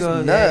I'm saying. He's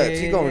nuts.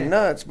 He going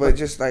nuts, but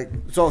just like.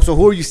 So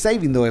who are you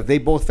saving though? If they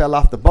both fell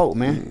off the boat,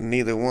 man.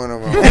 Neither one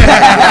of them. I'm like,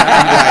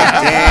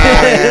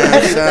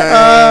 damn,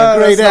 son.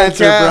 Great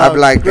answer, bro. I'm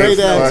like, they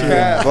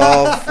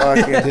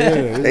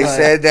fucking. They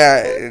said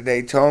that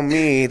they told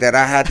me that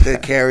I had to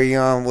carry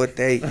on what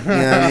they. You know what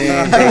I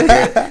mean?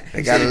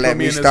 They gotta let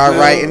me start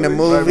writing the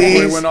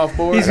movies. He's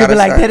gonna be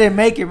like, they didn't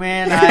make it,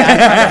 man.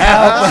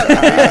 I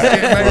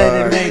tried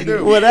to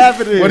help. What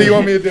happened? What do you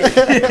want me to do?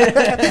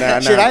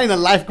 Shit, I ain't a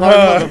lifeguard.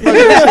 I don't even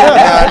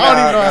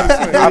know how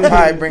to swim. I'll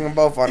probably bring them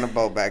both on the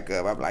boat back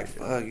up. I'm like,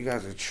 fuck, you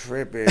guys are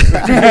tripping.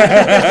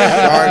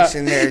 Sharks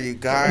in there, you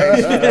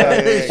guys.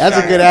 That's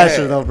a good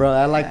answer, though, bro.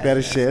 I like that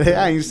as shit.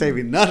 I ain't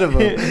saving none of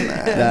them.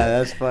 Nah,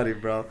 that's funny,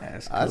 bro.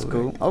 That's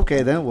cool.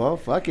 Okay, then, well,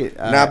 fuck it.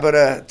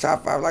 But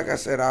top 5, like I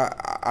said,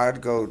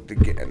 I'd go to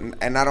get,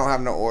 and I don't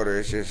have no order.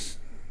 It's just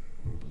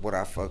what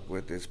I fuck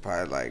with is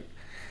probably like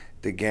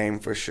the game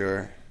for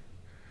sure.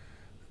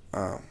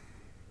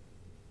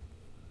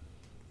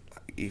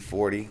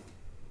 E40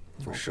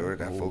 for sure.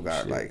 That fool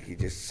got like he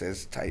just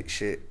says tight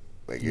shit.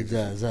 Like he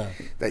does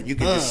that you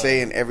can just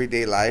say in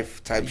everyday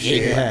life type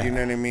shit. You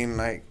know what I mean?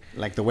 Like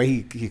the way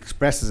he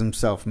expresses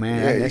himself,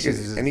 man. Yeah,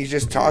 and he's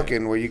just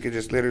talking where you could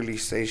just literally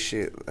say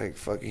shit like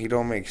fuck. He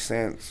don't make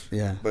sense.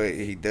 Yeah, but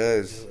he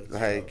does.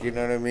 Like you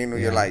know what I mean? Where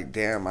you're like,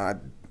 damn, I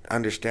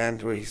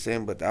understand what he's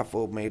saying, but that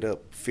fool made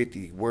up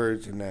 50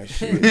 words in that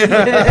shit.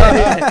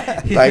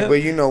 Like,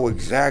 but you know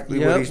exactly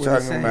what he's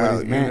talking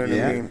about. You know what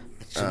I mean?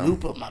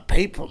 Salute my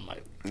paper, my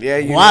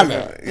you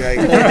wallet.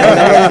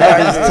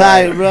 It's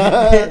tight,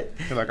 bro.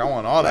 You're like, I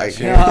want all that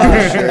shit.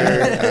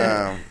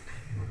 Sure.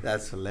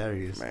 That's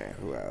hilarious, man.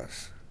 Who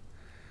else?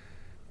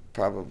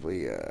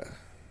 Probably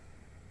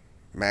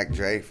Mac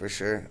Dre for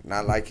sure.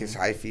 Not like his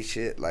hyphy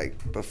shit,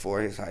 like before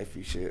his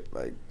hyphy shit,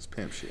 like his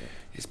pimp shit.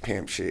 His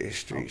pimp shit, his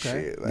street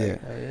shit.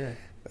 Like,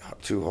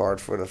 too hard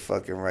for the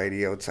fucking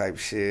radio type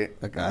shit.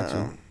 I got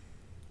you.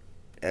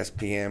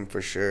 SPM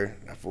for sure.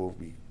 That fool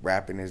be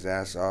rapping his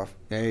ass off.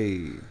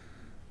 Hey.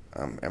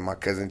 And my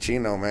cousin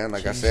Chino, man.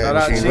 Like I said, shout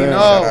out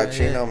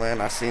Chino, man.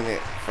 I seen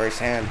it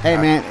firsthand. Hey,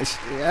 man,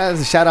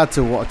 that's a shout out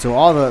to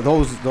all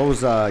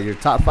those your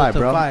top 5,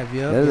 bro. I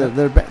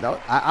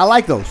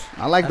like those.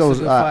 I like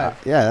those.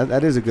 Yeah,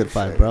 that is a good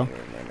 5, bro.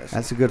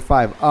 That's a good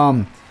 5.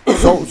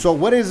 So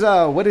what is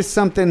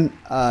something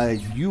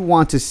you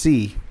want to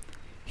see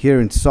here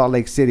in Salt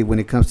Lake City when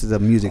it comes to the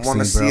music scene, bro? I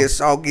want to see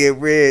us all get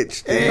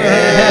rich. No cap,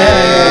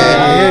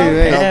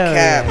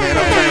 man.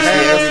 I'm trying to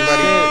see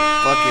everybody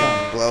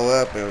fucking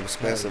blow up and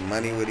spend some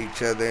money with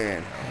each other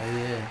and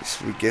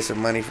we get some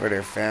money for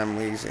their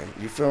families. And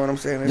you feel what I'm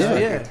saying?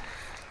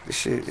 This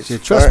shit,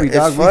 trust me,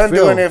 dog. It's fun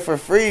doing it for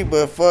free,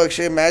 but fuck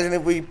shit. Imagine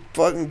if we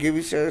fucking give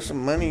each other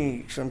some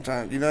money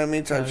sometimes. You know what I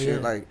mean? Type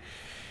shit like.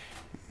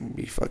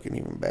 Be fucking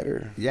even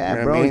better. Yeah, you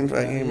know bro. What I mean?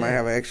 Like, you might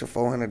have an extra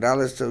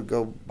 $400 to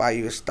go buy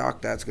you a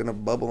stock that's gonna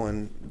bubble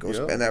and go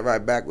spend that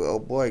right back with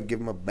old boy. Give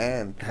him a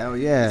band. Hell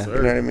yeah. You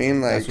know what I mean?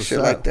 Like shit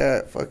like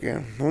that.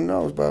 Fucking who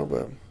knows, bro?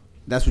 But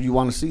that's what you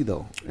want to see,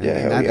 though.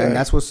 And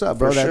that's what's up,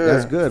 bro.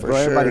 That's good, bro.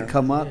 Everybody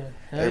come up.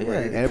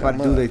 Everybody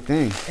do their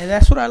thing. And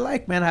that's what I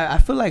like, man. I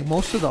feel like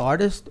most of the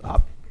artists,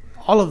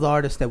 all of the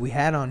artists that we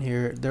had on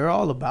here, they're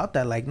all about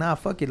that. Like, nah,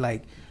 fuck it,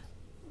 like.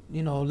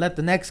 You know, let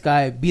the next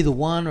guy be the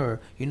one, or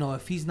you know,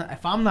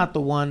 if I'm not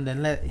the one,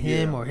 then let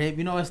him or him.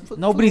 You know,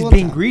 nobody's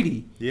being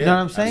greedy. You know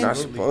what I'm saying? Not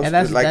supposed and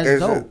that's to. Like,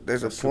 dope.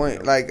 There's a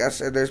point. Like I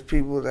said, there's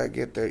people that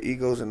get their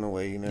egos in the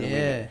way. You know what I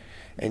mean?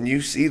 And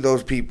you see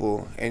those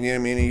people, and you know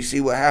what I mean. And you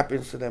see what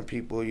happens to them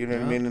people. You know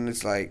what I mean? And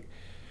it's like,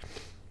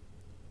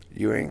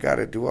 you ain't got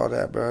to do all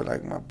that, bro.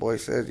 Like my boy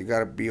says, you got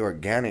to be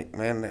organic,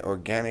 man.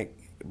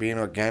 Being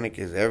organic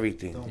is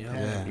everything.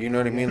 You know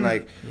what I mean?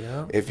 Like,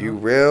 if you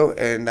real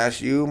and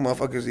that's you,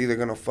 motherfuckers either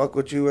gonna fuck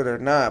with you or they're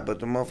not. But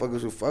the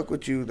motherfuckers who fuck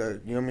with you,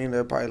 that you know what I mean,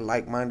 they're probably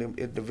like-minded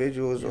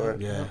individuals, or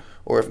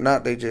if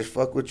not, they just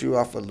fuck with you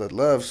off of the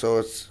love.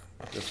 So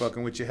they're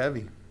fucking with you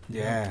heavy.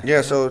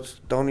 Yeah. So it's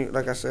don't even,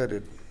 like I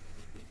said,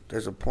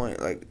 there's a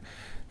point. Like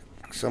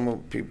some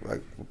of people,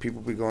 like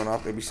people be going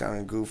off, they be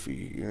sounding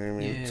goofy. You know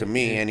what I mean? To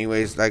me,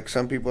 anyways. Like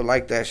some people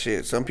like that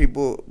shit. Some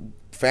people,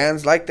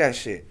 fans like that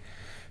shit.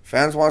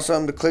 Fans want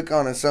something to click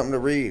on and something to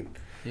read.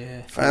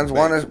 Fans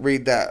want to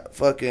read that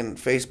fucking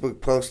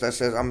Facebook post that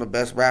says I'm the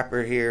best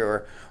rapper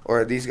here,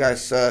 or these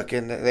guys suck,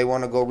 and they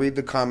want to go read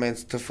the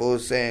comments to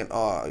fools saying,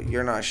 oh,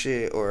 you're not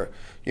shit, or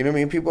you know what I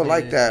mean? People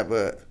like that,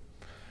 but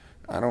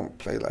I don't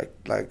play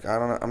like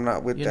I'm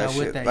not with You're that not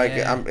shit. with that, like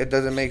yeah. it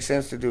doesn't make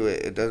sense to do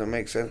it. It doesn't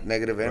make sense.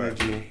 Negative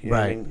energy. You know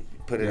what I mean?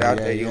 Put it Yeah, out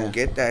there. yeah. You don't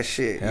get that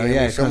shit. Hell You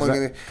know yeah, what I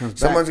mean?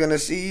 Someone's gonna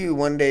see you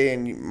one day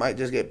and you might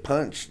just get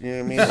punched.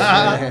 You know what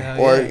I mean?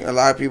 Or a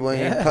lot of people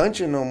ain't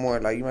punching no more.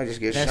 Like you might just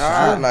get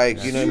shot. True.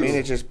 Like you know what I mean?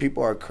 It's just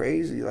people are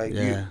crazy. Like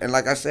you, and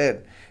like I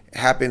said, it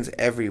happens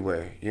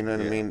everywhere. You know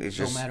what I mean? It's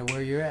just no matter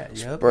where you're at.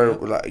 Yep.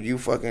 Like you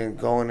fucking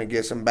going to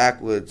get some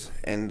backwoods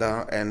and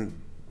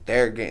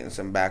they're getting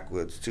some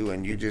backwoods too,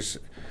 and you just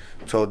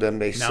told them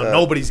they suck. Now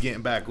nobody's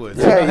getting backwoods.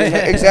 Yeah,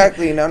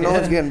 exactly. Now no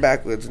one's getting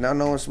backwoods. Now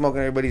no one's smoking.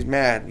 Everybody's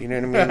mad. You know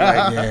what I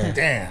mean? Like,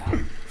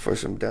 Damn. For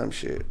some dumb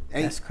shit.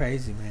 That's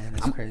crazy, man.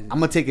 That's crazy. I'm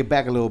gonna take it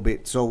back a little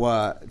bit.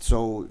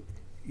 So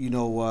you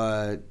know,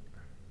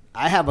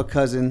 I have a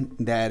cousin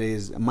that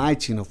is my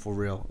Chino for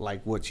real,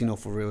 like what Chino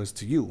for real is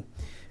to you.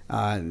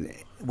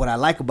 What I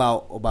like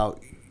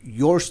about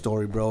your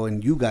story, bro,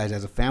 and you guys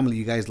as a family,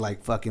 you guys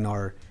like fucking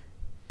are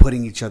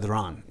putting each other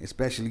on.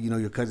 Especially, you know,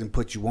 your cousin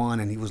put you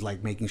on, and he was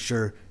like making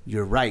sure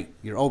you're right.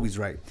 You're always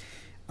right.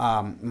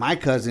 My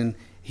cousin,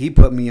 he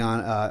put me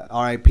on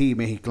R.I.P.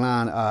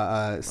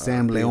 Mexiclan,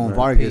 Sam Leon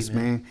Vargas,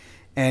 man.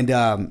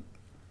 And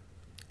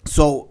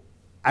so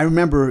I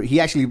remember he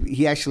actually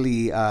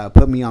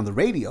put me on the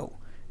radio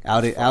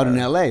out in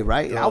L.A.,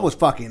 right? And I was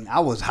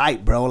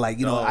hyped, bro. Like,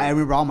 you know, I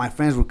remember all my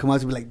friends would come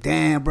up to me like,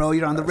 damn, bro,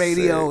 you're on the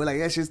radio. Sick. Like,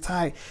 that shit's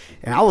tight.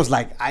 And I was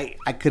like,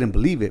 I couldn't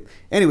believe it.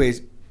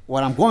 Anyways,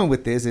 what I'm going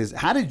with this is,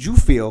 how did you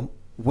feel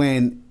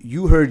when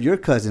you heard your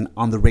cousin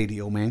on the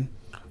radio, man?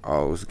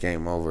 Oh, it was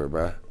game over,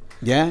 bro.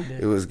 Yeah?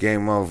 It was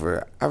game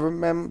over. I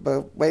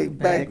remember way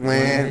back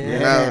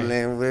when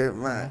rolling with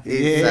my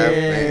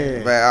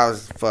but I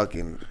was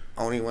fucking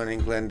only one in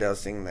Glendale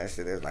singing that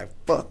shit. It was like,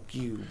 fuck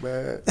you,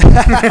 bro. You know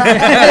what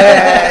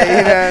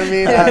I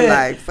mean? I was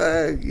like,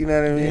 fuck, you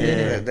know what I mean?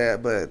 Yeah.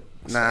 But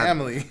nah.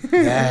 Family.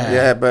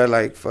 Yeah, but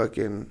like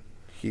fucking,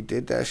 he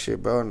did that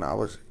shit, bro. And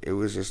it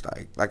was just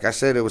like I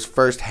said, it was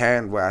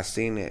firsthand where I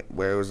seen it,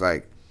 where it was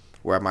like,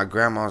 where my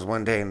grandma's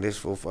one day and this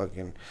fool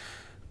fucking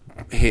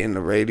hitting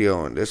the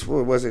radio, and this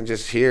fool wasn't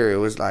just here, it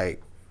was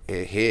like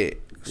it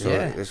hit. So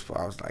this fool,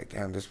 I was like,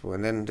 damn, this fool.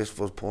 And then this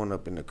fool's pulling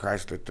up in the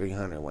Chrysler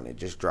 300 when it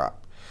just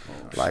dropped,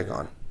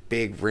 on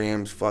big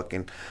rims,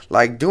 fucking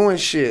like doing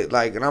shit,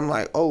 like, and I'm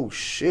like, oh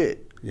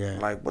shit,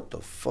 like what the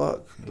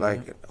fuck,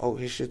 like, oh,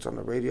 his shit's on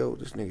the radio,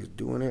 this nigga's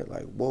doing it,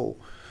 like, whoa,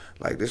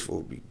 like this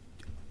fool be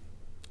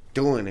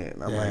doing it,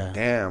 and I'm like,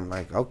 damn,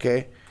 like,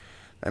 okay.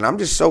 And I'm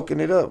just soaking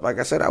it up. Like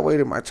I said, I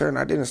waited my turn.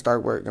 I didn't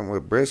start working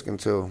with Brisk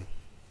until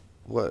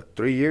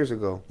 3 years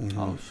ago.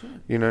 Oh shit.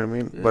 You know what I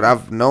mean? Yeah. But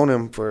I've known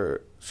him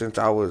since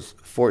I was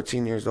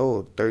 14 years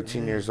old,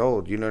 13 years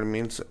old. You know what I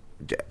mean? So,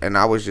 and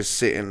I was just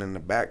sitting in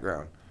the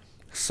background,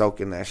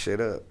 soaking that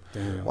shit up,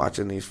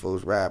 watching these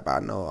fools rap. I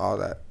know all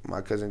that my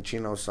cousin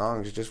Chino's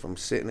songs just from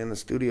sitting in the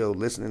studio,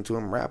 listening to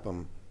him rap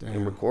them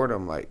and record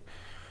them. Like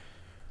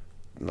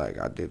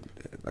I did.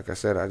 Like I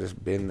said, I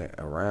just been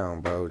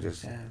around, bro.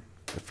 Just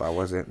if I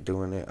wasn't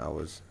doing it, I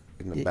was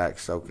in the back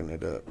soaking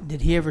it up.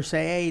 Did he ever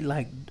say, hey,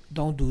 like,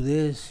 don't do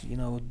this, you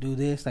know, do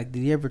this? Like, did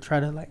he ever try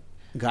to, like,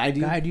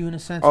 guide you in a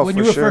sense? Oh, when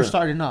for you were sure. first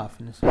starting off,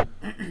 in a sense.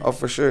 Oh,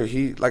 for sure.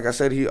 He, like I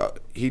said,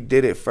 he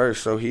did it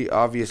first, so he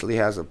obviously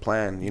has a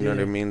plan. You know what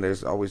I mean?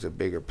 There's always a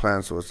bigger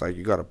plan, so it's like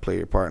you got to play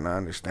your part, and I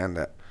understand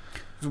that.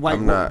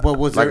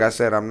 I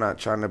said, I'm not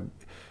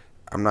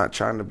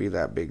trying to be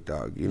that big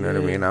dog. You know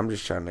what I mean? I'm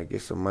just trying to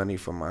get some money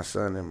for my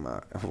son and my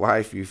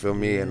wife, you feel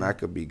me? And I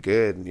could be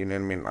good. You know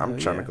what I mean? I'm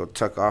trying to go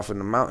tuck off in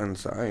the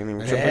mountains. So I ain't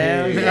even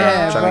tripping.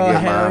 I'm trying to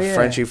get my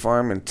Frenchie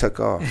farm and tuck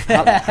off.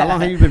 How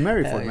long have you been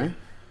married for, man?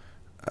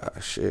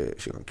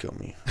 Shit, she gonna kill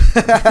me.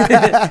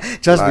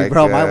 Trust me,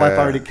 bro. My wife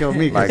already killed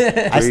me. Like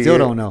I still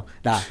don't know.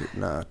 Nah,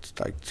 it's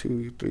like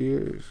 2-3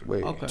 years.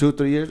 Wait. Okay.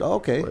 2-3 years? Oh,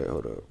 okay. Wait,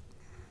 hold up.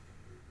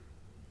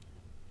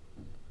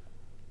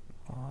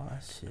 Oh,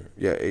 shit.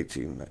 Yeah,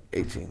 18.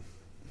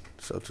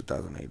 So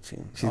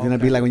 2018. She's gonna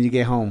be like when you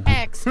get home.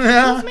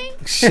 Excuse me?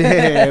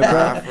 Shit, bro.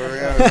 Nah, for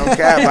real. No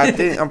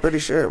cap. I'm pretty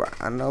sure.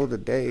 I know the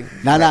day.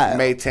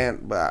 May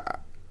 10th,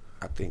 but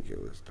I think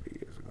it was 3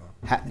 years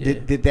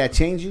ago. Did that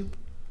change you?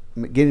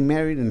 Getting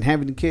married and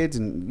having kids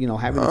and, you know,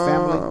 having a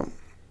family?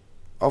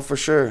 Oh, for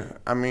sure.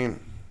 I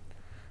mean,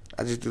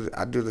 I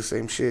do the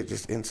same shit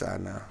just inside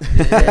now.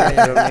 You know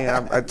what I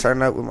mean? I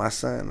turn up with my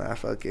son. I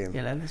fucking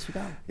let's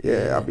go.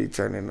 I'll be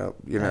turning up.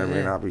 You know what I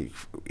mean? I'll be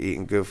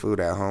eating good food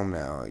at home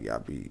now. I'll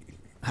be.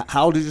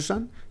 How old is your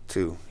son?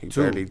 2. He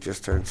barely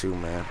just turned 2,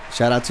 man.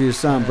 Shout out to your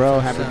son, bro.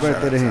 Happy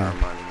birthday to him. Armani,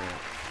 man.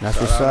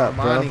 That's what's up,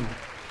 bro.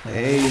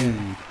 Hey.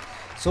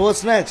 So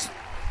what's next?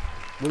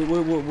 What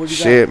you got?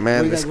 Shit,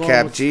 man. This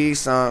Cap G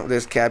song,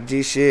 this Cap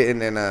G shit, and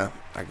then I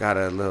got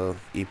a little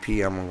EP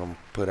I'm gonna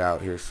put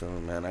out here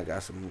soon, man. I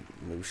got some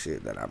new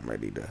shit that I'm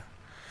ready to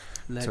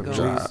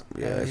drop.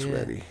 Yeah, it's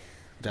ready.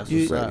 Do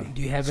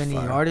you have any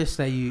artists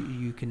that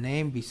you can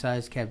name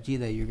besides Cap G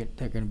that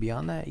they're gonna be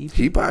on that EP?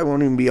 He probably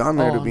won't even be on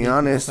there, to be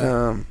honest.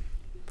 Okay.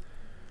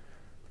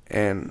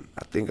 And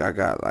I think I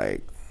got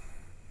like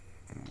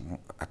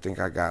I think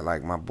I got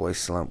like my boy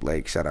Slump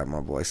Lake. Shout out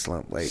my boy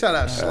Slump Lake. Shout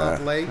out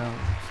Slump Lake.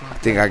 I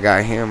think I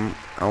got him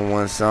on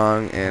one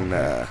song, and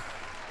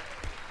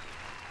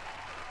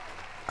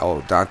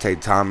Dante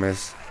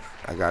Thomas.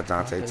 I got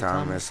Dante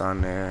Thomas on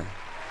there.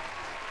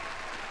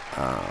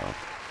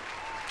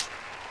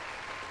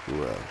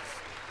 Who else?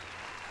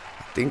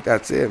 I think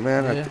that's it,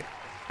 man. Yeah.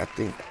 I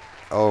think.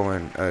 Oh,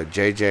 and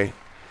JJ.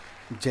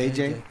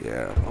 JJ.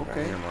 Yeah.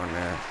 Okay. Him on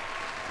there.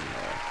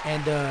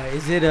 And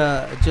is it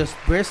just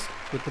Brisk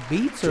with the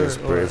beats, or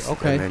Just Brisk,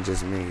 okay? and then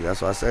just me.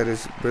 That's why I said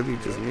it's really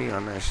just me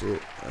on that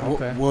shit.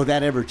 Okay. Will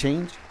that ever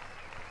change?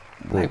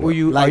 Like, are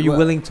you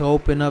willing to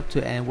open up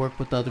to and work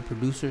with other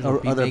producers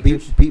or other beat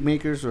makers? beat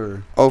makers,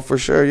 or? Oh, for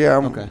sure, yeah.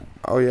 Okay.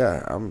 Oh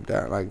yeah, I'm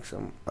down.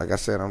 Like I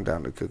said, I'm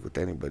down to cook with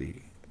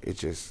anybody. It's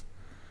just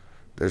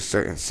there's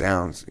certain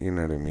sounds, you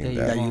know what I mean,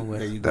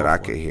 that I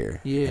can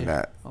hear, and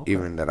that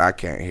even that I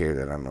can't hear,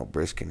 that I know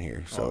Brisk can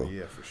hear. So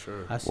yeah, for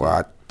sure.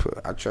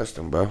 I trust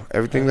him, bro.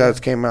 Everything that's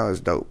came out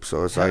is dope.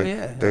 So it's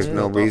there's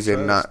no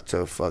reason not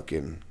to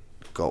fucking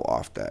go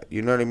off that.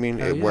 You know what I mean?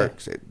 It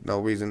works. No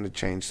reason to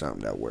change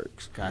something that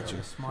works.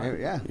 Gotcha.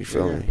 Smart. Yeah. You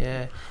feel me?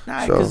 Yeah.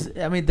 Nah, because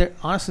I mean,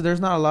 honestly, there's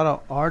not a lot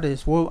of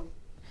artists. Well,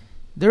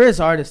 there is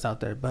artists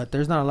out there, but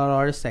there's not a lot of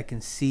artists that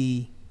can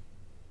see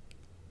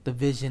the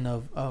vision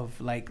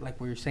of like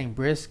what you're saying,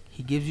 Brisk.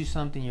 He gives you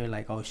something, you're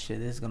like, oh shit,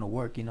 this is gonna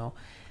work, you know.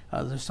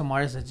 There's some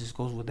artists that just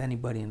goes with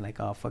anybody and like,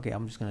 oh fuck it,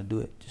 I'm just gonna do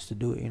it just to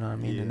do it, you know what I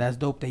mean? And that's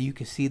dope that you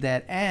can see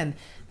that, and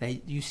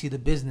that you see the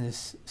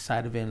business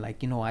side of it, and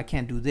like, you know, I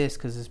can't do this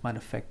because this might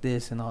affect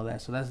this and all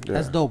that. So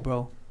that's dope,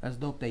 bro. That's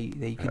dope that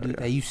you can do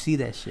that. You see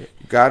that shit.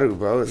 You gotta,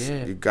 bro.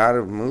 You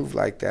gotta move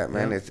like that,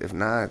 man. If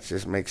not, it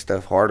just makes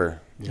stuff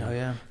harder.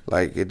 Yeah.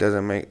 Like it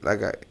doesn't make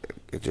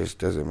it just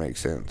doesn't make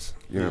sense.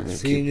 You know what I mean?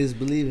 Seeing is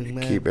believing,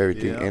 man. Keep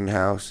everything in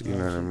house. You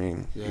know what I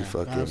mean? Yeah. You fucking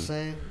You know what I'm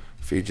saying?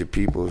 feed your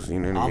peoples. You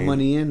know what I mean? All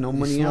money in, no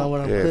money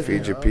out. Yeah,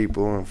 feed your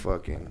people and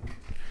fucking,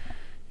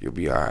 you'll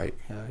be all right.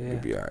 You'll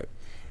be all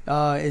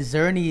right. Is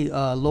there any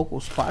local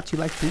spots you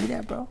like to eat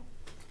at, bro?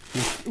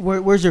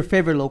 Where's your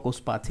favorite local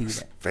spot to eat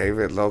at?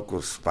 Favorite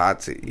local spot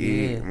to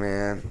eat,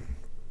 man.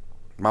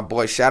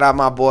 Shout out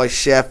my boy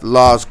Chef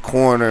Law's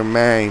Corner,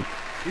 man.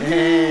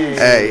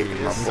 Hey,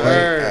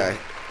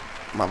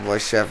 my boy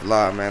Chef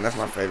Law, man. That's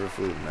my favorite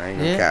food, man. I ain't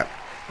gonna cap.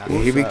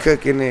 He be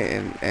cooking it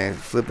and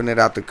flipping it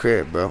out the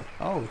crib, bro.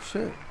 Oh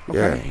shit. Okay.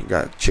 Yeah, he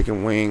got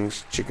chicken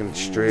wings, chicken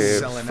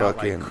strips,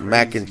 fucking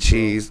mac and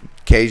cheese,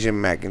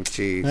 Cajun mac and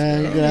cheese.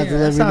 Man, you're gonna have to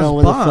let me know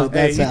when the fuck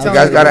that's out. You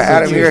guys gotta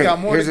add him here.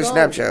 Here's a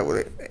Snapchat with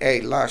it.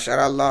 Hey, Law, shout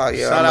out Law.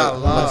 Yeah, shout out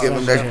Law. I'm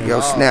gonna give him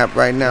your snap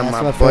right now,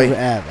 that's my boy.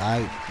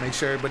 App. Make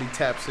sure everybody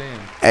taps in.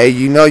 Hey,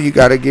 you know you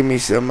gotta give me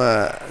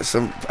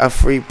a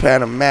free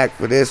pan of mac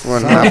for this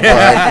one, my boy.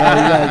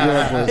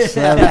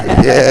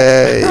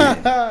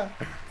 Yeah.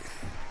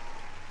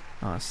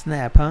 Oh,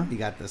 snap, huh? You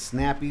got the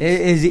snappies.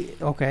 Is he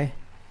okay?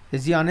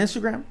 Is he on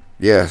Instagram?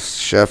 Yes,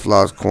 Chef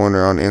Law's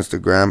Corner on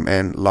Instagram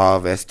and Law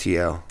of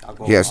STL.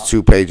 He has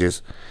 2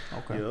 pages.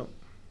 Okay. Yep.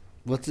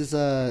 What's his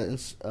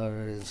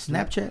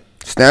Snapchat?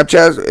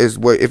 Snapchat is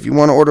what, if you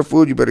want to order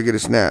food, you better get a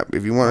snap.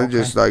 If you want to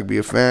just like be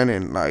a fan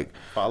and like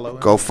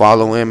go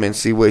follow him and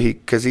see what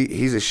because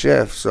he's a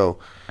chef, so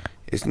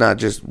it's not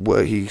just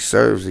what he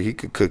serves. He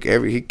could cook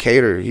he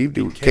cater. He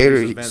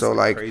cater. So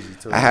like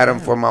I had him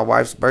for my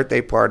wife's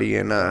birthday party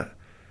and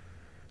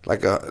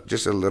like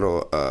just a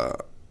little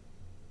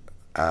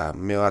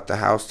meal at the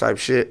house type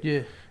shit.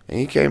 Yeah. And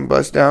he came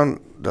bust down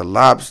the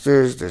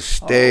lobsters, the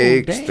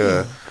steaks,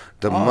 the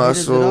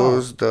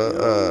mussels,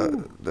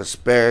 the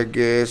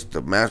asparagus,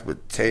 the mashed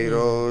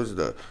potatoes,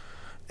 the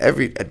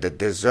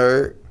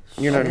dessert.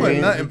 You know what I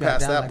mean? Nothing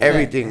past that.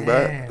 Everything,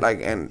 bro.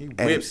 Like and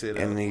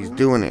he's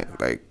doing it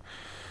like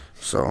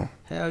so.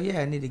 Hell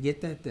yeah, I need to get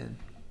that then.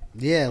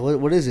 Yeah,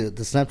 what is it?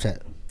 The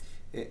Snapchat.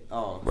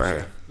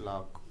 Right.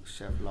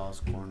 Chef Law's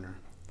Corner.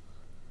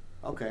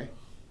 Okay.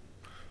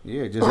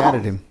 Yeah, just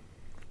added him.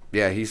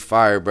 Yeah, he's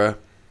fire, bro.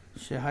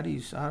 Shit, I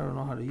don't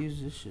know how to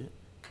use this shit.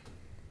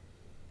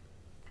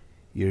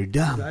 You're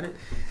dumb. You got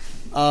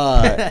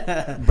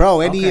it?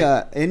 Bro,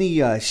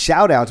 any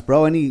shout outs,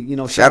 bro? Any,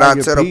 shout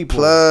out to the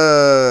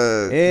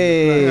plug.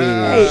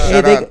 Hey,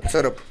 shout out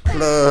to the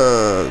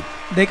plug.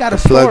 They got a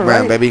plug store,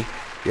 brand, right? baby.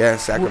 Yeah, in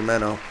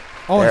Sacramento.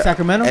 Oh, in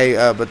Sacramento? Hey,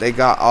 but they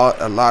got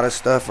a lot of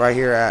stuff right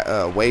here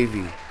at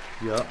Wavy.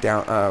 Yep.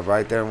 Down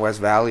right there in West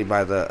Valley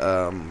by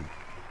the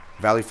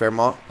Valley Fair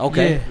Mall.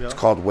 Okay. Yeah. It's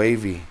called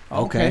Wavy.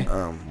 Okay.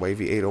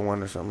 Wavy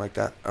 801 or something like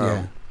that.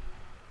 Yeah.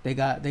 They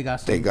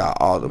got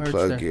all the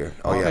plug there. gear.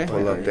 Oh yeah,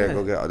 pull up there,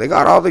 go get. They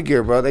got all the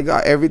gear, bro. They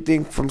got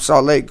everything from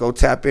Salt Lake. Go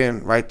tap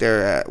in right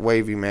there at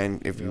Wavy,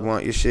 man. If you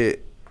want your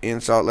shit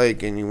in Salt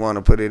Lake and you want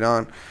to put it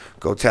on,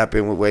 go tap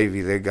in with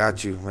Wavy. They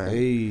got you, man.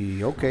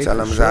 Hey, okay. Tell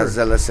them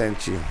Zazilla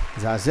sent you.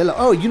 Zazilla.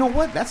 Oh, you know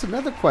what? That's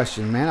another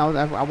question, man.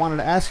 I wanted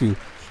to ask you.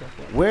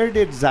 Where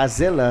did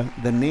Zazilla,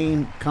 the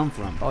name, come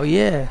from? Oh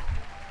yeah.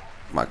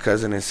 My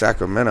cousin in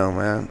Sacramento,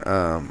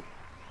 man.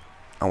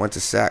 I went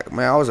to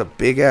man, I was a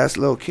big ass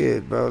little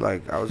kid, bro.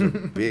 Like I was a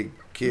big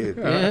kid.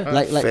 Yeah.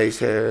 Like face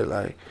hair,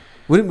 like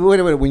Wait.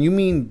 When you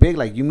mean big,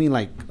 like you mean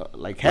like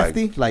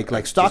hefty,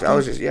 like stocky? I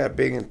was just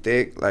big and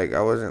thick. Like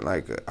I wasn't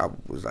like I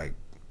was like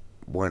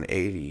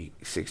 180,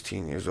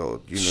 16 years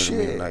old. You know what I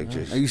mean? Like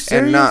just, are you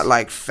serious? And not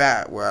like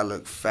fat where I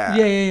look fat.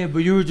 Yeah. But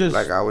you were just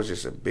like I was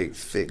just a big,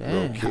 thick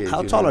little kid.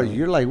 How tall are you?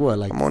 You're like what?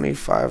 Like I'm only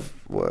 5'10".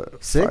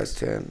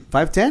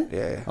 5'10"?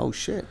 Yeah. Oh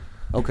shit.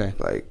 Okay.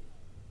 Like,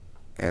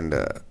 and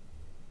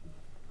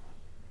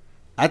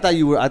I thought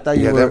you were.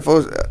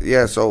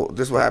 So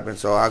this is what happened.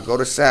 So I go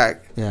to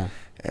SAC. Yeah.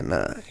 And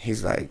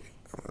he's like,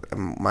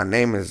 my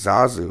name is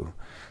Zazu.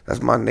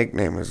 That's my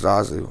nickname is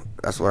Zazu.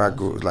 That's what I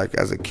grew like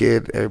as a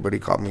kid. Everybody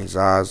called me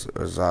Zaz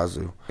or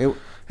Zazu.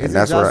 Is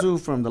that Zazu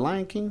from The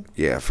Lion King?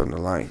 Yeah, from The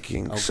Lion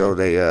King. Okay. So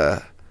they,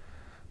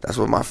 that's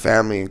what my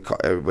family,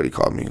 everybody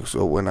called me.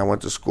 So when I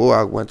went to school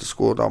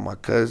with all my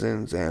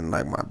cousins and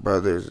like my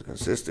brothers and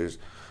sisters.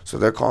 So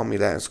they're calling me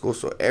that in school.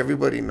 So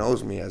everybody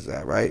knows me as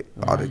that, right?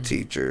 Mm-hmm. All the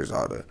teachers,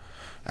 all the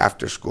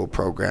after school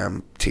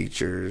program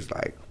teachers,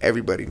 like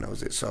everybody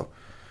knows it. So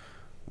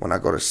when I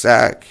go to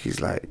SAC,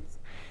 he's like,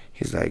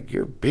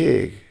 you're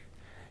big,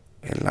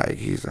 and like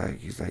he's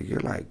like, you're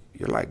like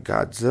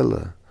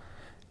Godzilla,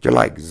 you're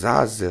like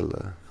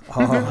Zazilla.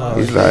 Oh,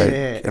 he's like,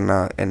 and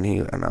I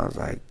was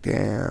like,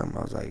 damn.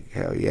 I was like,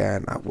 hell yeah.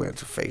 And I went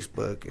to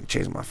Facebook and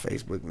changed my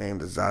Facebook name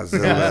to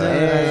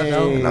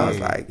Zazilla. And I was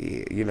like,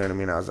 yeah, you know what I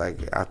mean? I was like,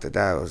 after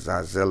that, it was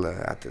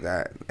Zazilla. After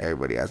that,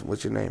 everybody asked,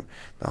 what's your name?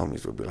 The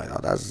homies would be like, oh,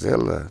 that's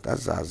Zilla.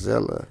 That's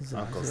Zazilla.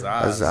 Uncle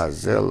Zaz. That's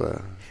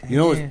Zazilla. You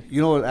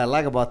know what I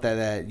like about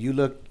that you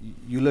look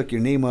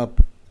your name up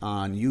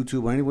on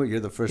YouTube or anywhere, you're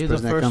the first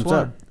person that comes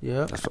up.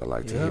 Yeah, that's what I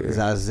like to hear.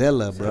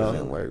 Zazilla, bro.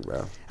 Doesn't work,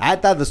 bro. I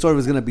thought the story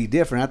was gonna be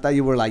different. I thought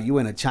you were like you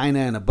went to China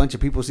and a bunch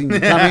of people seen you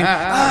coming.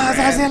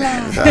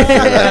 Zazilla.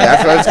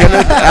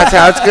 That's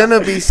how it's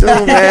gonna be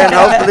soon, man.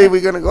 Hopefully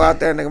we're gonna go out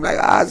there and they're gonna be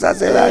like,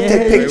 Zazilla,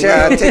 take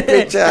picture.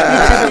 Picture,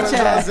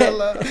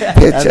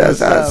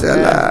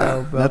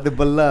 Zazilla. Nothing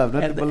but love.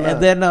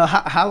 And then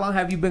how long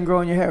have you been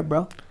growing your hair,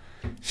 bro?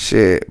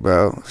 Shit,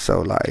 bro.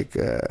 So like,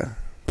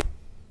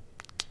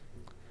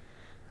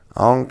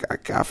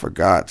 I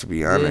forgot, to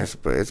be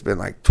honest, but it's been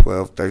like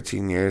 12,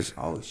 13 years.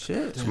 Oh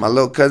shit! So my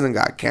little cousin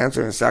got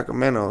cancer in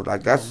Sacramento.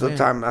 Like that's the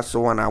time. That's the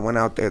one I went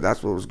out there.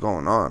 That's what was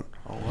going on.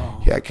 Oh wow!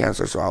 He had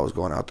cancer, so I was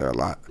going out there a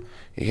lot.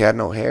 He had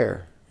no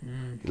hair.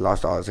 He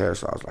lost all his hair,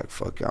 so I was like,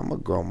 "Fuck yeah, I'm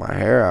gonna grow my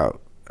hair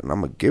out and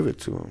I'm gonna give it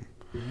to him."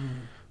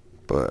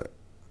 But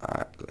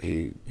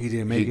he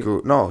didn't make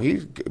it. No,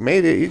 he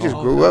made it. He just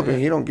grew up and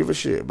he don't give a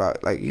shit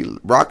about, like, he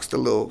rocks the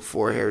little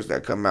 4 hairs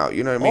that come out.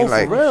 You know what I mean? Oh,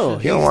 like, for real?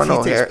 He don't want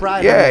no hair.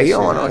 Yeah, he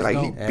don't want no, like,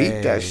 he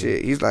beat that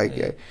shit. He's like,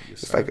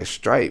 it's like a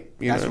stripe.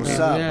 You know what I mean? What's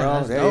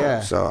up, bro?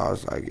 Yeah. So I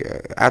was like,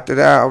 After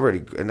that, I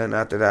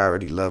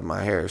already loved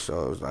my hair.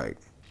 So it was like,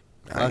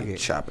 I ain't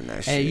chopping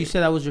that shit. Hey, you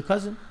said that was your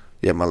cousin?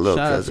 Yeah, my little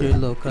cousin. Shout out to your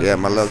little cousin. Yeah,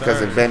 my little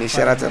cousin Benny.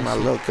 Shout out to my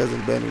little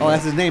cousin Benny. Oh,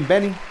 that's his name,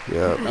 Benny?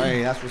 Yeah.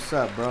 Hey, that's what's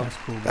up, bro. That's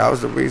cool, bro. That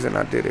was the reason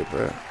I did it,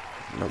 bro.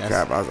 No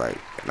cap. I was like,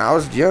 and I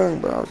was young,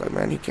 but I was like,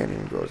 man, he can't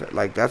even grow his hair.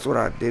 Like, that's what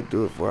I did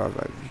do it for. I was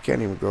like, he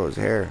can't even grow his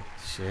hair.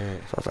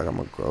 Shit. So I was like, I'm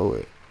going to grow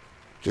it.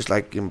 Just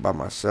like him by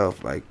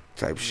myself, like,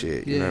 type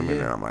shit. You know what I mean?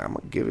 And I'm like, I'm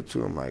going to give it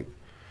to him, like,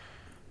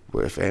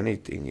 well, if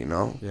anything, you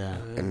know? Yeah.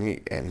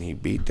 And he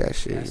beat that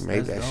shit. He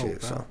made that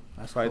shit, so.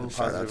 That's probably the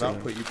positive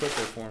output you put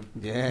there for him.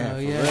 Yeah,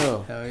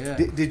 Hell yeah.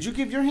 Did you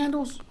give your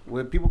handles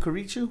where people could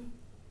reach you?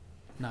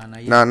 Nah.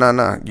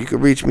 Nah. You can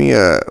reach me,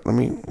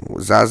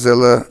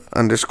 Zazilla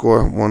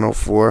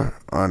 _104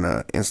 on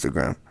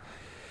Instagram.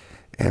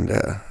 And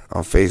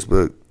on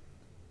Facebook,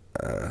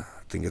 I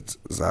think it's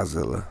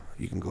Zazilla.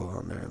 You can go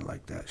on there and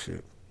like that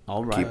shit.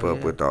 All right. Keep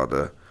up with all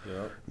the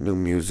new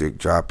music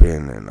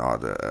dropping and all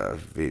the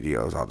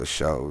videos, all the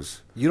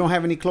shows. You don't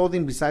have any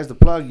clothing besides the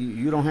plug?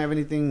 You don't have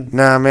anything?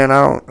 Nah, man,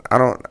 I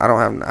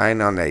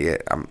ain't on that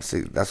yet.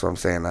 That's what I'm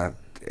saying.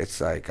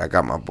 It's like I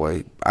got my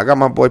boy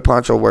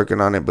Poncho working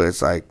on it, but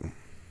it's like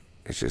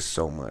it's just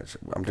so much.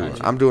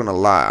 I'm doing a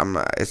lot.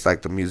 It's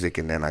like the music,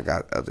 and then I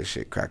got other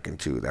shit cracking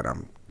too that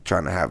I'm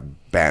trying to have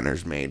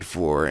banners made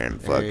for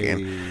and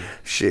fucking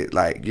shit,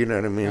 like, you know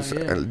what I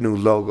mean? New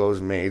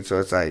logos made, so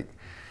it's like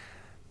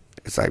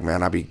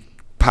man, I be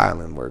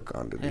piling work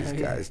onto these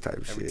guys type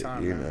every shit.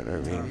 Time, you know what I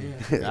mean?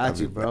 Got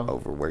you, bro.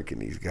 Overworking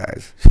these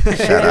guys.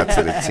 Shout out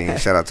to the team.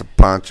 Shout out to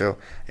Poncho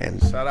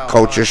and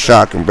Culture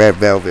Shock and Red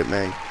Velvet,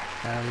 man.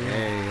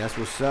 Hey, that's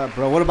what's up,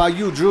 bro. What about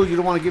you, Drew? You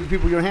don't want to give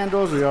people your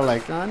handles, or you're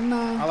like, no?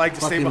 I like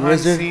to stay behind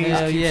the scenes.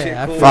 Keep shit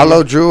cool.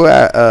 Follow Drew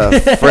at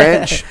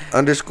French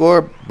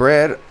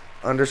 _bread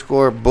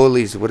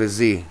 _bullies with a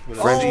Z.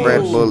 French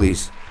bread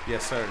bullies.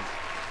 Yes, sir.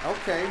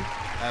 Okay.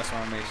 That's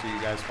why I make sure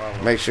you guys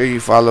follow. Make sure you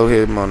follow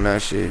him on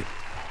that shit.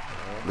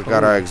 We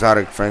got our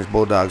exotic French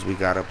bulldogs we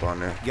got up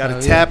on there. You got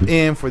to tap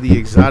in for the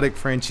exotic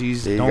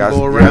Frenchies. Don't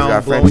go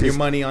around blowing your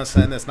money on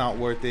something that's not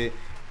worth it.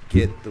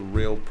 Get the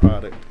real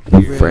product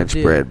here. French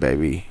bread,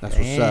 baby. That's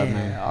what's up,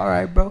 man. All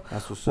right, bro.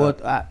 That's what's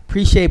up. I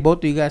appreciate both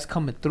of you guys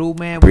coming through,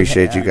 man.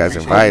 Appreciate you guys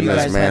inviting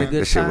us, man.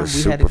 This shit was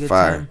super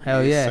fire.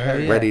 Hell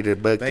yeah. Ready to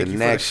book the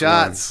next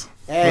shots.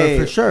 Hey,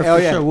 for sure,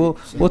 sure.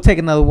 We'll take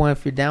another one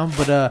if you're down.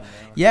 But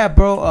yeah,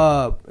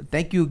 bro.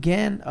 Thank you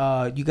again.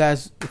 You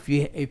guys,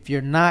 if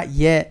you're not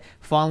yet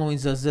following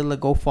Zazilla,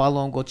 go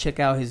follow him. Go check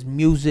out his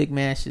music,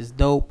 man. She's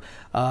dope.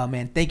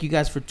 Man, thank you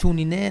guys for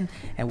tuning in,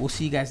 and we'll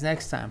see you guys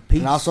next time. Peace.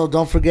 And also,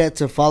 don't forget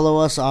to follow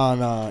us on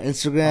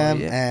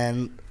Instagram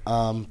and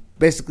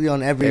basically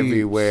on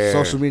everywhere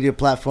social media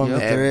platform that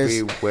there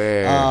is.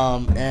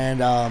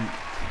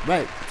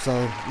 Right.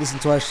 So listen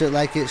to our shit,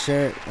 like it,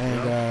 share it,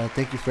 and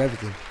thank you for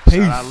everything.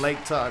 Peace. Shout out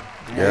Lake Talk.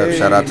 Yeah,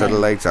 shout out to the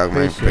Lake Talk,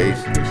 man.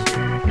 Peace.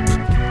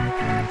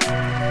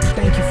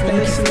 Thank you for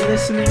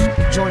listening.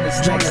 Join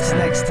us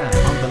next time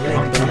on the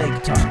Lake Talk.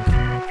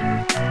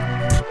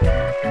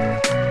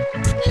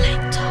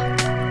 Lake Talk.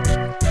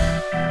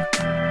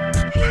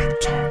 Lake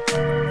Talk.